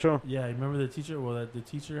 Chavo del Ocho. Yeah, you remember the teacher? Well, the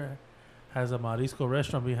teacher has a marisco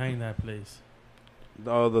restaurant behind that place.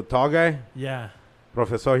 Oh, the tall guy, Yeah.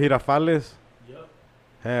 Professor Girafales. Yep.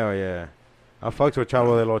 Hell yeah, I fucked with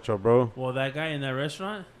Chavo del Ocho, bro. Well, that guy in that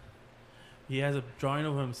restaurant, he has a drawing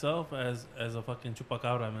of himself as a fucking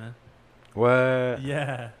chupacabra, man. What?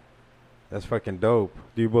 Yeah. That's fucking dope.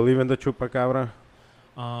 Do you believe in the chupacabra?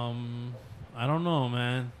 I don't know,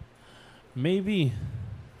 man. Maybe,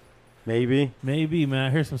 Maybe. man. I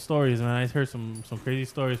heard some stories, man. I heard some crazy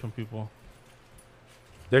stories from people.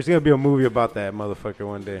 There's gonna be a movie about that motherfucker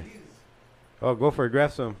one day. Oh, go for it.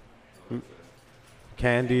 Grab some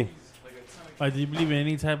candy. Like, do you believe in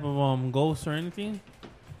any type of ghosts or anything?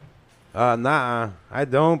 Nah, I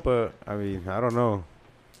don't. But I mean, I don't know.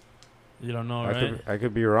 You don't know, right? I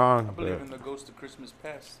could be wrong. I believe but- in the Ghost of Christmas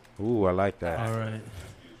Past. Ooh, I like that. All right.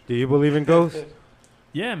 Do you believe in ghosts?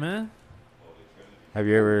 Yeah, man. Have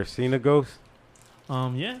you ever seen a ghost?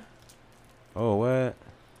 Yeah. Oh, what?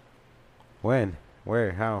 When?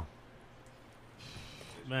 Where? How?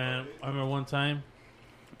 Man, I remember one time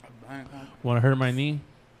when I hurt my knee,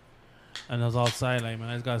 and I was outside, like, man,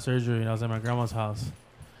 I just got surgery, and I was at my grandma's house,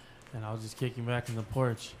 and I was just kicking back in the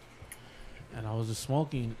porch, and I was just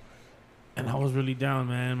smoking, and I was really down,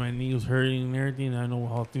 man. My knee was hurting and everything, and I know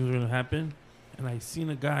how things were gonna happen, and I seen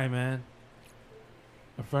a guy, man,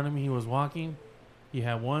 in front of me. He was walking. He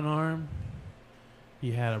had one arm,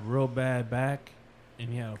 he had a real bad back, and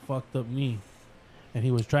he had a fucked up knee, and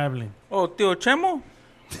he was traveling. Oh, Tio Chemo?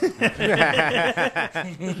 And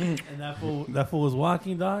that fool was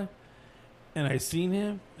walking, dog. And I seen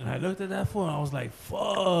him, and I looked at that fool, and I was like,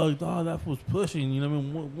 fuck, dog, that fool's pushing. You know what I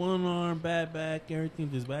mean? One arm, bad back,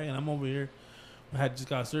 everything just back. And I'm over here. I had just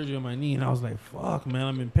got surgery on my knee, and I was like, fuck, man,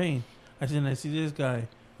 I'm in pain. I see this guy.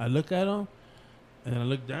 I look at him, and then I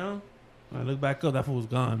look down, and I look back up. That fool was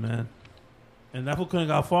gone, man. And that fool couldn't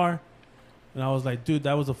got far. And I was like, dude,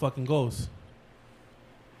 that was a fucking ghost.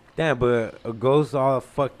 Damn, but a ghost all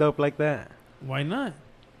fucked up like that? Why not?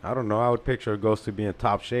 I don't know. I would picture a ghost to be in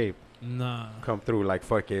top shape. Nah. Come through like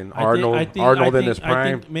fucking I Arnold. think- Arnold I in his think- I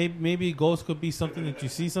prime. think maybe ghosts could be something that you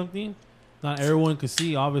see something. Not everyone could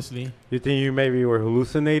see, obviously. You think you maybe were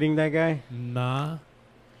hallucinating that guy? Nah.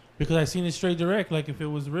 Because I seen it straight direct, like if it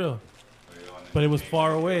was real. But it was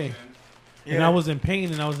far away. And I was in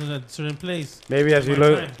pain, and I was in a certain place. Maybe as My you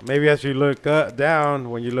look, time. maybe as you look up down,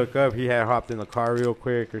 when you look up, he had hopped in the car real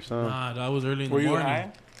quick or something. Nah, that was early in Were the you morning.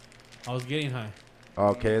 high? I was getting high.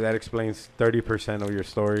 Okay, that explains 30% of your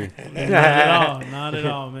story. Not at all. Not at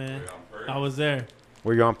all, man. I was there.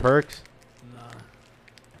 Were you on perks? Nah.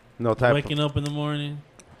 No type Waking up in the morning,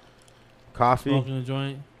 of coffee? smoking a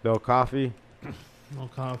joint, No coffee? no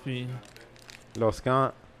coffee, No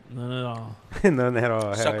skunk? none at all. None at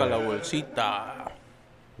all. Hell Saca la yeah. bolsita.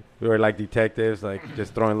 We were like detectives, like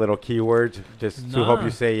just throwing little keywords just to hope Nah.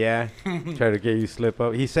 you say yeah. Try to get you slip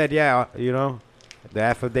up. He said yeah, you know. The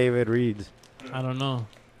affidavit reads. I don't know.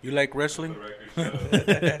 You like wrestling? The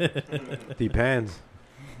record shows. Depends.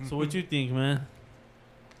 So what you think, man?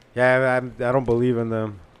 Yeah, I don't believe in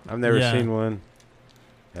them. I've never Yeah. seen one.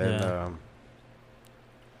 And Yeah.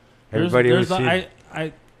 everybody there's was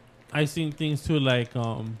seen. I seen things too like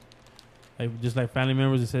just like family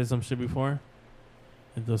members that said some shit before,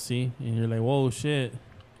 and they'll see, and you're like, whoa, shit,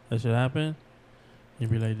 that should happen. You'd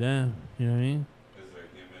be like, damn, you know what I mean? Is there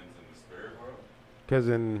humans in the spirit world? Because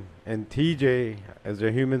in TJ, is there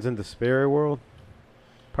humans in the spirit world?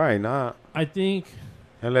 Probably not. I think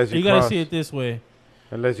Unless you, you gotta cross, see it this way.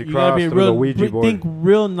 unless you You gotta cross be through real. the Ouija board. Think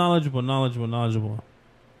real knowledgeable.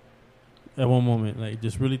 At one moment, like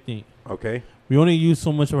just really think. Okay. We only use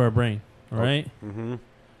so much of our brain, all right? Mm-hmm.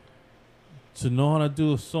 To know how to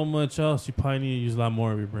do so much else, you probably need to use a lot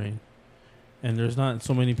more of your brain. And there's not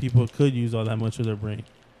so many people who could use all that much of their brain.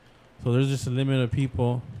 So there's just a limit of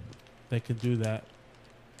people that could do that.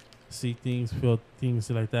 See things, feel things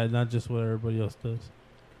like that, not just what everybody else does.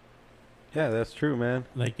 Yeah, that's true, man.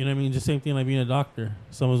 Like, you know what I mean? Just same thing like being a doctor.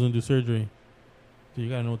 Someone's going to do surgery. So you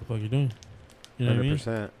got to know what the fuck you're doing. You know what I mean?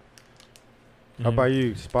 100%. You How know? about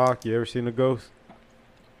you, Spock? You ever seen a ghost?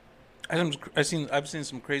 I've seen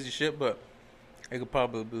some crazy shit, but it could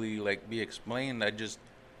probably like be explained. I just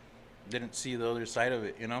didn't see the other side of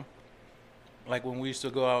it, you know. Like when we used to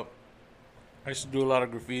go out, I used to do a lot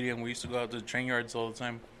of graffiti, and we used to go out to the train yards all the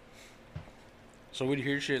time. So we'd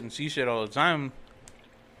hear shit and see shit all the time,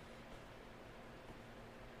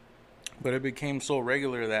 but it became so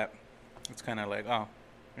regular that it's kind of like, oh,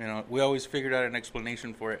 you know, we always figured out an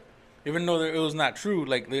explanation for it. Even though it was not true,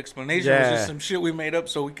 like the explanation was Yeah. just some shit we made up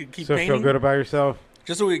so we could keep So painting. feel good about yourself?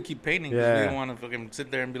 Just so we could keep painting. 'Cause we Yeah. didn't want to fucking sit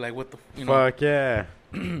there and be like, what the, you know. Fuck yeah.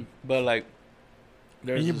 But like, And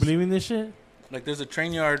there's you this, believe in this shit? like there's a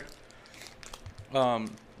train yard,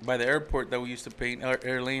 by the airport that we used to paint,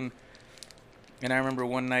 Air Lane. And I remember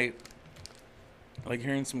one night, like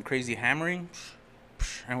hearing some crazy hammering,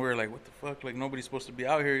 and we were like, what the fuck? Like nobody's supposed to be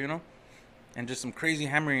out here, you know. And just some crazy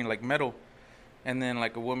hammering, like metal. And then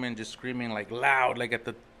like a woman just screaming like loud, like at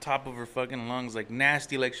the top of her fucking lungs, like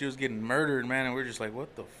nasty, like she was getting murdered, man. And we're just like,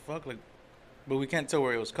 what the fuck? Like, but we can't tell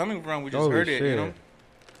where it was coming from. We just Holy heard it, you know. shit.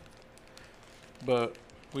 But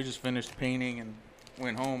we just finished painting and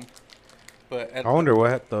went home. But I wonder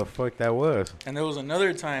what the fuck that was. and there was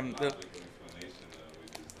another time that, Logical explanation, we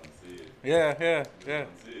just don't see it. yeah.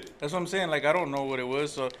 Don't see it. That's what I'm saying. Like I don't know what it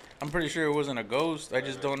was, so I'm pretty sure it wasn't a ghost. I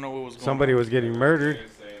just don't know what was going Somebody on. was getting murdered. They're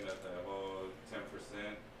saying that the whole 10%,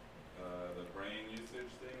 the brain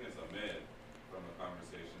usage thing is a myth from a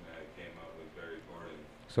conversation that came up with Barry Gordon.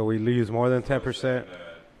 So we lose more than So they're 10%. saying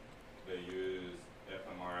that they use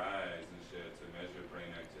fMRIs and shit to measure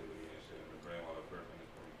brain activity and shit in the brain while a person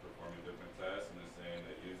is performing different tests, and they're saying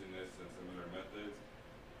that using this and similar methods,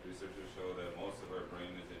 researchers show that most of our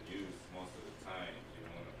brain is in use most of the time,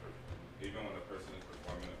 even when a person is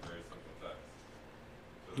performing a very simple test.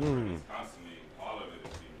 So the brain is constantly, all of it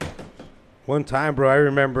is being used. One time, bro, I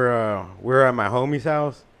remember we were at my homie's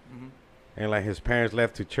house, Mhm. and like his parents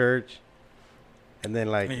left to church, and then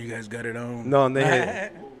like And you guys got it on. no, and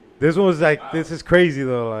then this one was like this is crazy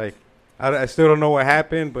though. Like I still don't know what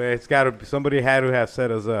happened, but it's got to be somebody had to have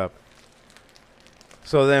set us up.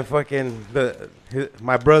 So then fucking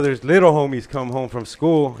my brother's little homies come home from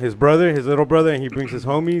school. His little brother, and he brings his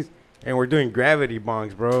homies, and we're doing gravity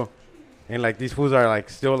bongs, bro. And like these fools are like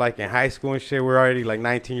still like in high school and shit. We're already like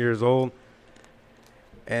 19 years old.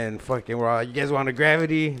 And fucking we're all, you guys want a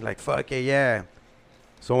gravity? Like fuck it, yeah.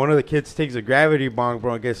 So one of the kids takes a gravity bong,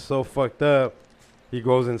 bro, and gets so fucked up. He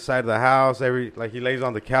goes inside the house, he lays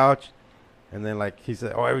on the couch, and then like he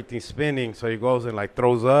said, oh, everything's spinning. So he goes and like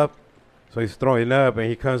throws up. So he's throwing up, and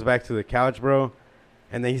he comes back to the couch, bro.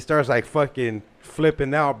 And then he starts like fucking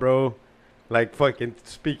flipping out, bro. Like fucking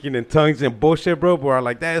speaking in tongues and bullshit, bro. But we're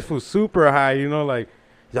like, that fool's super high, you know, like,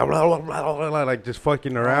 blah, blah, blah, blah, blah, like just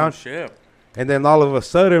fucking around. Oh, shit. And then all of a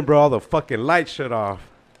sudden, bro, all the fucking lights shut off.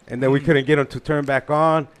 And then we couldn't get them to turn back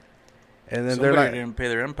on. And then Somebody they're like, didn't pay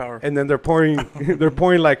their Empower. and then they're pouring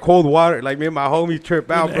like cold water. Like me and my homie trip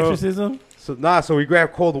out, bro. Exorcism? So we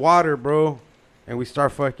grab cold water, bro, and we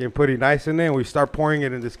start fucking putting ice in there, and we start pouring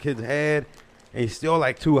it in this kid's head. And he's still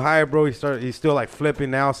like too high, bro. He's still like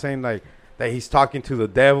flipping now, saying like that he's talking to the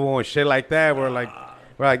devil and shit like that. We're like,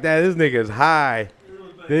 that this nigga's high.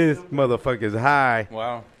 This motherfucker's high.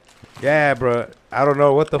 Wow. Yeah, bro. I don't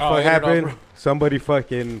know what the Oh, fuck hit it off, happened. bro. Somebody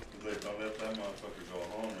fucking. Look, don't let that motherfucker go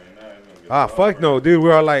home right now. He's gonna Ah, fuck no, dude. We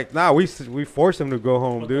were all like, nah, we forced him to go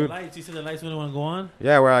home, But dude. the lights, you said the lights wouldn't want to go on?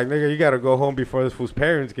 Yeah, we're like, nigga, you gotta go home before this fool's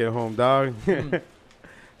parents get home, dog.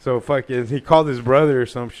 So fucking, he called his brother or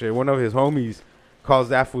some shit. One of his homies calls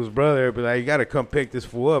that fool's brother, but like, you gotta come pick this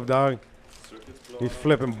fool up, dog. He's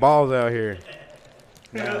flipping balls out here.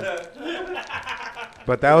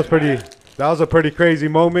 But that was pretty. That was a pretty crazy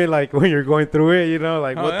moment, like when you're going through it, you know,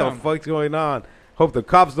 like what the fuck's going on? Hope the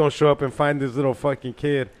cops don't show up and find this little fucking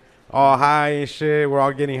kid all high and shit. We're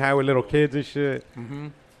all getting high with little kids and shit. Mm-hmm.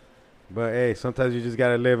 But hey, sometimes you just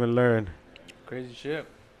gotta live and learn. Crazy shit.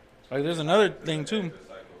 Like, there's another thing too.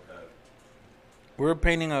 We were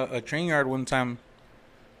painting a train yard one time.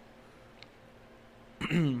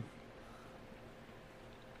 And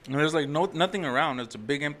there's like nothing around. It's a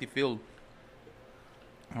big empty field.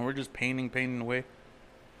 And we're just painting away.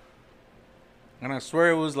 And I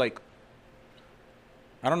swear it was like,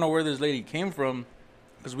 I don't know where this lady came from,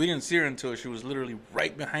 because we didn't see her until she was literally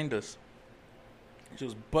right behind us. She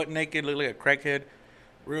was butt naked, looked like a crackhead,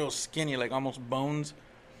 real skinny, like almost bones.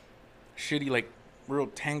 Shitty, like real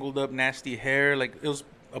tangled up, nasty hair. Like it was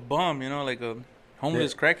a bum, you know, like a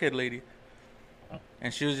homeless crackhead lady.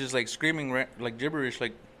 And she was just like screaming like gibberish,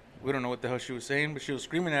 like we don't know what the hell she was saying, but she was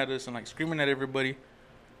screaming at us and like screaming at everybody.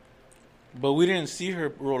 But we didn't see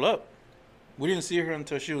her roll up. We didn't see her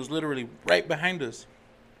until she was literally right behind us.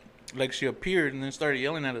 Like she appeared and then started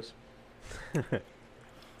yelling at us.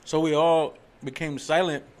 So we all became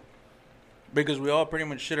silent because we all pretty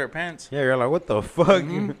much shit our pants. Yeah, you're like, what the fuck?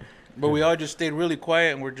 Mm-hmm. But we all just stayed really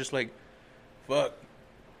quiet and we're just like, fuck.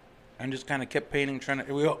 And just kind of kept painting,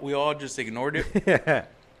 we all just ignored it. Yeah.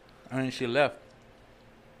 And then she left.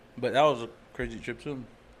 But that was a crazy trip too.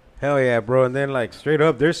 Hell yeah, bro. And then like straight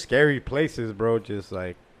up, there's scary places, bro. Just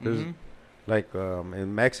like there's like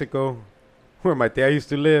in Mexico, where my dad used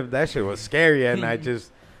to live. That shit was scary at night.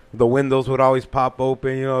 Just the windows would always pop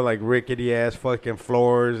open, you know, like rickety ass fucking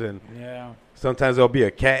floors, and Yeah. sometimes there'll be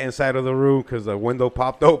a cat inside of the room because the window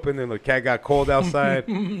popped open and the cat got cold outside.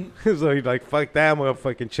 So he's like, fuck that, I'm gonna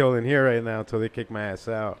fucking chill in here right now until they kick my ass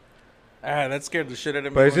out. That scared the shit out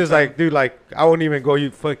of me. But it's one just time. like, dude, like, I wouldn't even go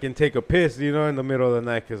you fucking take a piss, you know, in the middle of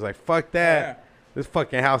the night. Because, like, fuck that. Yeah. This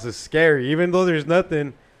fucking house is scary. Even though there's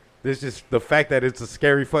nothing, there's just the fact that it's a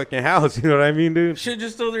scary fucking house. You know what I mean, dude? Shit,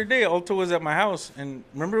 just the other day, Alto was at my house. And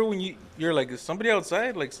remember when you're like, is somebody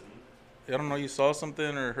outside? Like, I don't know, you saw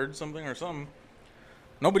something or heard something or something.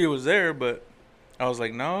 Nobody was there, but I was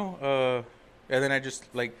like, no. And then I just,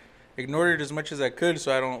 like, ignored it as much as I could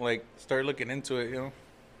so I don't, like, start looking into it, you know?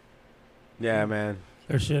 Yeah, man.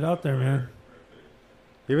 There's shit out there, man.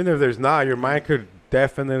 Even if there's not, your mind could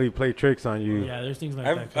definitely play tricks on you. Yeah, there's things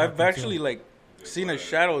like that. I've actually, like, seen a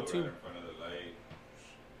shadow, too.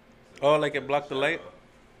 Oh, like it blocked the light?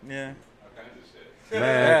 Yeah.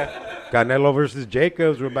 Man, Canelo versus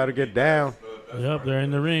Jacobs, we're about to get down. Yep, they're in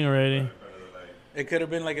the ring already. It could have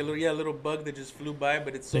been like a little bug that just flew by,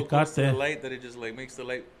 but it's so close to the light that it just like makes the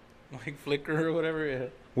light like flicker or whatever. Yeah.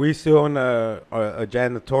 We used to own a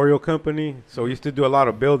janitorial company, so we used to do a lot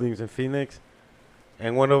of buildings in Phoenix.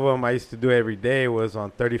 And one of them I used to do every day was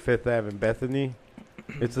on 35th Ave in Bethany.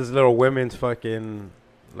 It's this little women's fucking,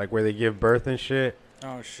 like where they give birth and shit.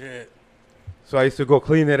 Oh, shit. So I used to go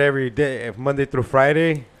clean it every day, Monday through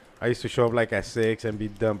Friday. I used to show up like at 6 and be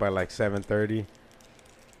done by like 7:30.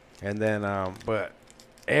 And then, but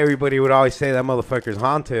everybody would always say that motherfucker's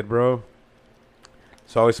haunted, bro.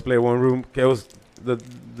 So I always split one room. It was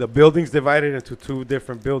the building's divided into two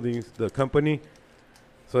different buildings, the company.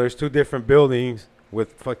 So there's two different buildings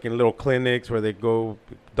with fucking little clinics where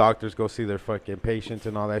doctors go see their fucking patients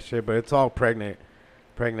and all that shit. But it's all pregnant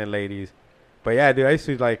ladies. But yeah, dude, I used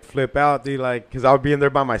to like flip out, dude, like, cause I would be in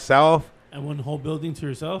there by myself. And one whole building to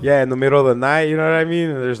yourself? Yeah, in the middle of the night, you know what I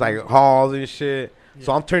mean? And there's like halls and shit. Yeah.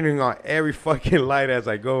 So I'm turning on every fucking light as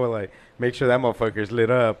I go, like, make sure that motherfucker's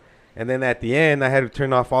lit up. And then at the end, I had to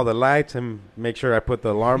turn off all the lights and make sure I put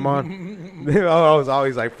the alarm on. I was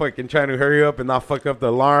always like fucking trying to hurry up and not fuck up the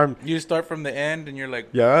alarm. You start from the end and you're like,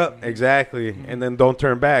 yeah, exactly. And then don't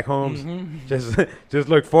turn back, Holmes. Just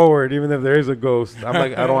look forward, even if there is a ghost. I'm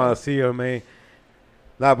like, I don't want to see him, man.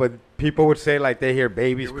 Nah, but people would say like they hear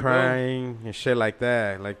babies crying and shit like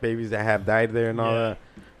that, like babies that have died there and all that.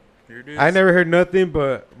 I never heard nothing,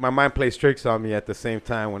 but my mind plays tricks on me at the same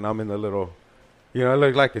time when I'm in the little. You know, it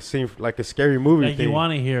looked like a scary movie like thing. You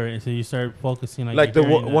want to hear it, so you start focusing. Like the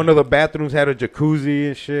one of the bathrooms had a jacuzzi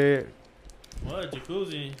and shit. What,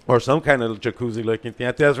 jacuzzi? Or some kind of jacuzzi looking thing. I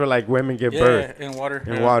think that's where like women give birth. Yeah, in water.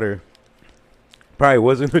 In water. Probably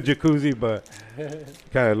wasn't a jacuzzi, but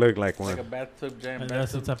kind of looked like Like a one. bathtub, giant And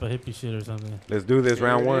that's some bathtub. type of hippie shit or something. Let's do this.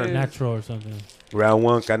 Round There it one. is. Natural or something. Round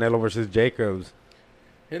one, Canelo versus Jacobs.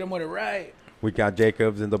 Hit him with it right. We got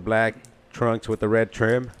Jacobs in the black trunks with the red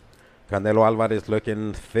trim. Canelo Alvarez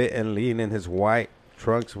looking fit and lean in his white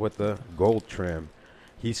trunks with the gold trim.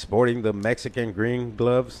 He's sporting the Mexican green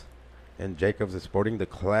gloves, and Jacobs is sporting the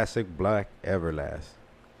classic black Everlast.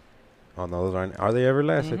 Oh no, those aren't. Are they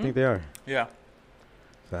Everlast? I Mhm. think they are. Yeah.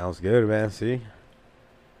 Sounds good, man. See,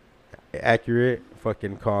 accurate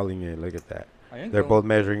fucking calling it. Look at that. I ain't They're going. both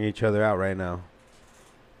measuring each other out right now.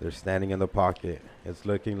 They're standing in the pocket. It's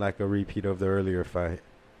looking like a repeat of the earlier fight,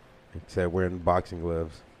 except wearing boxing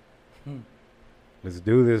gloves. Hmm. Let's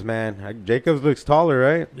do this, man. Jacobs looks taller,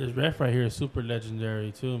 right? This ref right here is super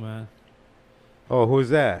legendary too, man. Oh, who's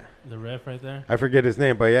that? The ref right there. I forget his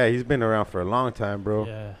name, but yeah, he's been around for a long time, bro.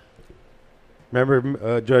 Yeah.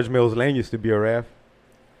 Remember Judge Mills Lane used to be a ref?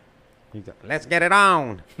 He's like, let's get it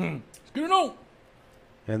on. Get it on.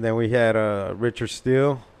 And then we had Richard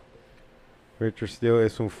Steele. Richard Steele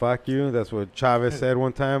is un fuck you. That's what Chavez said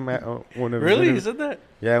one time. At, one of his Really? He interviews. said that?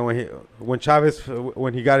 Yeah, when Chavez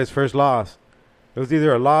when he got his first loss, it was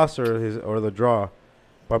either a loss or the draw.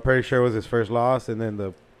 But I'm pretty sure it was his first loss. And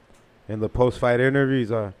then in the post fight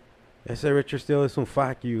interviews, I said Richard Steele is un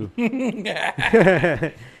fuck you.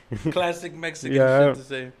 Classic Mexican Yeah. shit to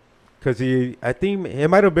say. Cause I think it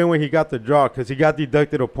might have been when he got the draw, cause he got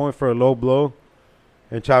deducted a point for a low blow,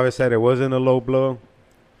 and Chavez said it wasn't a low blow,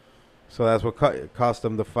 so that's what cost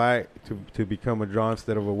him the fight to become a draw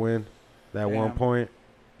instead of a win. That 1 Damn. point.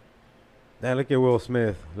 Now look at Will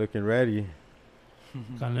Smith looking ready.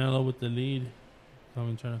 Canelo with the lead,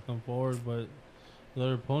 trying to come forward, but the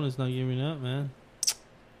other opponent's not giving up, man.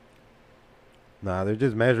 Nah, they're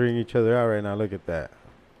just measuring each other out right now. Look at that.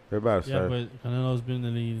 They're about to Yeah, start. but Canelo's been in the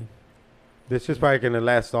lead. This is probably gonna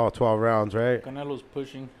last all 12 rounds, right? Canelo's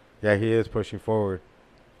pushing. Yeah, he is pushing forward.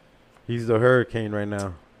 He's the hurricane right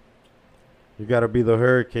now. You gotta be the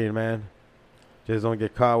hurricane, man. Just don't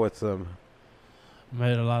get caught with some.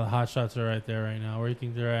 Made a lot of hot shots are right there right now. Where do you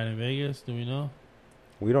think they're at in Vegas? Do we know?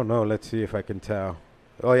 We don't know. Let's see if I can tell.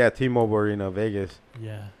 Oh yeah, T-Mobile Arena, Vegas.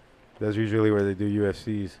 Yeah. That's usually where they do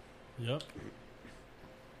UFCs. Yep.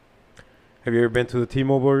 Have you ever been to the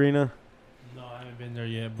T-Mobile Arena? No, I haven't been there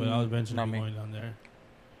yet, but I was eventually Not me. going down there.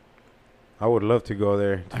 I would love to go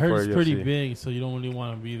there. I heard for it's a pretty UFC. big, so you don't really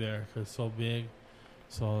want to be there because it's so big.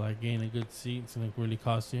 So like getting a good seat, it's gonna really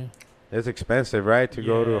cost you. It's expensive, right, to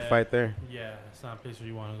go to a Yeah. fight there? Yeah, it's not a place where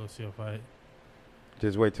you want to go see a fight.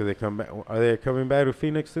 Just wait till they come back. Are they coming back to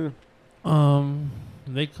Phoenix soon?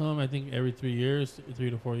 They come I think every 3 years, 3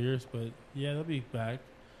 to 4 years, but yeah, they'll be back.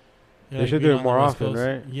 Yeah, They should being do it on the more West often, Coast.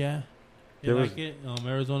 right? Yeah. There You was- like it?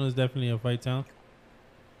 Arizona is definitely a fight town.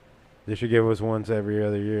 They should give us ones every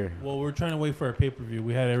other year. Well, we're trying to wait for a pay per view.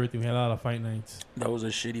 We had everything. We had a lot of fight nights. That was a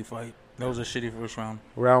shitty fight. That was a shitty first round.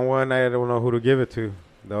 Round one, I don't know who to give it to.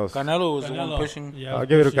 That was, Canelo was the one pushing. Yeah, I'll was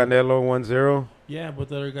give it to pushing. Canelo 1-0. Yeah, but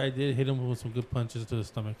the other guy did hit him with some good punches to the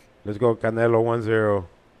stomach. Let's go Canelo 1-0.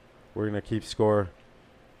 We're going to keep score.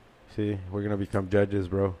 See, we're going to become judges,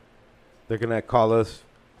 bro. They're going to call us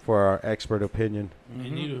for our expert opinion. They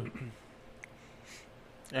Mhm. need to.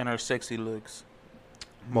 And our sexy looks.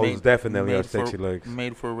 Most Made- definitely our made for- sexy legs.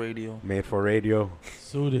 Made for radio. Made for radio.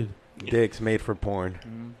 Suited. Dicks made for porn.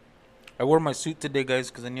 Mhm. I wore my suit today,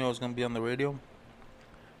 guys, because I knew I was going to be on the radio.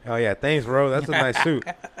 Oh, yeah. Thanks, bro. That's a nice suit.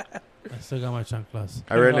 I still got my chanclas.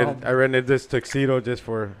 I rented this tuxedo just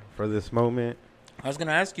for this moment. I was going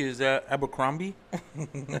to ask you, is that Abercrombie?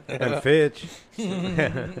 And Fitch.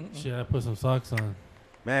 Shit, I put some socks on.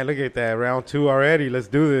 Man, look at that. Round 2 already. Let's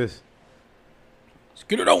do this. Let's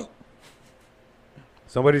get it on.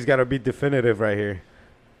 Somebody's got to be definitive right here.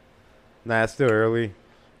 Nah, it's still early.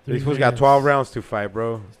 These fools got minutes. 12 rounds to fight,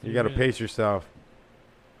 bro. Three You got to minutes. pace yourself.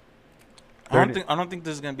 I don't think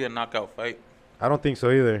this is going to be a knockout fight. I don't think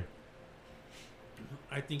so either.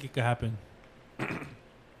 I think it could happen.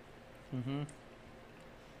 Mm-hmm.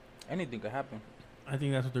 Anything could happen. I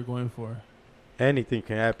think that's what they're going for. Anything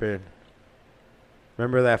can happen.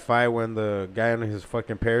 Remember that fight when the guy in his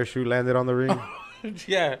fucking parachute landed on the ring?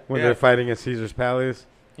 Yeah. When they're fighting in Caesar's Palace?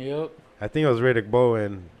 Yep. I think it was Riddick Bowe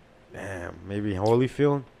and, damn, maybe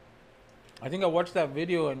Holyfield? I think I watched that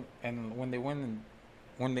video, and when they went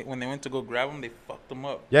to go grab him, they fucked him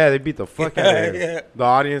up. Yeah, they beat the fuck out of him. Yeah. The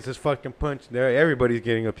audience is fucking punched. Everybody's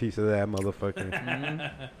getting a piece of that motherfucker.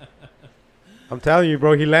 Mhm. I'm telling you,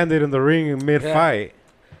 bro, he landed in the ring in mid-fight.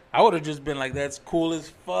 I would have just been like, "That's cool as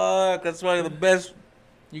fuck. That's probably the best."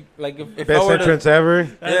 You like if Best I were entrance ever.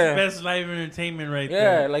 That's Yeah. best live entertainment right yeah,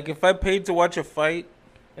 there. like if I paid to watch a fight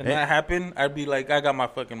and Eh. that happened, I'd be like, I got my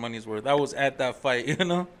fucking money's worth. I was at that fight, you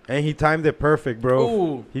know. And he timed it perfect, bro.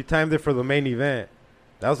 Ooh, He timed it for the main event.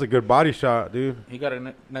 That was a good body shot, dude. he got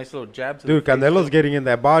a nice little jab to Dude, the face, Canelo's too. getting in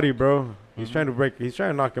that body, bro. He's Mhm. trying to break. He's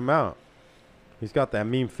trying to knock him out. He's got that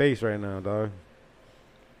mean face right now, dog.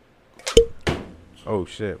 Oh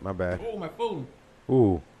shit, my bad. Oh, my phone.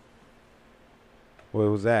 Ooh. What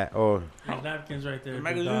was that? Oh, There's napkins right there. The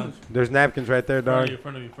big dog. magazines. there's napkins right there, Front of dog. you,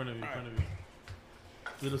 front of you, front of you, front of you.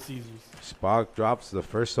 Little Caesars. Spock drops the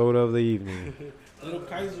first soda of the evening. Little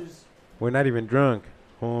Kaisers. We're not even drunk,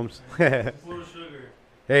 Holmes. Full of sugar.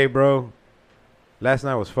 Hey, bro. Last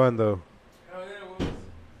night was fun though. Hell yeah, it was.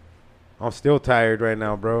 I'm still tired right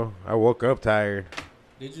now, bro. I woke up tired.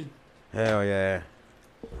 Did you? Hell yeah.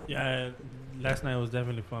 Yeah, last night was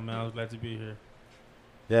definitely fun, man. I was glad to be here.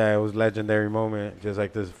 Yeah, it was a legendary moment. Just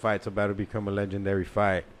like this fight's about to become a legendary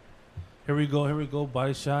fight. Here we go.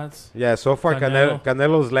 Body shots. Yeah, so far Canelo.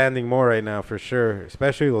 Canelo's landing more right now for sure,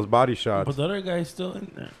 especially those body shots. But the other guy's still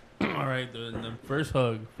in there. All right, the first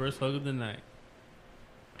hug of the night.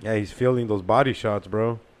 Yeah, he's feeling those body shots,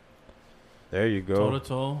 bro. There you go. Toe to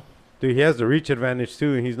toe. Dude, he has the reach advantage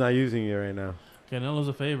too, and he's not using it right now. Canelo's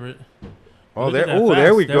a favorite. Oh, Look there! at that Oh, fast.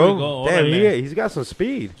 there we There go. we go. Damn, Órale. he's got some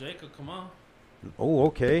speed. Jacob, come on. Oh,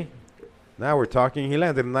 okay. Now we're talking. He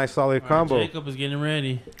landed a nice solid All right, combo. Jacob is getting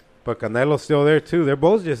ready. But Canelo's still there too. They're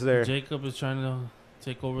both just there. Jacob is trying to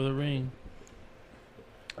take over the ring.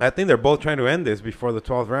 I think they're both trying to end this before the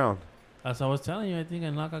 12th round. As I was telling you, I think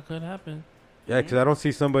a knockout could happen. Yeah, because I don't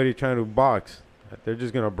see somebody trying to box. They're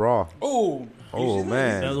just gonna brawl. Oh. Oh Yeah,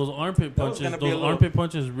 man. those armpit That was punches. gonna be a Those little- armpit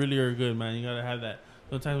punches really are good, man. You gotta have that.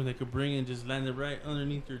 Sometimes when they could bring and just land it right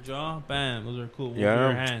underneath your jaw, bam, those are cool. Over Yeah.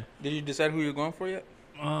 your hand. Did you decide who you're going for yet?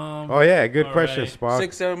 Oh yeah, good All question, right. Spock.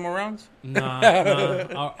 6-7 more rounds?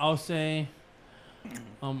 Nah. I'll say.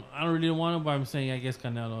 I don't really want to, but I'm saying I guess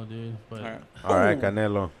Canelo, dude. But All right. All right, Ooh.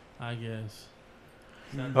 Canelo. I guess.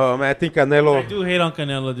 Oh man, I think I Canelo. do hate on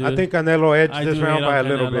Canelo, dude. I think Canelo edged I this do round hate by a on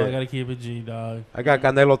little Canelo. I bit. gotta keep it G, dog. I got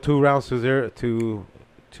Canelo 2 rounds to 0 to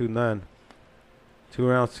none. 2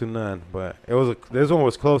 rounds to none, but this one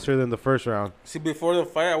was closer than the first round. See, before the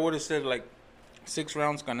fight, I would have said like 6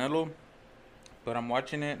 rounds Canelo, but I'm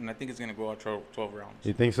watching it and I think it's gonna go out 12 rounds.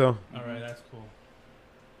 You think so? All right, that's cool.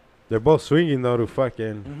 They're both swinging though to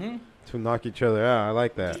fucking Mm-hmm. to knock each other out. I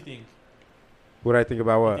like What that. do you think? What I think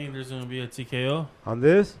about You what think there's gonna be a TKO? on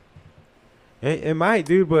this? It might,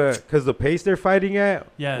 dude, but because the pace they're fighting at,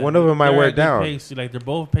 Yeah. one of them might they're wear at it good down. Pace. Like they're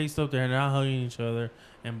both paced up. They're not hugging each other.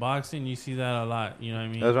 In boxing, you see that a lot. You know what I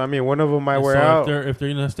mean? That's what I mean. One of them might And wear so out. If they're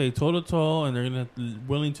gonna stay toe to toe and they're gonna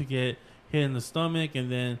willing to get hit in the stomach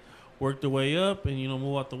and then work their way up and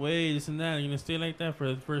move out the way, this and that, and you're gonna stay like that for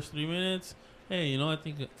the first 3 minutes. Hey, I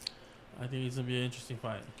think it's gonna be an interesting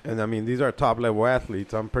fight. And I mean, these are top level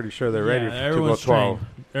athletes. I'm pretty sure they're ready Yeah, to go everyone's 12.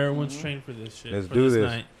 trained. Everyone's Mhm. trained for this shit. Let's for do this.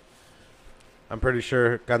 night. I'm pretty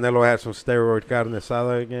sure Canelo had some steroid carne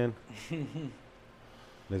asada again.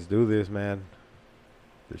 Let's do this, man.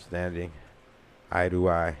 They're standing eye to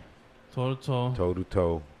eye, Toe to toe. toe to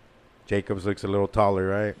toe. Jacobs looks a little taller,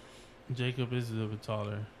 right? Jacob is a little bit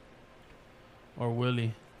taller. Or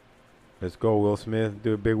Willie. Let's go, Will Smith.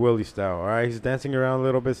 Do a big Willie style. All right, he's dancing around a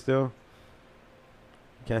little bit still.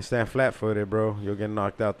 Can't stand flat-footed, bro. You'll get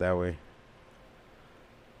knocked out that way.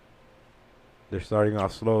 They're starting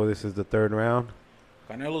off slow. This is the 3rd round.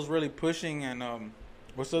 Canelo's really pushing, and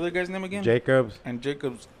what's the other guy's name again? Jacobs, And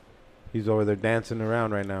Jacobs. he's over there dancing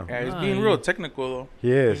around right now. Yeah, he's Nah, being he- real technical though.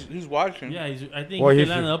 He is. He's watching. Yeah, I think Well, he he's- can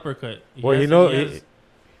land an uppercut. Well, he has- knows.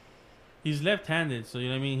 he's left-handed, so you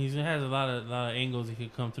know what I mean. He has a lot of angles he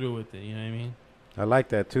could come through with it. You know what I mean. I like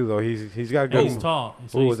that too, though. He's got And good. he's tall.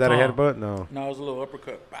 So Ooh, he's was that a tall. headbutt? No. Now it's a little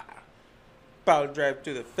uppercut. Bah. Power drive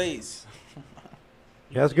to the face.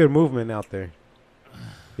 He has good movement out there.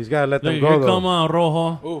 He's got to let them Look, go, here though. come on,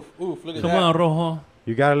 Rojo. Oof, look at Come that. on, Rojo.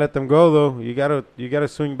 You got to let them go, though. You gotta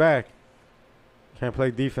swing back. Can't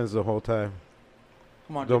play defense the whole time.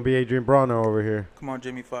 Come on, Don't be Adrian Bronner over here. Come on,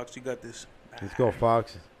 Jamie Foxx, you got this. Let's go,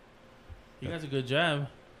 Fox. He has a good jab.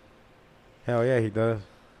 Hell yeah, he does.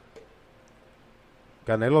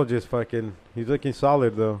 Canelo just fucking. He's looking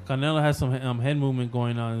solid though. Canelo has some head movement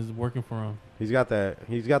going on. It's working for him. He's got that.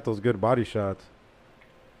 He's got those good body shots.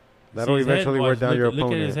 See That'll his head? eventually wear Watch, down look, your Look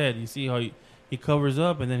opponent. at his head. You see how he covers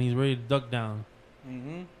up and then he's ready to duck down.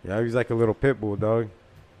 Mm-hmm. Yeah, he's like a little pit bull dog.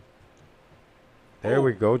 There Oh.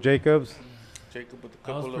 we go, Jacobs. Jacob with a That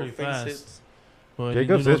couple was little pretty face fast. hits, But he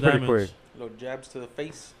Jacobs did no is pretty damage. quick. little jabs to the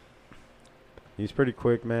face. He's pretty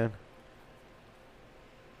quick, man.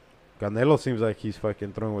 Canelo seems like he's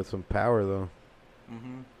fucking throwing with some power though.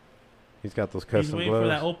 Mm-hmm. He's got those He's custom waiting for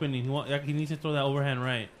that gloves. opening. He needs to throw that overhand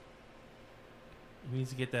right. He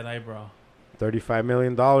needs to get that eyebrow. $35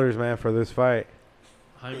 million, man, for this fight.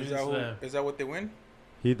 How many Is minutes that, left? is that what they win?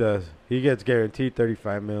 He does. He gets guaranteed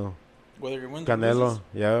 35 mil. Whether he wins or loses? Canelo,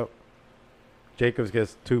 yep. Jacobs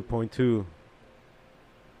gets 2.2.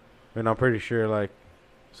 And I'm pretty sure, like,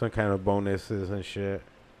 some kind of bonuses and shit.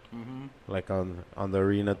 Mm-hmm. Like on the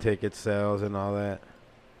arena ticket sales and all that.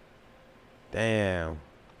 Damn.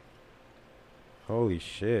 Holy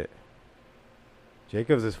shit.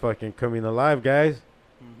 Jacobs is fucking coming alive, guys.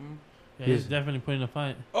 Mm-hmm. Yeah, he's He's- definitely putting a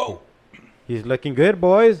fight. Oh, He's looking good,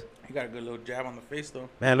 boys. he got a good little jab on the face, though.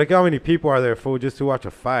 Man, look how many people are there, fool, just to watch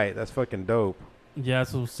a fight. That's fucking dope. Yeah,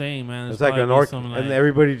 that's what I'm saying, man. It's There's like an probably orchestra, some, and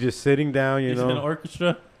everybody just sitting down, you is it an know.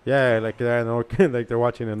 orchestra? Yeah, like they're like they're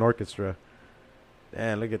watching an orchestra.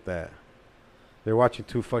 Damn, look at that. They're watching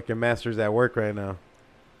two fucking masters at work right now.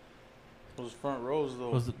 Those front rows,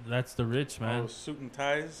 though. That's the rich, man. Oh, suit and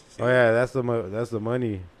ties. Oh yeah, that's the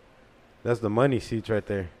money. That's the money seats right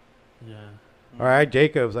there. Yeah. All right,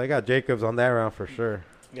 Jacobs. I got Jacobs on that round for sure.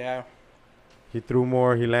 Yeah. He threw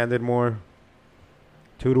more. He landed more.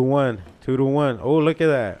 2-1. 2-1. Oh, look at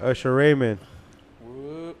that. Usher Raymond.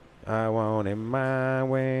 Whoop. I want it my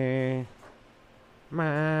way.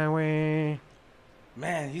 My way.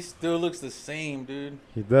 Man, he still looks the same, dude.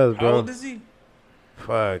 He does, How bro. old is he?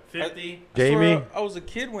 Fuck. 50. Jamie? I swear I was a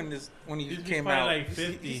kid when he He's came probably out. like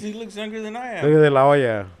 50. He looks younger than I Look am. at that La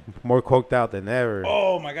Hoya. More coked out than ever.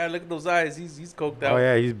 Oh my God! Look at those eyes. He's coked out. Oh,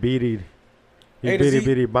 yeah. He's beated. He's Hey, does he-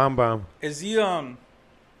 beady bomb bomb. Is he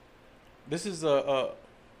This is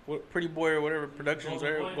what Pretty Boy or whatever Productions,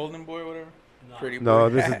 Golden right? Boy? Golden Boy or whatever. No. Pretty Boy. No,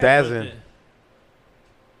 this is Dazin.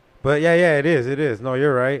 But yeah, it is. It is. No,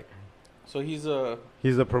 you're right. So he's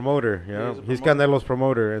He's a promoter, you Yeah, know. he's a He's promoter. Canelo's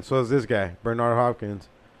promoter, and so is this guy, Bernard Hopkins.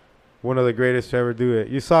 One of the greatest to ever do it.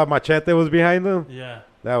 You saw Machete was behind him? Yeah.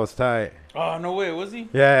 That was tight. Oh no way, was he?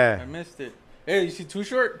 I Yeah. missed it. Hey, you see Too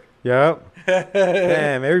Short? Yep.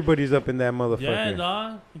 Damn, everybody's up in that motherfucker. Yeah,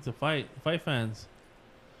 dog. It's a fight. Fight fans.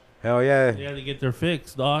 Hell yeah. They got to get their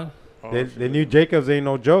fix, dog. Oh, They shit. knew Jacobs ain't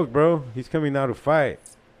no joke, bro. He's coming out to fight.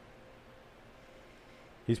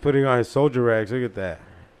 He's putting on his soldier rags. Look at that.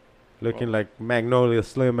 Looking like Magnolia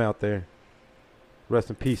Slim out there. Rest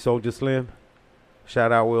in peace, Soldier Slim.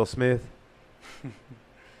 Shout out Will Smith.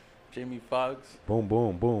 Jamie Foxx. Boom,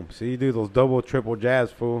 boom, boom. See, you do those double, triple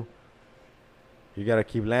jabs, fool. You got to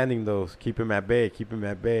keep landing those. Keep him at bay. Keep him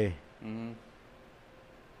at bay. Mm-hmm.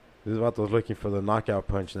 This is Vato's looking for the knockout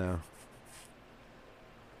punch now.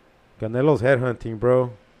 Canelo's headhunting,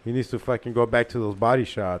 bro. He needs to fucking go back to those body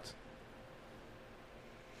shots.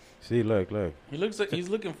 See, look. He looks like he's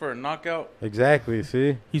looking for a knockout. Exactly,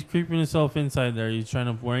 see? He's creeping himself inside there. He's trying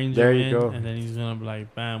to range There him you in, go. and then he's gonna be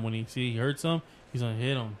like, bam. When he hurts him, he's gonna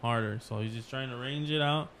hit him harder. So he's just trying to range it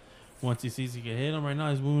out. Once he sees he can hit him, right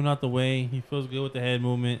now he's moving out the way. He feels good with the head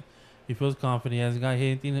movement. He feels confident. He hasn't got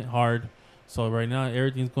hit anything hard. So right now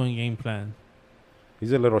everything's going game plan.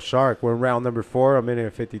 He's a little shark. We're in round number 4. A minute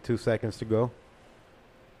and 52 seconds to go.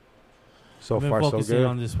 So I've been far, so focusing good.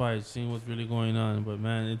 on this fight, seeing what's really going on. But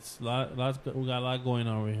man, it's we got a lot going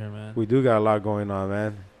on over here, man. We do got a lot going on,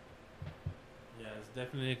 man. Yeah, it's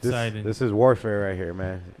definitely This, exciting. this is warfare right here,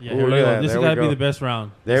 man. Yeah, Ooh, here we look at go. that. This has There we got to be go. the best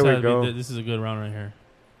round. There This we gotta be go. this is a good round right here.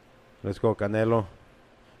 Let's go, Canelo.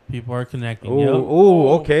 People are connecting. Ooh, Yep. ooh,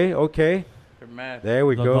 okay. They're mad. There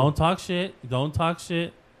we No, go. Don't talk shit. Don't talk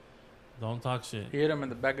shit. Don't talk shit. He hit him in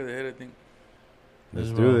the back of the head, I think. Let's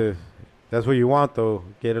This do round. this. That's what you want, though.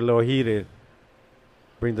 Get a little heated.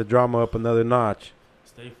 Bring the drama up another notch.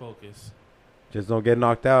 Stay focused. Just don't get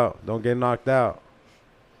knocked out. Don't get knocked out.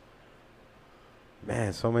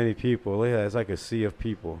 Man, so many people. Look at that. It's like a sea of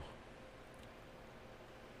people.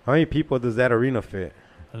 How many people does that arena fit?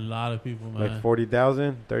 A lot of people, man. Like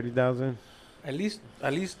 40,000? 30,000? At least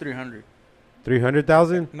 300.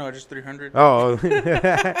 300,000? No, just 300. Oh.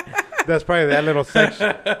 That's probably that little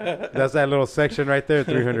section. That's that little section right there.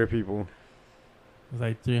 300 people. It's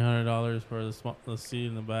like $300 for the seat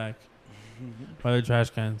in the back by the trash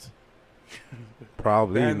cans.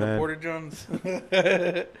 Probably, And the man. Porter Johns.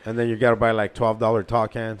 And then you got to buy like $12 tall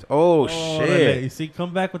cans. Oh, shit. You see,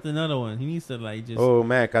 come back with another one. He needs to like just. Oh,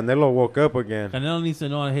 man. Canelo woke up again. Canelo needs to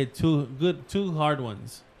know how to hit two hard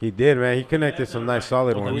ones. He did, man. He connected some nice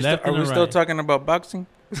solid With the Are we, ones. left are and we the still right. talking about boxing?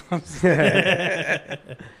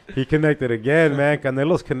 He connected again, man.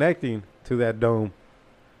 Canelo's connecting to that dome.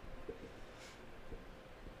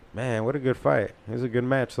 Man, what a good fight. It was a good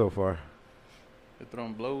match so far. They're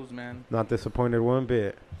throwing blows, man. Not disappointed one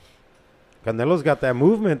bit. Canelo's got that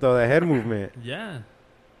movement, though, that head movement. Yeah.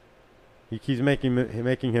 He keeps making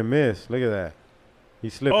him miss. Look at that.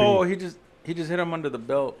 He's slipping. Oh, he just hit him under the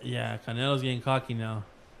belt. Yeah, Canelo's getting cocky now.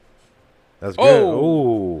 That's good.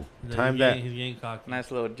 Oh. Ooh, He's timed that. He's getting cocky. Nice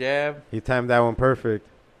little jab. He timed that one perfect.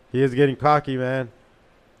 He is getting cocky, man.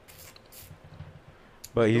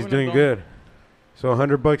 But he's Doing doing it, good. So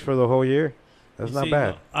 $100 for the whole year. That's You not see,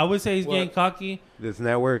 bad. I would say he's What? getting cocky This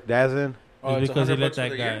network, Dazen. Oh, it's because he $100 let for that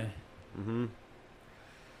the guy. year? Mm-hmm.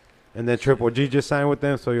 And then Triple G just signed with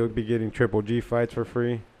them, so you'll be getting Triple G fights for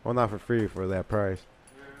free. Well, not for free, for that price.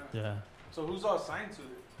 Yeah. So who's all signed to it?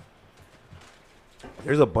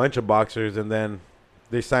 There's a bunch of boxers, and then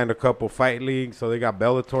they signed a couple fight leagues, so they got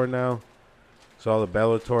Bellator now. So all the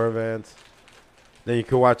Bellator events. Then you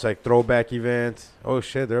can watch like throwback events. Oh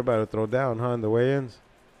shit, they're about to throw down, huh? In the weigh-ins.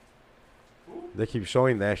 They keep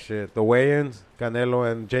showing that shit. The weigh-ins, Canelo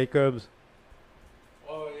and Jacobs,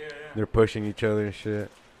 Oh yeah. they're pushing each other and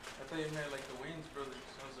shit. I thought you meant like the Wayans brothers.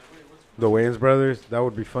 I was like, wait, what's The Wayans brothers, that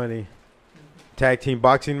would be funny. Tag team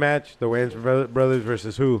boxing match, the Wayans brothers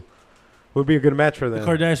versus who? Who'd be a good match for The them?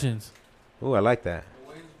 Kardashians. Ooh, I like that.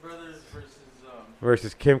 the Wayans brothers versus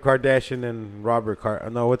Versus Kim Kardashian and Robert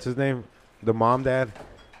No, what's his name? The mom dad?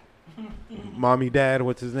 Mommy dad,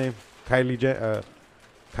 what's his name? Kyle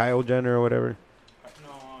Jenner or whatever.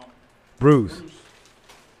 Bruce.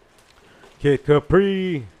 Kid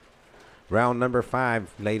Capri. Round number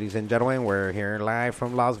 5, ladies and gentlemen. We're here live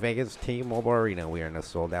from Las Vegas T-Mobile Arena. We are in a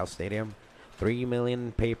sold-out stadium. 3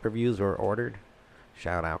 million pay-per-views were ordered.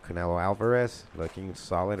 Shout out Canelo Alvarez, looking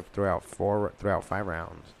solid throughout 4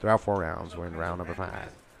 rounds. Throughout 4 rounds, we're in round number 5.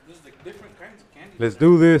 There's like different kinds of candy. Let's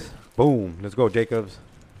do this. Boom. Let's go, Jacobs.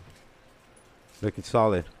 Looking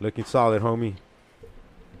solid, homie.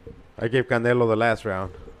 I gave Canelo the last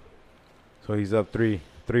round, so he's up 3-1.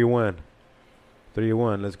 3-1.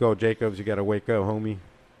 Let's go, Jacobs. You got to wake up, homie.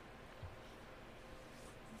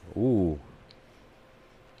 Ooh.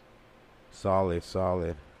 Solid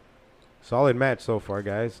match so far,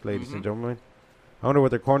 guys, ladies and gentlemen. I wonder what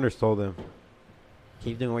their corners told them.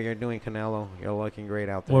 Keep doing what you're doing, Canelo. You're looking great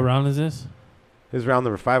out there. What round is this? This is round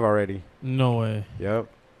number 5 already. No way. Yep.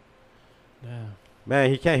 Damn. Man,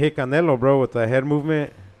 he can't hit Canelo, bro, with the head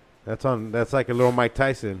movement. That's like a little Mike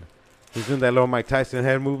Tyson. He's doing that little Mike Tyson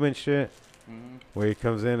head movement shit. Where he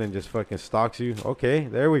comes in and just fucking stalks you. Okay,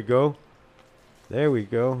 there we go.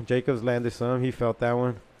 Jacobs landed some. He felt that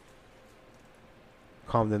one.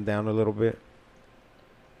 Calmed him down a little bit.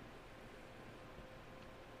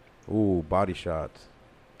 Ooh, body shots.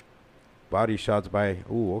 Body shots by...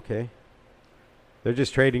 Ooh, okay. They're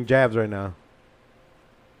just trading jabs right now.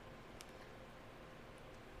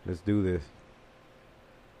 Let's do this.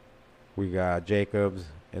 We got Jacobs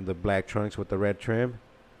in the black trunks with the red trim.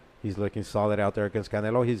 He's looking solid out there against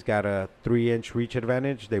Canelo. He's got a 3-inch reach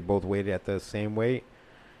advantage. They both weighed at the same weight.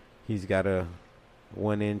 He's got a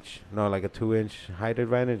 2-inch height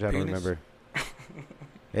advantage. I don't remember.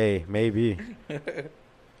 Hey, maybe.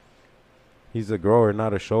 He's a grower,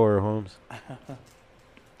 not a shower, Holmes.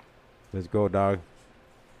 Let's go, dog.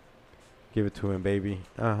 Give it to him, baby.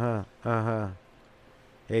 Hey,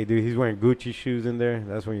 dude, he's wearing Gucci shoes in there.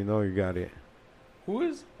 That's when you know you got it. Who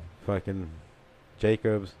is? Fucking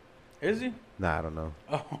Jacobs. Is he? Nah, I don't know.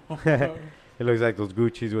 Oh. It looks like those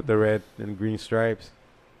Gucci's with the red and green stripes.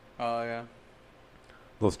 Oh yeah.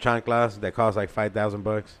 Those chanclas that cost like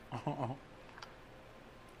 $5,000.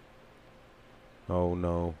 Oh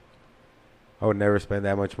no. I would never spend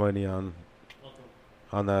that much money on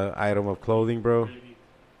the item of clothing, bro.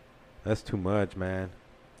 That's too much, man.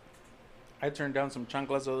 I turned down some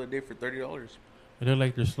chanclas the other day for $30. It look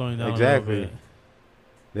like they're slowing down Exactly. a little bit.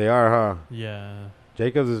 They are, huh? Yeah.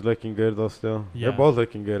 Jacobs is looking good though still. Yeah. They're both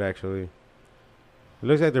looking good actually. It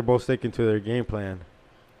looks like they're both sticking to their game plan.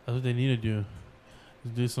 That's what they need to do.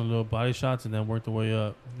 Just do some little body shots and then work the way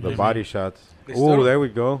up. The Maybe- body shots. They still Ooh, don't- there we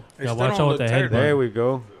go. They Yeah, still watch don't out look with the tired, headbutt. There we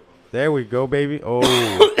go. There we go, baby. Oh.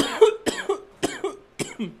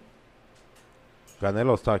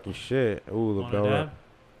 Canelo's talking shit. Ooh, the Want a bell. dab?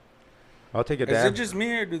 I'll take a Is dab. it just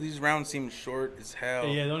me or do these rounds seem short as hell?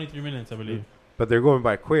 Yeah, they're only 3 minutes, I believe. But they're going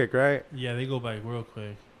by quick, right? Yeah, they go by real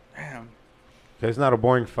quick. Damn. 'Cause it's not a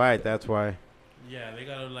boring fight. That's why. Yeah, they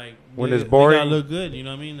gotta like. When they, it's They boring- gotta look good. You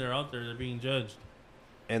know what I mean? They're out there. They're being judged.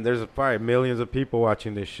 And there's probably millions of people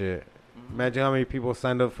watching this shit. Imagine how many people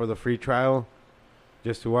signed up for the free trial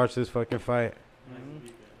just to watch this fucking fight.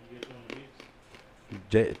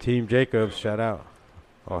 Team Jacobs, shout out.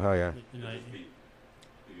 Oh, hell yeah. You know,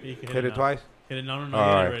 you can Hit it now. twice? Hit it. No. All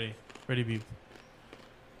Yeah, right. ready. Ready, beep.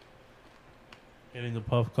 Hitting the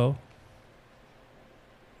Puffco.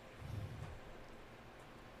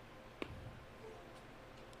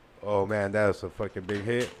 Oh, man, that was a fucking big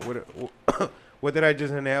hit. What did I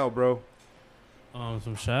just inhale, bro?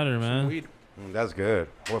 Some shatter, Some man. weed. That's good.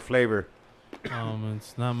 What flavor?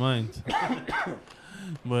 It's not mine,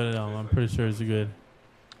 but I'm pretty sure it's good.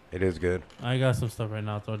 It is good. I got some stuff right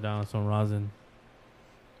now. Throw down some rosin.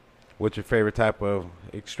 What's your favorite type of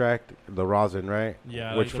extract? The rosin, right?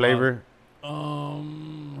 Yeah. I Which like the flavor?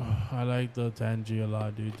 I like the Tangy a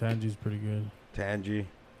lot, dude. Tangy's pretty good. Tangy.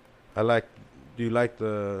 Do you like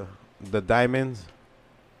the diamonds?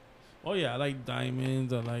 Oh yeah, I like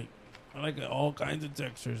diamonds. I like all kinds of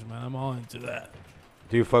textures, man. I'm all into that.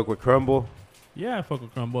 Do you fuck with crumble? Yeah, I fuck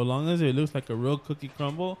with crumble as long as it looks like a real cookie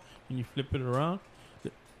crumble and you flip it around,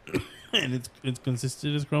 and it's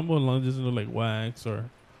consistent as crumble. As long as it doesn't look like wax or.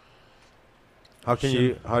 How can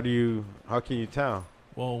Shit. you tell?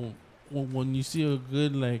 Well, when you see a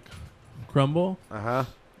good like crumble, Uh-huh.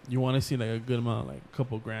 you want to see like a good amount, like a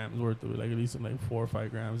couple grams worth of it, like at least like 4 or 5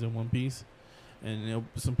 grams in one piece. And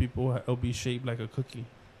some people it'll be shaped like a cookie,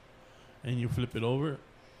 and you flip it over,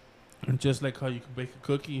 and just like how you can bake a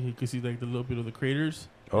cookie, you can see like the little bit of the craters.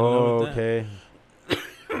 Oh, with that. okay.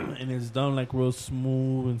 And it's done like real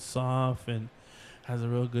smooth and soft, and has a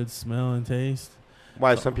real good smell and taste.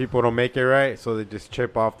 Why some people don't make it right, so they just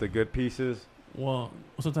chip off the good pieces? Well,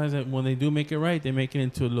 sometimes when they do make it right, they make it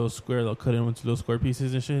into a little square. They'll cut it into little square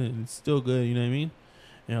pieces and shit, and it's still good. You know what I mean?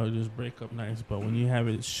 And it'll just break up nice. But when you have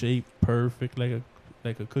it shaped perfect like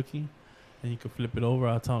a cookie, and you can flip it over,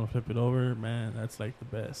 I'll tell them to flip it over. Man, that's like the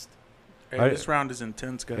best. Hey, this round is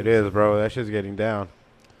intense, guys. It is, bro. That shit's getting down.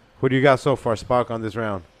 Who do you got so far, Spock, on this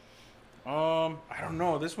round? I don't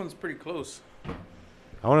know. This one's pretty close.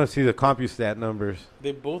 I want to see the CompuStat numbers.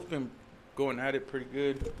 They've both been going at it pretty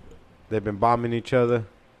good. They've been bombing each other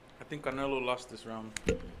I think Canelo lost this round.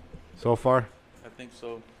 so far. I think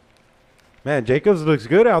so. Man, Jacobs looks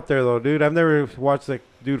good out there, though, dude. I've never watched that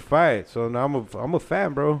dude fight, so now I'm a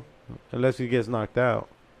fan, bro. Unless he gets knocked out.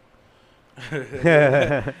 Hey,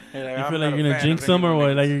 like, You I'm feel not like a you're gonna fan jinx of any him, or of what?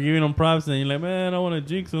 the Like niggas. you're giving him props, and you're like, man, I want to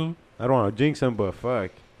jinx him. I don't want to jinx him, but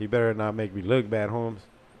fuck. He better not make me look bad, Holmes.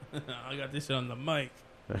 I got this shit on the mic.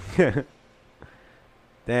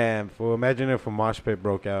 Damn, fool. Imagine if a mosh pit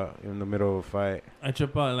broke out in the middle of a fight. I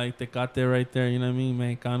trip out like Tecate right there. You know what I mean?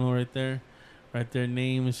 Mexicano right there. Right there,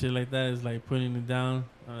 name and shit like that is like putting it down.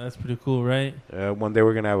 That's pretty cool, right? One day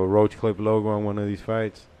we're going to have a Roach Clip logo on one of these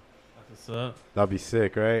fights. That's what's up. That'd be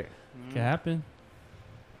sick, right? Mm. Can happen.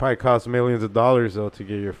 Probably cost millions of dollars, though, to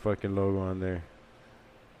get your fucking logo on there.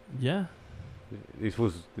 Yeah. This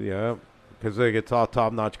was, yeah. Because like, it's all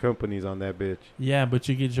top-notch companies on that bitch. Yeah, but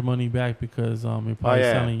you get your money back because you're probably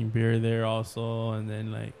yeah. selling beer there also, and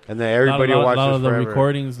then like And then everybody a lot watches of the forever.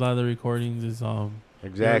 recordings. A lot of the recordings is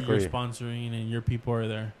Exactly. you're sponsoring and your people are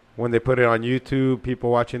there. When they put it on YouTube, people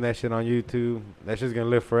watching that shit on YouTube, that shit's gonna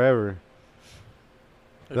live forever.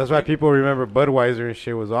 That's why people remember Budweiser and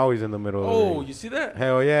shit was always in the middle of the Oh, ring. you see that?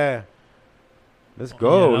 Hell yeah. Let's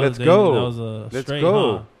go. Yeah, Let's that go. was a Let's straight,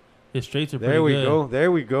 go. Huh? His straights are pretty There we good. go.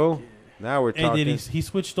 There we go. Now we're Hey, talking. did he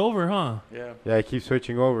switched over, huh? Yeah. Yeah, I keep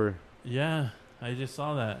switching over. Yeah, I just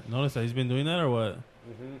saw that. Notice that he's been doing that or what?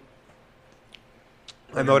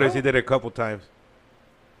 I noticed he did it a couple times.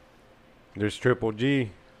 There's Triple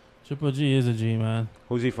G. Triple G is a G, man.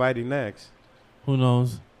 Who's he fighting next? Who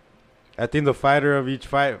knows? I think the fighter of each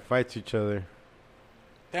fight fights each other.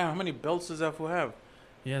 Damn, how many belts does that fool have?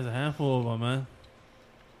 He has a handful of them, man.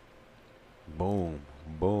 Boom.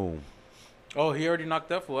 Boom. Oh, he already knocked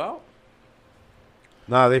that fool out?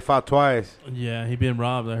 Nah, they fought twice. Yeah, he been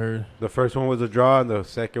robbed. I heard. The first one was a draw, and the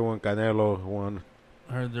second one, Canelo won.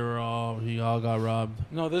 I heard he all got robbed.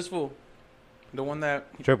 No, this fool. The one that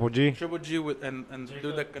Triple G. Triple G with and the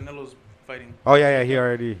dude that Canelo's fighting. Oh yeah, he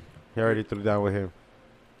already threw down with him.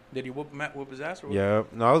 Did he whoop his ass or what? Yeah,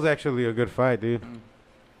 no, it was actually a good fight, dude. Mm.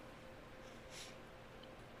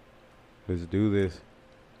 Let's do this.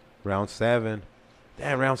 Round 7.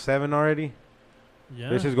 Damn, round 7 already. Yeah.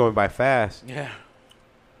 This is going by fast. Yeah.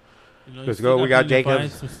 You know, you Let's still go. We got plenty of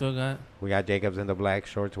Jacobs. fights. We still got. We got Jacobs in the black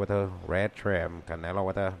shorts with a red trim. Canelo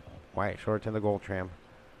with a white shorts and the gold trim.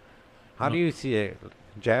 How do you see it,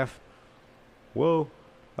 Jeff? Well,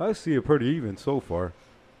 I see it pretty even so far.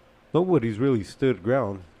 Nobody's really stood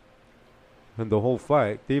ground in the whole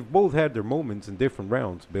fight. They've both had their moments in different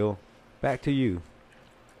rounds, Bill. Back to you.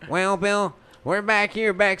 Well, Bill, we're back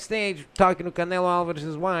here backstage talking to Canelo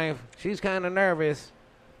Alvarez's wife. She's kind of nervous.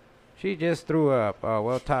 She just threw up. Oh,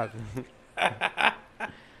 well, talk.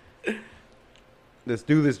 Let's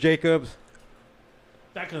do this, Jacobs.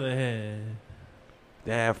 Back of the head.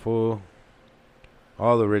 Damn, fool.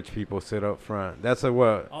 All the rich people sit up front. That's a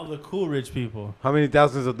what? All the cool rich people. How many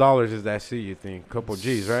thousands of dollars is that seat, you think? Couple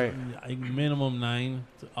G's, right? Like minimum 9,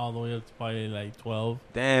 all the way up to probably like 12.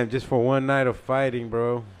 Damn, just for one night of fighting,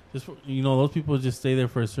 bro. Just for, those people just stay there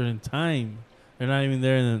for a certain time. They're not even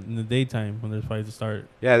there in the daytime when there's fights start.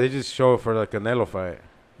 Yeah, they just show it for the Canelo fight,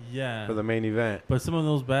 Yeah. for the main event. But some of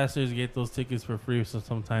those bastards get those tickets for free. So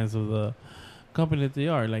sometimes of the company that they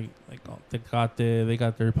are, like they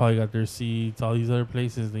probably got their seats. All these other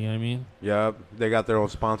places, you know what I mean? Yup, they got their own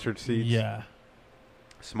sponsored seats. Yeah.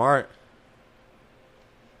 Smart.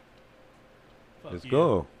 Fuck Let's yeah.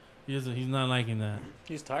 go. He's not liking that.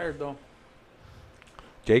 He's tired though.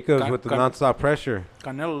 Jacobs with the nonstop pressure.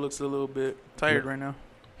 Canelo looks a little bit tired right now.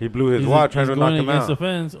 He blew his He's watch trying to knock going him against out. the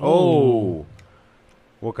fence. Oh.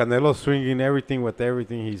 Well, Canelo's swinging everything with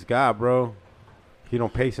everything he's got, bro. He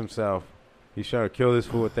don't pace himself. He's trying to kill this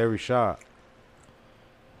fool with every shot.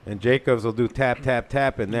 And Jacobs will do tap, tap,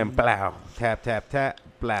 tap, and then blow. Tap, tap, tap,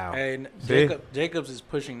 blow. Hey, See? Jacobs is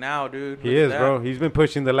pushing now, dude. He is, bro. He's been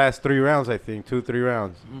pushing the last 3 rounds, I think. 2-3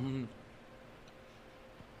 rounds. Mm-hmm.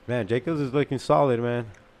 Man, Jacobs is looking solid, man.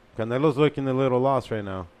 Canelo's looking a little lost right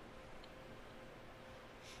now.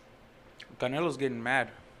 Canelo's getting mad.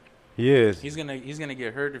 He is. He's gonna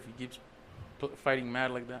get hurt if he keeps fighting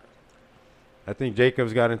mad like that. I think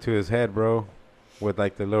Jacobs got into his head, bro. With,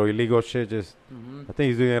 like, the little illegal shit. Just, Mm-hmm. I think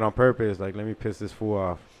he's doing it on purpose. Like, let me piss this fool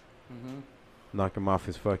off. Mm-hmm. Knock him off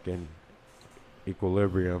his fucking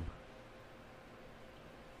equilibrium.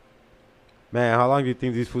 Man, how long do you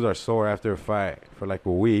think these fools are sore after a fight? For like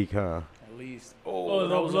a week, huh? At least. Oh,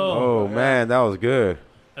 that was a low low. Oh, man, that was good.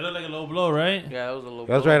 That looked like a low blow, right? Yeah, that was a low.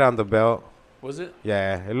 That was blow. right on the belt. Was it?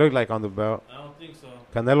 Yeah, it looked like on the belt. I don't think so.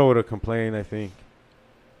 Canelo would have complained, I think.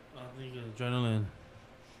 I don't think it's adrenaline.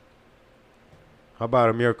 How about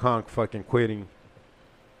Amir Khan fucking quitting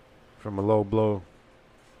from a low blow?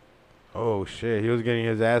 Oh, shit. He was getting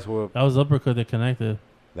his ass whooped. That was uppercut that connected.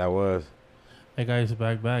 That was. That guy's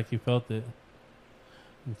back. He felt it.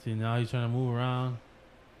 And see, now he's trying to move around.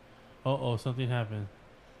 Something happened.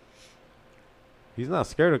 He's not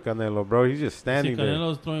scared of Canelo, bro. He's just standing See, there.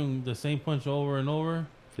 Canelo's throwing the same punch over and over.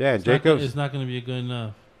 Yeah, and It's not gonna- Jacobs. It's not going to be good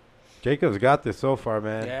enough. Jacobs got this so far,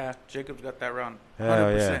 man. Yeah, Jacobs got that round. Hell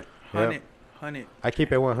 100%. yeah. 100. I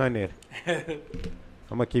keep it 100. I'm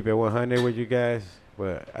going to keep it 100 with you guys.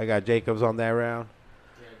 But I got Jacobs on that round.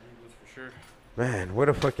 Yeah, Jacobs for sure. Man, what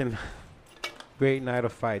a fucking great night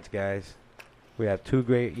of fights, guys. We have 2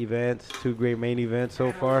 great events, 2 great main events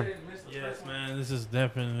so far. Yes, man. This is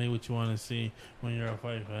definitely what you want to see when you're a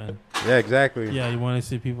fight fan. Yeah, exactly. Yeah, you want to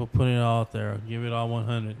see people putting it all out there. Give it all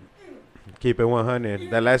 100. Keep it 100.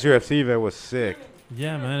 That last UFC event was sick.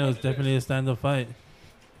 Yeah, man. It was definitely a stand-up fight.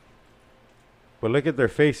 But look at their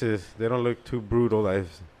faces. They don't look too brutal.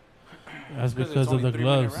 That's It's because of only the 3-minute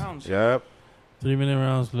gloves. rounds. Yep. 3-minute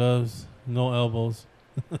rounds, gloves, no elbows.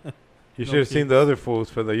 You No should have seen kicks. the other fools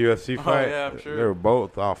for the UFC Oh, fight. yeah, I'm sure. They were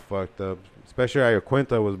both all fucked up. Especially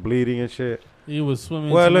Iaquinta was bleeding and shit. He was swimming.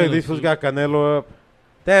 Well, some look, other these fools shit. got Canelo up.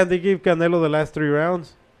 Damn, they gave Canelo the last 3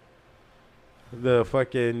 rounds. The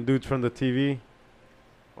fucking dudes from the TV.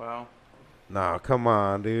 Wow. Nah, come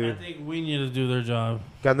on, I dude. think we need to do their job.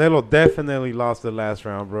 Canelo definitely lost the last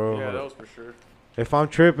round, bro. Yeah, that was for sure. If I'm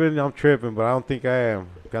tripping, I'm tripping, but I don't think I am.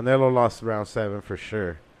 Canelo lost round 7 for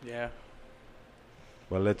sure. Yeah.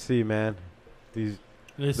 But let's see, man.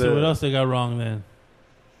 Let's see what else they got wrong then.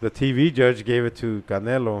 The TV judge gave it to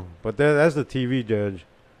Canelo, but that's the TV judge.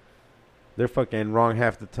 They're fucking wrong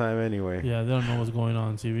half the time anyway. Yeah, they don't know what's going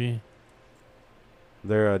on TV.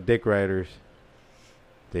 They're dick riders.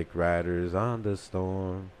 Dick riders on the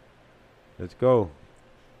storm. Let's go.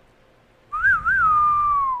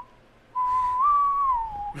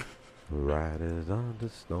 Riders on the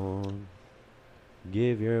storm.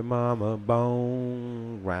 Give your mama a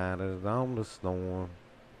bone. Riders on the storm.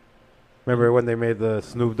 Remember when they made the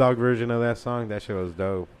Snoop Dogg version of that song? That shit was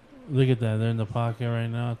dope. Look at that. They're in the pocket right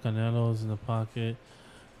now. Canelo's in the pocket.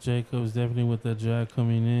 Jacobs definitely with the jab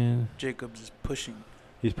coming in. Jacobs is pushing.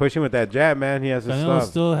 He's pushing with that jab, man. He has to Canelo stop.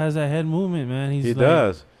 still has that head movement, man. He's He like,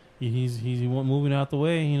 does. He's moving out the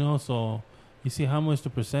way, so you see how much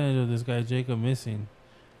the percentage of this guy Jacob missing.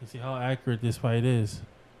 You see how accurate this fight is.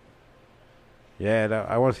 Yeah,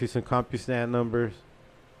 I want to see some CompuStat numbers.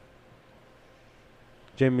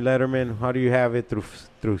 Jamie Letterman, how do you have it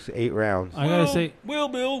through 8 rounds? I gotta say,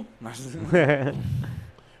 Bill.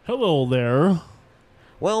 hello there.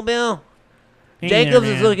 Well, Bill, Hey Jacobs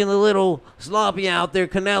there, is man. looking a little sloppy out there.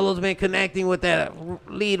 Canelo's been connecting with that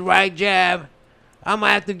lead right jab. I'm going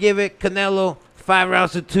to have to give it Canelo 5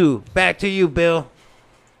 rounds to 2. Back to you, Bill.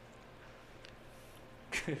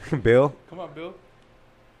 Bill? Come on, Bill.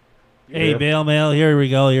 Hey, Yeah. Bill, here we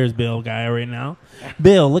go. Here's Bill guy right now.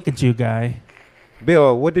 Bill, look at you, guy.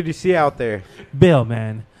 Bill, what did you see out there? Bill,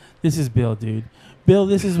 man. This is Bill, dude. Bill,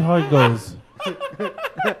 this is how it goes.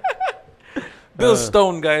 Bill's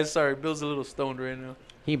stoned, guys. Sorry, Bill's a little stoned right now.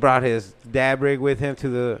 He brought his dab rig with him to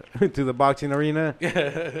the to the boxing arena.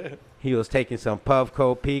 He was taking some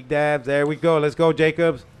Puffco peak dabs. There we go. Let's go,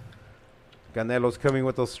 Jacobs. Canelo's coming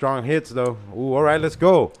with those strong hits, though. Ooh, all right, let's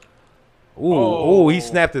go. Ooh, he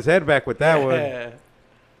snapped his head back with that one.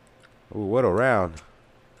 Ooh, what a round.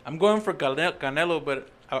 I'm going for Canelo, but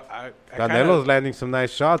I Canelo's landing some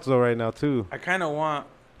nice shots, though, right now, too. I kind of want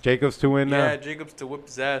Jacobs to win now. Jacobs to whip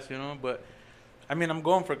his ass, but I mean, I'm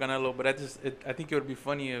going for Canelo, but I think it would be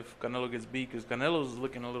funny if Canelo gets beat because Canelo's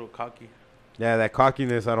looking a little cocky. Yeah, that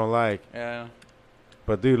cockiness I don't like. Yeah.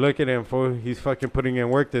 But, dude, look at him, fool. He's fucking putting in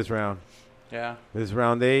work this round. Yeah. This is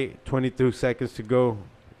round 8, 22 seconds to go.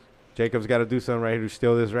 Jacobs got to do something right here to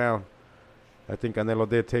steal this round. I think Canelo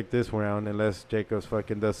did take this round unless Jacobs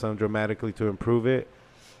fucking does something dramatically to improve it.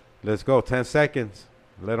 Let's go. 10 seconds.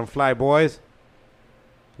 Let him fly, boys.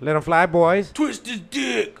 Let him fly, boys. Twist his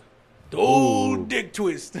dick. The old dick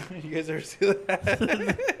twist. You guys ever see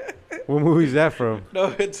that? What movie is that from?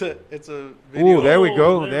 No, it's a video. Ooh, there we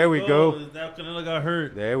go. There we go. Now Canelo got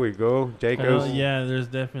hurt. There we go. Jacobs. Yeah, there's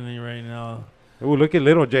definitely right now. Ooh, look at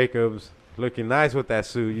little Jacobs. Looking nice with that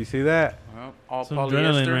suit. You see that? Well, all Some polyester.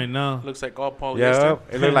 adrenaline right now. Looks like all polyester.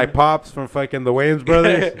 Yeah. It looked like Pops from fucking the Wayans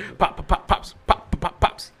brothers.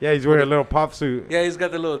 Pops. Yeah, he's wearing a little pop suit. Yeah, he's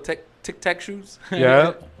got the little tic-tac shoes.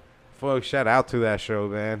 Yeah. Fuck, shout out to that show,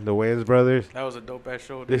 man. The Wayans brothers. That was a dope-ass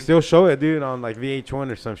show, They dude. still show it, dude, on like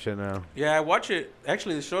VH1 or some shit now. Yeah, I watch it.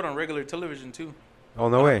 Actually, they show it on regular television, too. Oh,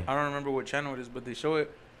 no way. I don't remember what channel it is, but they show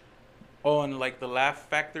it. Oh, on like the Laugh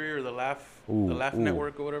Factory or the Laugh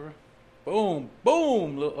Network or whatever. Boom,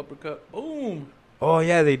 boom, little uppercut, boom. Oh,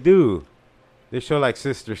 yeah, they do. They show like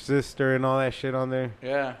Sister, and all that shit on there.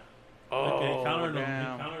 Yeah. Oh, Okay, he countered him.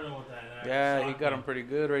 damn. He countered him with that. Yeah, he got him pretty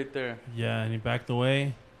good right there. Yeah, and he backed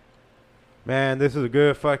away. Man, this is a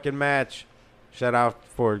good fucking match. Shout out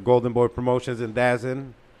for Golden Boy Promotions and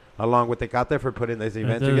Dazin, along with Tecate for putting this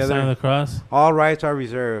event Right there, the sign of together. the cross. All rights are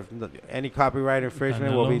reserved. Any copyright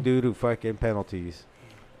infringement will be Canelo. due to fucking penalties.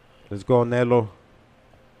 Let's go, Nelo.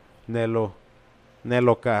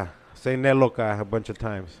 Neloka. Say Neloka a bunch of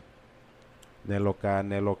times.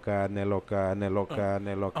 Neloka.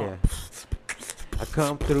 I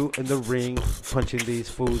come through in the ring, punching these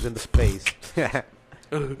fools in the face.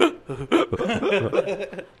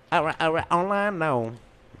 all right, online now.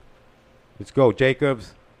 Let's go,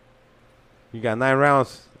 Jacobs. You got 9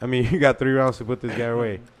 rounds. I mean, you got 3 rounds to put this guy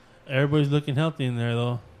away. Everybody's looking healthy in there,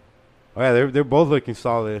 though. Oh yeah, they're both looking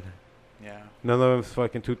solid. Yeah. None of them's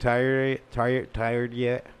fucking too tired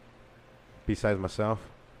yet. Besides myself.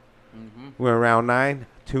 Mm-hmm. We're in round 9.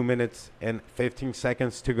 2 minutes and 15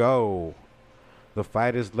 seconds to go. The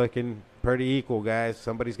fight is looking pretty equal, guys.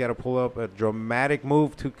 Somebody's got to pull up a dramatic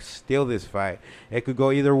move to steal this fight. It could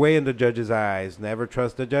go either way in the judges' eyes. Never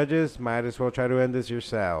trust the judges. Might as well try to end this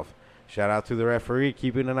yourself. Shout out to the referee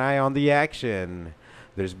keeping an eye on the action.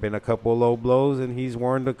 There's been a couple low blows, and he's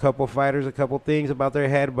warned a couple fighters a couple things about their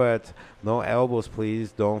headbutts. No elbows,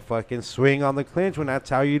 please. Don't fucking swing on the clinch. When I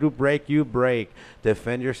tell you to break, you break.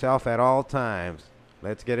 Defend yourself at all times.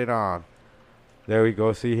 Let's get it on. There we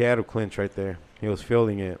go. See, he had a clinch right there. He was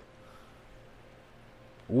feeling it.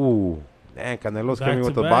 Ooh. Man, Canelo's coming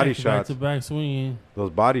with the body shots. Back-to-back swinging. Those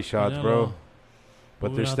body shots, bro.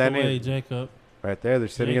 But they're standing Jacob. right there. They're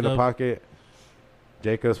sitting in the Jacob. pocket.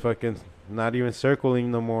 Jacob's fucking not even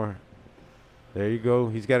circling no more. There you go.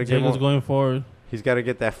 He's got to get Jacob's more. going forward. He's got to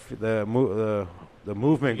get that the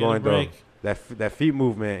movement Get a going though. break. That feet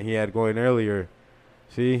movement he had going earlier.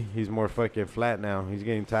 See, he's more fucking flat now. He's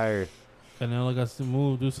getting tired. Canelo got to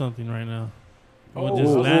move, do something right now. Oh,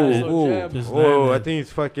 just landed. jab. Just I landed. think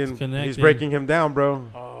he's fucking. It's connected. He's breaking him down, bro.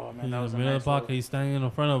 Oh, man, He's that in was the a middle nice of the pocket. little- He's standing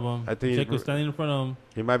in front of him. I think he's Jacob's standing in front of him.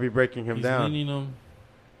 He might be breaking him He's down. leaning him.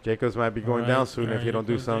 Jacobs might be going All down right, soon all if right, you don't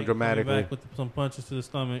do here comes something Jacob coming dramatically. back with some punches to the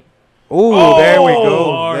stomach. Ooh, Oh, there we go.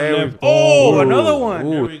 hard There we left. go. Oh, Ooh, another one.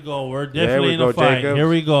 Here ooh. we go. We're There definitely we in go, a fight. Jacobs. Here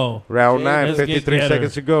we go. Round 9, Let's get 53 getter.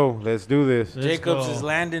 seconds to go. Let's do this. Let's Jacobs go. is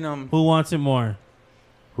landing him. Who wants it more?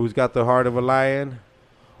 Who's got the heart of a lion?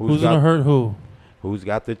 Who's got, gonna hurt who? Who's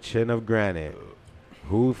got the chin of granite?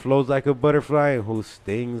 Who flows like a butterfly and who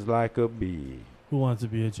stings like a bee? Who wants to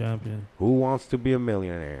be a champion? Who wants to be a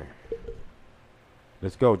millionaire?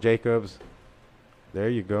 Let's go, Jacobs. There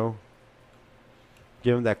you go.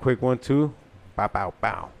 Give him that quick 1-2. Bow, bow,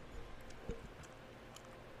 bow.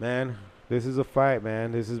 Man, this is a fight,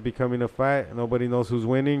 man. This is becoming a fight. Nobody knows who's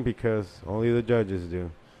winning because only the judges do.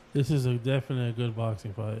 This is definitely a good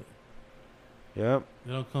boxing fight. Yep.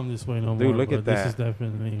 They don't come this way no Dude, more. look but at this that. is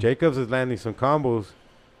definitely. Jacobs is landing some combos.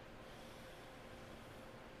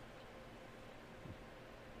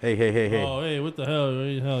 Hey. Oh, hey, what the hell? What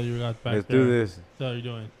the hell you got back Let's there? do this. What the hell are you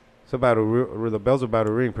doing? It's about to the bell's about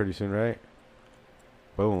to ring pretty soon, right?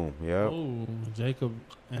 Boom. Yep. Oh, Jacob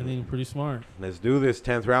ending pretty smart. Let's do this.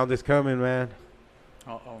 10th round is coming, man.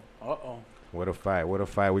 Uh-oh. What a fight. What a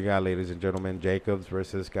fight we got, ladies and gentlemen. Jacobs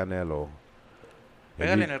versus Canelo.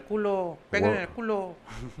 Pégale en el culo. Pégale en el culo.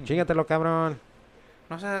 Chingatelo, cabrón.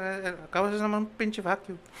 No sé, acabas de ser un pinche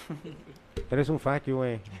vacuum. Eres un fuck you,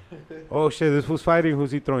 way. Oh, shit. This was fighting.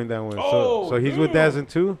 Who's he throwing down with? Oh, so he's with damn. Dazin,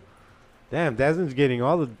 too? Damn, Dazin's getting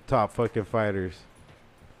all the top fucking fighters.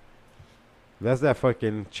 That's that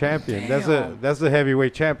fucking champion. Damn. That's the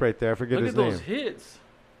heavyweight champ right there. I forget Look his at name. those hits.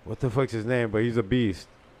 What the fuck's his name? But he's a beast.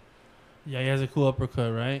 Yeah, he has a cool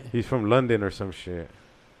uppercut, right? He's from London or some shit.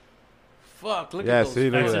 Fuck, look Yeah, at those see,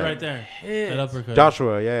 look at That's it that. right there. hits. That uppercut.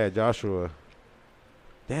 Joshua.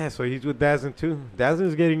 Yeah, so he's with Dazin too.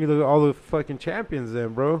 Dazin's getting all the fucking champions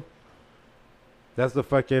then, bro. That's the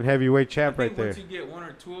fucking heavyweight champ I right think there. once you get one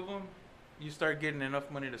or two of them, you start getting enough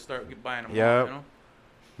money to start buying them. Yep. All, you know?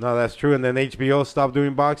 No, that's true. And then HBO stopped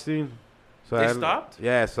doing boxing. So They I, stopped?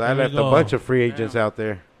 Yeah, so I There we left a go. bunch of free agents Damn. out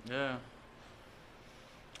there. Yeah.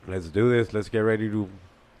 Let's do this. Let's get ready to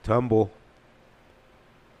tumble.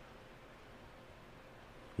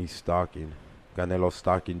 He's stalking. Canelo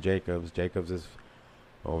stalking Jacobs. Jacobs is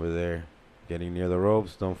over there getting near the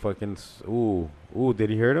ropes. Don't fucking... Ooh, did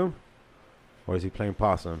he hurt him? Or is he playing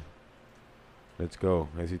possum? Let's go.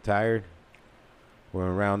 Is he tired? We're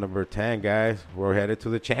in round number 10, guys. We're headed to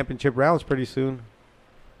the championship rounds pretty soon.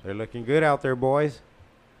 They're looking good out there, boys.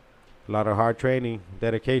 A lot of hard training,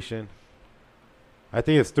 dedication. I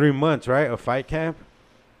think it's 3 months, right? A fight camp?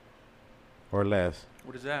 Or less.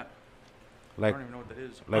 What is that? Like, I don't even know what that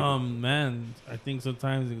is. like Man, I think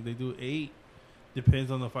sometimes they do 8.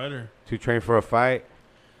 Depends on the fighter. to train for a fight.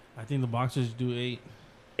 I think the boxers do 8.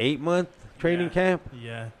 8-month training Yeah. camp?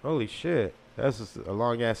 Yeah. Holy shit. That's just a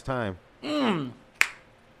long ass time.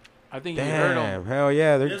 I think you heard Damn. him. Hell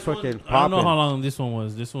yeah. They're This fucking one, I don't know how popping. long this one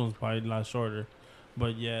was. This one's probably a lot shorter.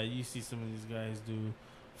 But yeah, you see some of these guys do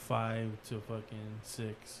 5 to fucking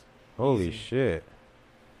 6. Holy Easy. shit.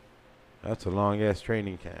 That's a long ass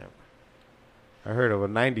training camp. I heard of a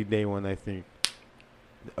 90-day one, I think.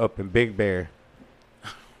 Up in Big Bear.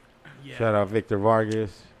 Yeah. Shout out Victor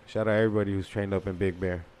Vargas. Shout out everybody who's trained up in Big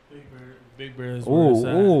Bear. Big Bear is where it's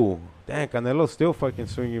at. Ooh. Damn, Canelo's still fucking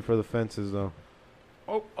swinging for the fences, though.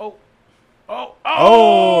 Oh,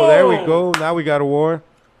 there we go. Now we got a war.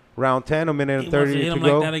 Round 10, a minute He and wants 30 to hit to him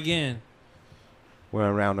go. like that again. We're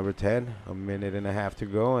on round number 10, a minute and a half to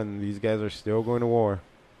go, and these guys are still going to war.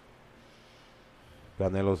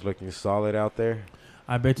 Canelo's looking solid out there.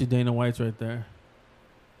 I bet you Dana White's right there.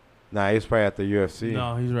 Nah, he's probably at the UFC.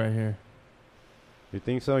 No, he's right here. You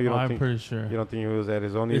think so? You don't I'm think? pretty sure. You don't think he was at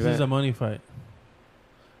his own This event? is a money fight.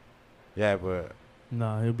 Yeah, but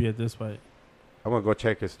No, he'll be at this fight. I'm gonna go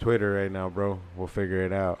check his Twitter right now, bro. We'll figure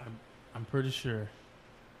it out. I'm pretty sure.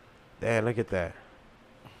 Damn, look at that.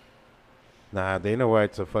 Nah, Dana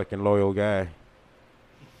White's a fucking loyal guy.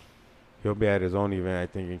 He'll be at his own event,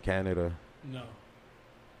 I think, in Canada. No.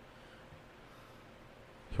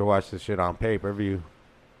 He'll watch this shit on pay-per-view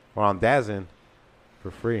or on Dazn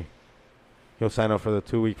for free. He'll sign up for the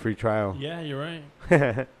 2-week free trial. Yeah, you're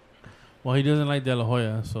right. Well, he doesn't like De La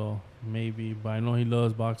Hoya, so maybe. But I know he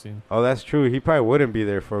loves boxing. Oh, that's true. He probably wouldn't be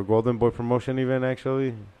there for a Golden Boy promotion event,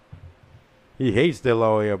 actually. He hates De La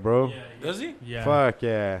Hoya, bro. Does he? Yeah. Fuck,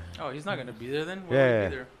 yeah. Oh, he's not gonna be there then. Why Yeah. would he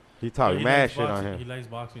be there? He But talk he mad likes shit on boxing. him. He likes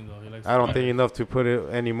boxing, though. He likes I don't think fighters. enough to put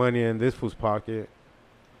any money in this fool's pocket.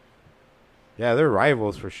 Yeah, they're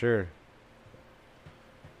rivals for sure.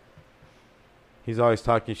 He's always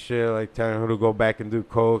talking shit, like telling him to go back and do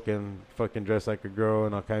coke and fucking dress like a girl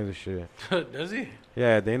and all kinds of shit. Does he?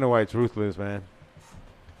 Yeah, Dana White's ruthless, man.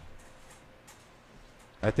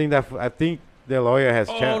 I think De La Hoya has.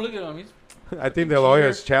 Oh, look at him. He's I think De La Hoya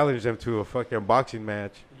has challenged him to a fucking boxing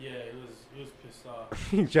match. Yeah, he was pissed off.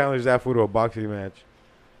 He challenged that fool to a boxing match.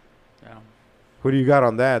 yeah. Who do you got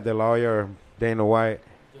on that, De La Hoya or Dana White?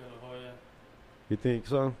 De La Hoya. You think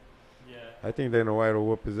so? Yeah. I think Dana White will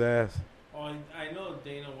whoop his ass. Oh, I know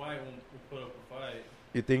Dana White will put up a fight.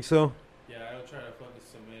 You think so? Yeah, I'll try to fucking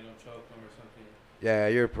submit him, choke him or something. Yeah,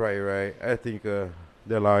 you're probably right. I think De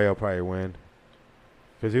La Hoya will probably win.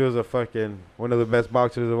 Because he was one of the best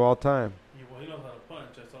boxers of all time. He knows how to punch.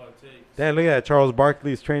 That's all it takes. Damn, look at that. Charles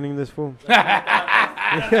Barkley's training this fool.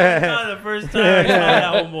 That's not the first time I saw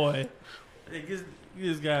that one boy. Hey, give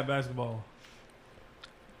this guy a basketball.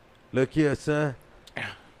 Look here, son.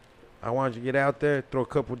 I want you to get out there, throw a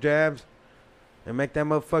couple jabs, and make that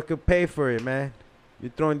motherfucker pay for it, man.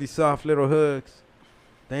 You're throwing these soft little hooks.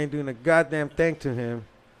 They ain't doing a goddamn thing to him.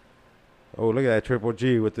 Oh, look at that Triple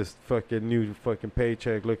G with this fucking new fucking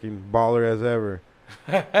paycheck, looking baller as ever.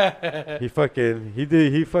 he fucking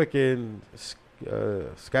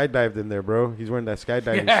skydived in there, bro. He's wearing that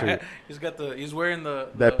skydiving suit. He's wearing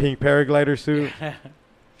That pink paraglider suit. Is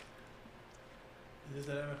this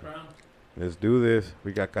the 11th round? Let's do this.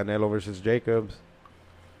 We got Canelo versus Jacobs.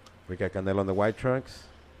 We got Canelo in the white trunks.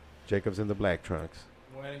 Jacobs in the black trunks.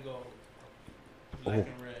 White and gold. Black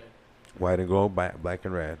and red. White and gold, black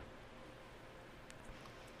and red.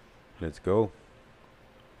 Let's go.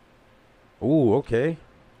 Ooh, okay.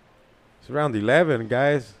 It's round 11,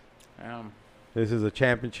 guys. This is a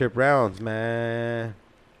championship rounds, man.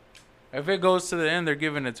 If it goes to the end, they're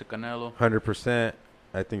giving it to Canelo. 100%.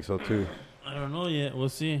 I think so, too. I don't know yet. We'll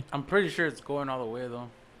see. I'm pretty sure it's going all the way, though.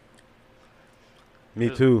 Me,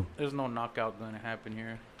 too. There's no knockout going to happen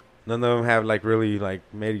here. None of them have, like, really, like,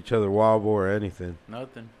 made each other wobble or anything.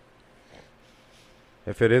 Nothing.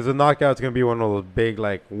 If it is a knockout, it's going to be one of those big,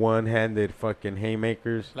 like, one-handed fucking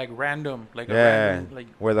haymakers. Like random. Like yeah, a random. Like,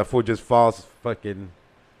 where the fool just falls fucking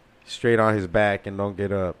straight on his back and don't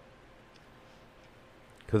get up.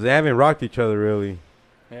 Because they haven't rocked each other, really.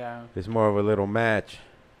 yeah. It's more of a little match.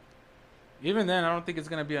 Even then, I don't think it's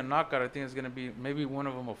going to be a knockout. I think it's going to be maybe one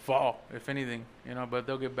of them will fall, if anything. But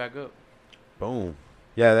they'll get back up. Boom.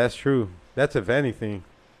 Yeah, that's true. That's if anything.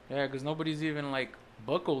 Yeah, because nobody's even, like,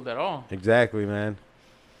 buckled at all. Exactly, man.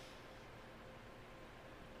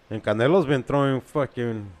 And Canelo's been throwing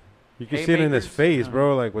fucking... You can see it in his face,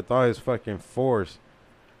 bro, like with all his fucking force.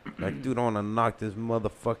 Like, dude, I want to knock this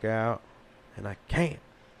motherfucker out. And I can't.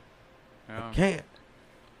 Yeah. I can't.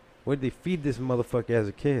 Where'd they feed this motherfucker as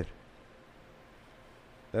a kid?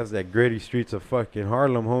 That's that gritty streets of fucking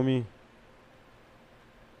Harlem, homie.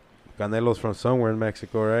 Canelo's from somewhere in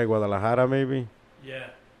Mexico, right? Guadalajara, maybe? Yeah.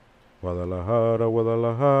 Guadalajara,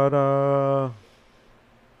 Guadalajara.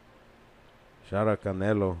 Shout out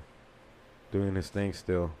Canelo. Doing his thing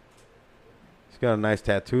still. He's got a nice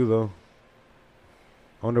tattoo, though.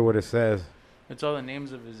 I wonder what it says. It's all the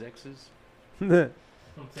names of his exes. From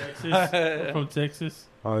Texas. From Texas.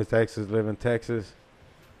 Oh, his exes live in Texas.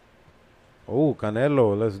 Oh,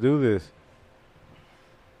 Canelo, let's do this.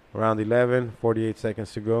 Round 11, 48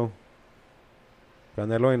 seconds to go.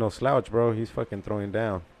 Canelo ain't no slouch, bro. He's fucking throwing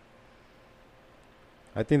down.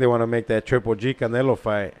 I think they want to make that Triple G Canelo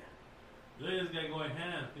fight. Look at this guy going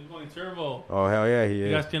ham. He's going turbo. Oh, hell yeah, he You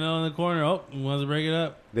is. got Canelo in the corner. Oh, he wants to break it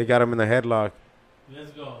up. They got him in the headlock.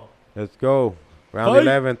 Let's go. Let's go. Round Fight.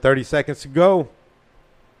 11, 30 seconds to go.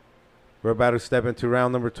 We're about to step into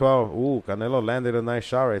round number 12. Ooh, Canelo landed a nice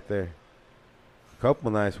shot right there.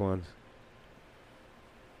 Couple nice ones.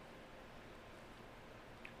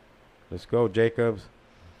 Let's go, Jacobs.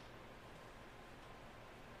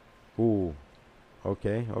 Ooh.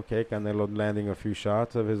 Okay. Canelo landing a few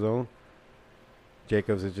shots of his own.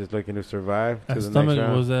 Jacobs is just looking to survive to That the next stomach,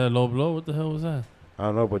 round. was that a low blow? What the hell was that? I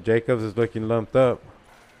don't know, but Jacobs is looking lumped up.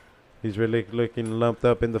 He's really looking lumped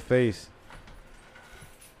up in the face.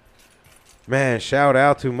 Man, shout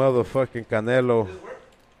out to motherfucking Canelo. Does this work?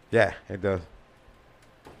 Yeah, it does.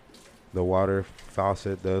 The water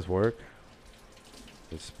faucet does work.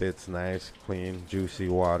 It spits nice, clean, juicy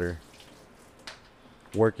water.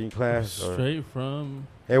 Working class. Or Straight from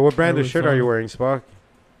hey, what brand of shirt are you Arizona. wearing, Spock?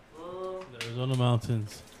 the Arizona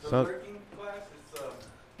mountains. The So- working class is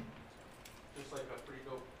just like a pretty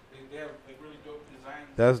dope. They have like really dope designs.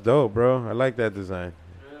 That's dope, bro. I like that design.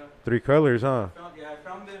 Yeah. 3 colors, huh? I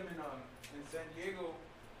found them in San Diego.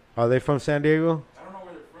 Are they from San Diego? I don't know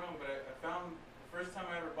where they're from, but I found the first time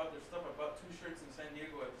I ever bought their stuff. I bought 2 shirts in San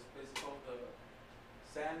Diego at this place called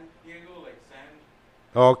San Diego, like sand.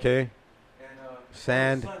 Oh, okay. And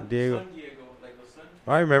San Sun Diego. Sun Diego, like the sun.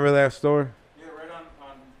 I remember that store. Yeah, right on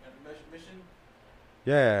Mission.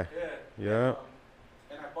 Yeah. Yeah. Yeah.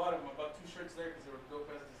 And I bought them. I bought 2 shirts there because they were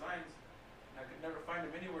dope ass designs. And I could never find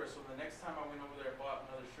them anywhere. So the next time I went over there, I bought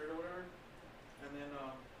another shirt or whatever. And then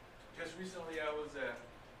just recently, I was at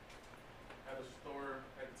a store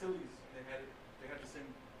at Tilly's. And they had the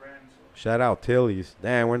same brand. So Shout out Tilly's.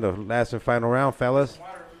 Damn, we're in the last and final round, fellas. some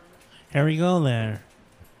water. Here we go there.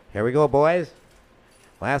 Here we go, boys.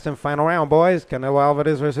 Last and final round, boys. Canelo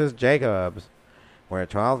Alvarez versus Jacobs. We're at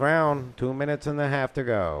 12th round. 2 minutes and a half to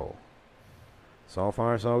go. So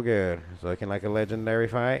far, so good. It's looking like a legendary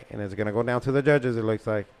fight, and it's going to go down to the judges, it looks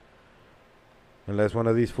like. Unless one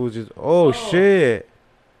of these fools just... Oh, shit.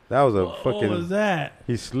 That was a fucking... What was that?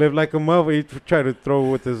 He slipped like a mother. He tried to throw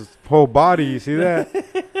with his whole body. You see that?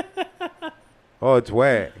 Oh, it's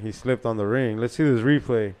wet. He slipped on the ring. Let's see this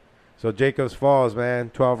replay. So Jacobs falls, man.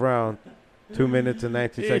 12 round. 2 minutes and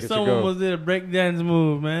 19 Hey, seconds to someone go. was there a breakdance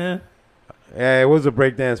move, man. Yeah, it was a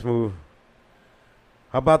breakdance move.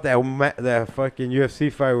 How about that fucking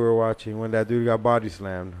UFC fight we were watching when that dude got body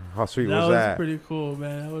slammed? How sweet That was was that? pretty cool,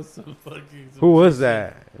 man. That was some fucking. Who was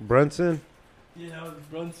that? Brunson? Yeah, that was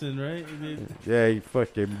Brunson, right? He did. Yeah, he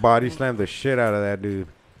fucking body slammed the shit out of that dude.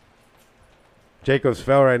 Jacobs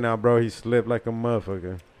fell right now, bro. He slipped like a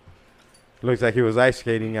motherfucker. Looks like he was ice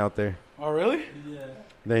skating out there. Oh, really? Yeah.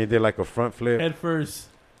 Then he did like a front flip. Head first.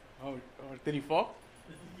 Oh, did he fall?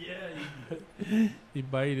 Yeah. He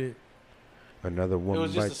bite it. Another woman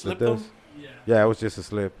was just a bites the slip, though? dust. Yeah. Yeah, it was just a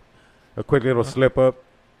slip. A quick little slip up.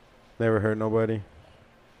 Never hurt nobody.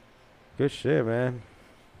 Good shit, man.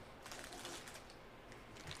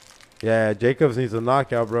 Yeah, Jacobs needs a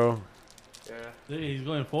knockout, bro. Yeah. He's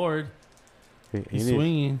going forward. He He's needs,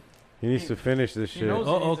 swinging. he needs to finish this He shit. knows-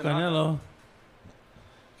 Oh, needs a Canelo.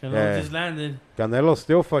 Canelo Yeah. just landed. Canelo's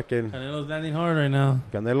still fucking. Canelo's landing hard right now.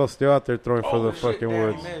 Canelo's still out there throwing for the Oh, shit, fucking damn,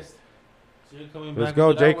 woods. he missed. Coming Let's back go,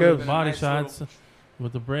 with that one, Jacobs. Body Nice shots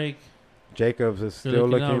with the break. Jacobs is You're still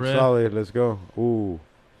looking looking out, Red. solid. Let's go. Ooh,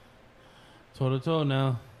 Toe to toe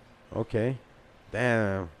now. okay.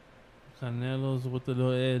 Damn. Canelo's with the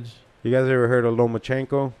little edge. You guys ever heard of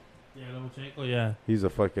Lomachenko? Yeah, Lomachenko, yeah. He's a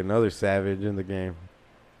fucking other savage in the game.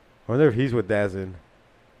 I wonder if he's with Dazin.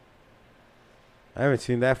 I haven't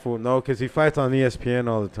seen that fool. No, because he fights on ESPN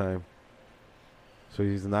all the time. So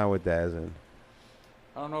he's not with Dazin.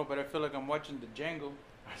 I don't know, but I feel like I'm watching the Django.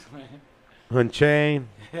 Unchained.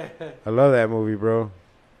 I love that movie, bro.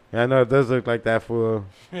 Yeah, I know it does look like that fool.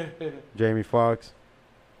 Jamie Foxx.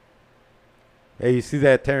 Hey, you see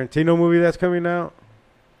that Tarantino movie that's coming out?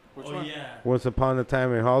 Which Oh, one? yeah. Once Upon a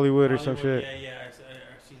Time in Hollywood or some shit? Yeah, yeah. I've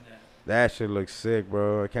seen that. That shit looks sick,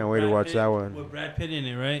 bro. I can't wait to Brad watch Pitt- that one. With Brad Pitt in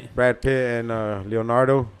it, right? Brad Pitt and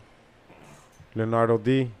Leonardo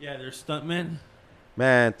D. Yeah, they're stuntmen.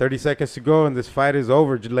 Man, 30 seconds to go, and this fight is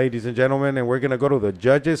over, ladies and gentlemen. And we're going to go to the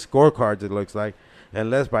judges' scorecards, it looks like.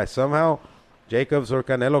 Unless by somehow Jacobs or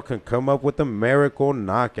Canelo can come up with a miracle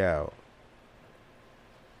knockout.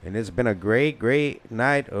 And it's been a great, great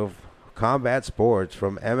night of combat sports,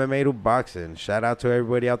 from MMA to boxing. Shout out to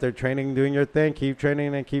everybody out there training, doing your thing. Keep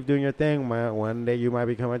training and keep doing your thing. One day you might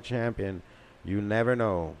become a champion. You never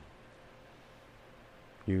know.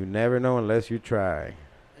 You never know unless you try.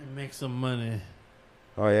 And make some money.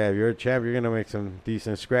 Oh yeah, if you're a champ, you're gonna make some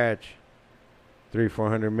decent scratch.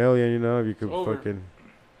 300-400 million, you know, if you could Over.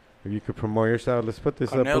 if you could promote yourself. Let's put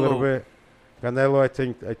this up a little Canelo. bit. Canelo,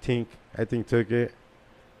 I think took it,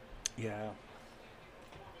 Yeah.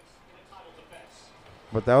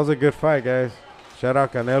 but that was a good fight, guys. Shout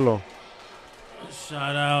out Canelo,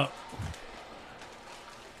 Shout out.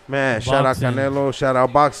 man. Shout out Boxing. Canelo. Shout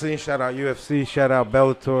out boxing. Shout out UFC. Shout out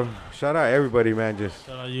Bellator. Shout out everybody, man. Just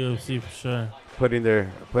Shout out UFC for sure. putting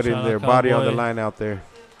their Shout out body on the Cowboy. line out there.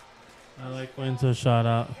 I like going to shout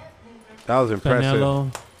out. That was impressive. Canelo. I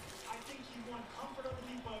think he won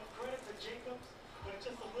comfortably, but credit to Jacobs, but just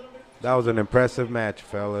a little bit. That was an impressive match,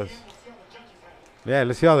 fellas. We'll see how the judges have it. Yeah,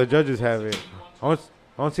 let's see how the judges have it. I want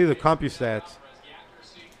to see the CompuStats.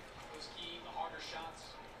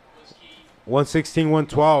 116,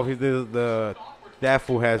 112. He did the that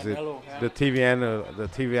fool has it. Canelo, yeah. The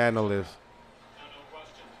TV analyst.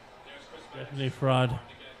 Definitely fraud.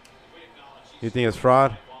 You think it's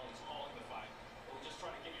fraud?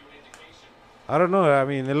 I don't know. I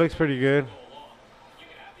mean, it looks pretty good.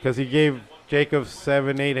 Because he gave Jacobs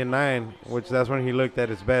 7, 8, and 9, which that's when he looked at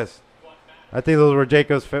his best. I think those were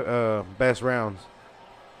Jacobs' best rounds.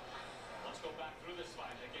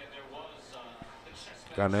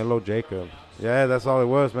 Canelo Jacobs. Yeah, that's all it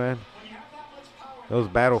was, man. It was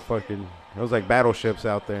it was like battleships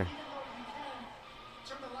out there.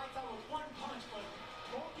 Turn the lights out with one punch, but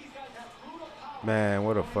both these guys have brutal power. Man,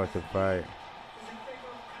 what a fucking fight.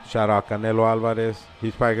 Shout out Canelo Alvarez.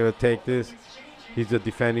 He's probably going to take this. He's the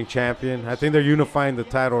defending champion. I think they're unifying the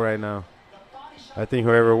title right now. I think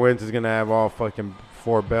whoever wins is going to have all fucking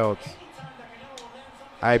 4 belts.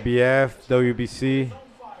 IBF, WBC,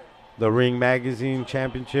 the Ring Magazine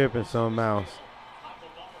Championship, and something else.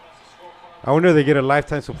 I wonder if they get a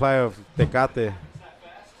lifetime supply of Tecate.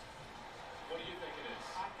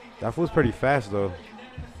 That fool's pretty fast, though.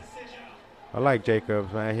 I like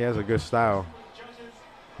Jacobs, man. He has a good style.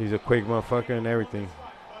 He's a quick motherfucker and everything.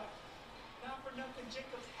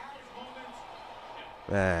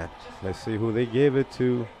 Man, let's see who they give it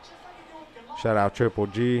to. Shout out Triple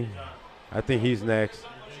G. I think he's next.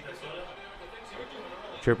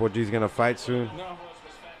 Triple G's gonna fight soon.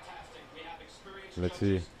 Let's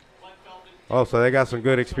see. Oh, so they got some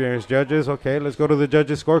good experienced judges. Okay, let's go to the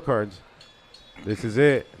judges' scorecards. This is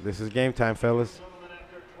it. This is game time, fellas.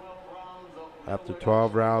 After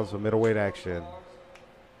 12 rounds of middleweight action.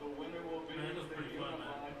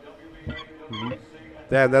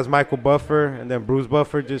 Damn, that's Michael Buffer, and then Bruce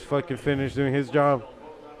Buffer just fucking finished doing his job.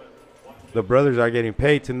 The brothers are getting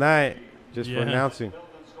paid tonight just for announcing.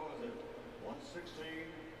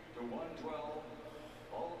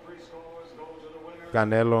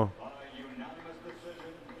 Canelo.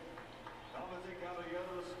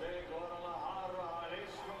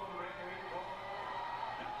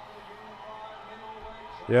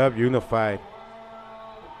 Yep, unified.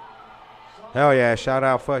 Hell yeah, shout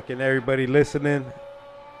out fucking everybody listening.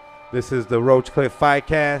 This is the Roach Clip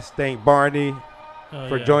Fightcast. Thank Barney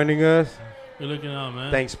for joining us. You're looking out,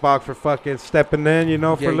 man. Thanks Spock for fucking stepping in, you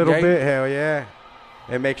know, for a little bit. Hell yeah.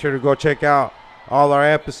 And make sure to go check out all our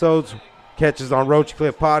episodes. Catch us on Roach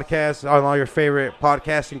Clip Podcast on all your favorite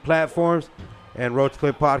podcasting platforms and Roach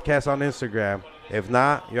Clip Podcast on Instagram. If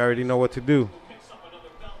not, you already know what to do.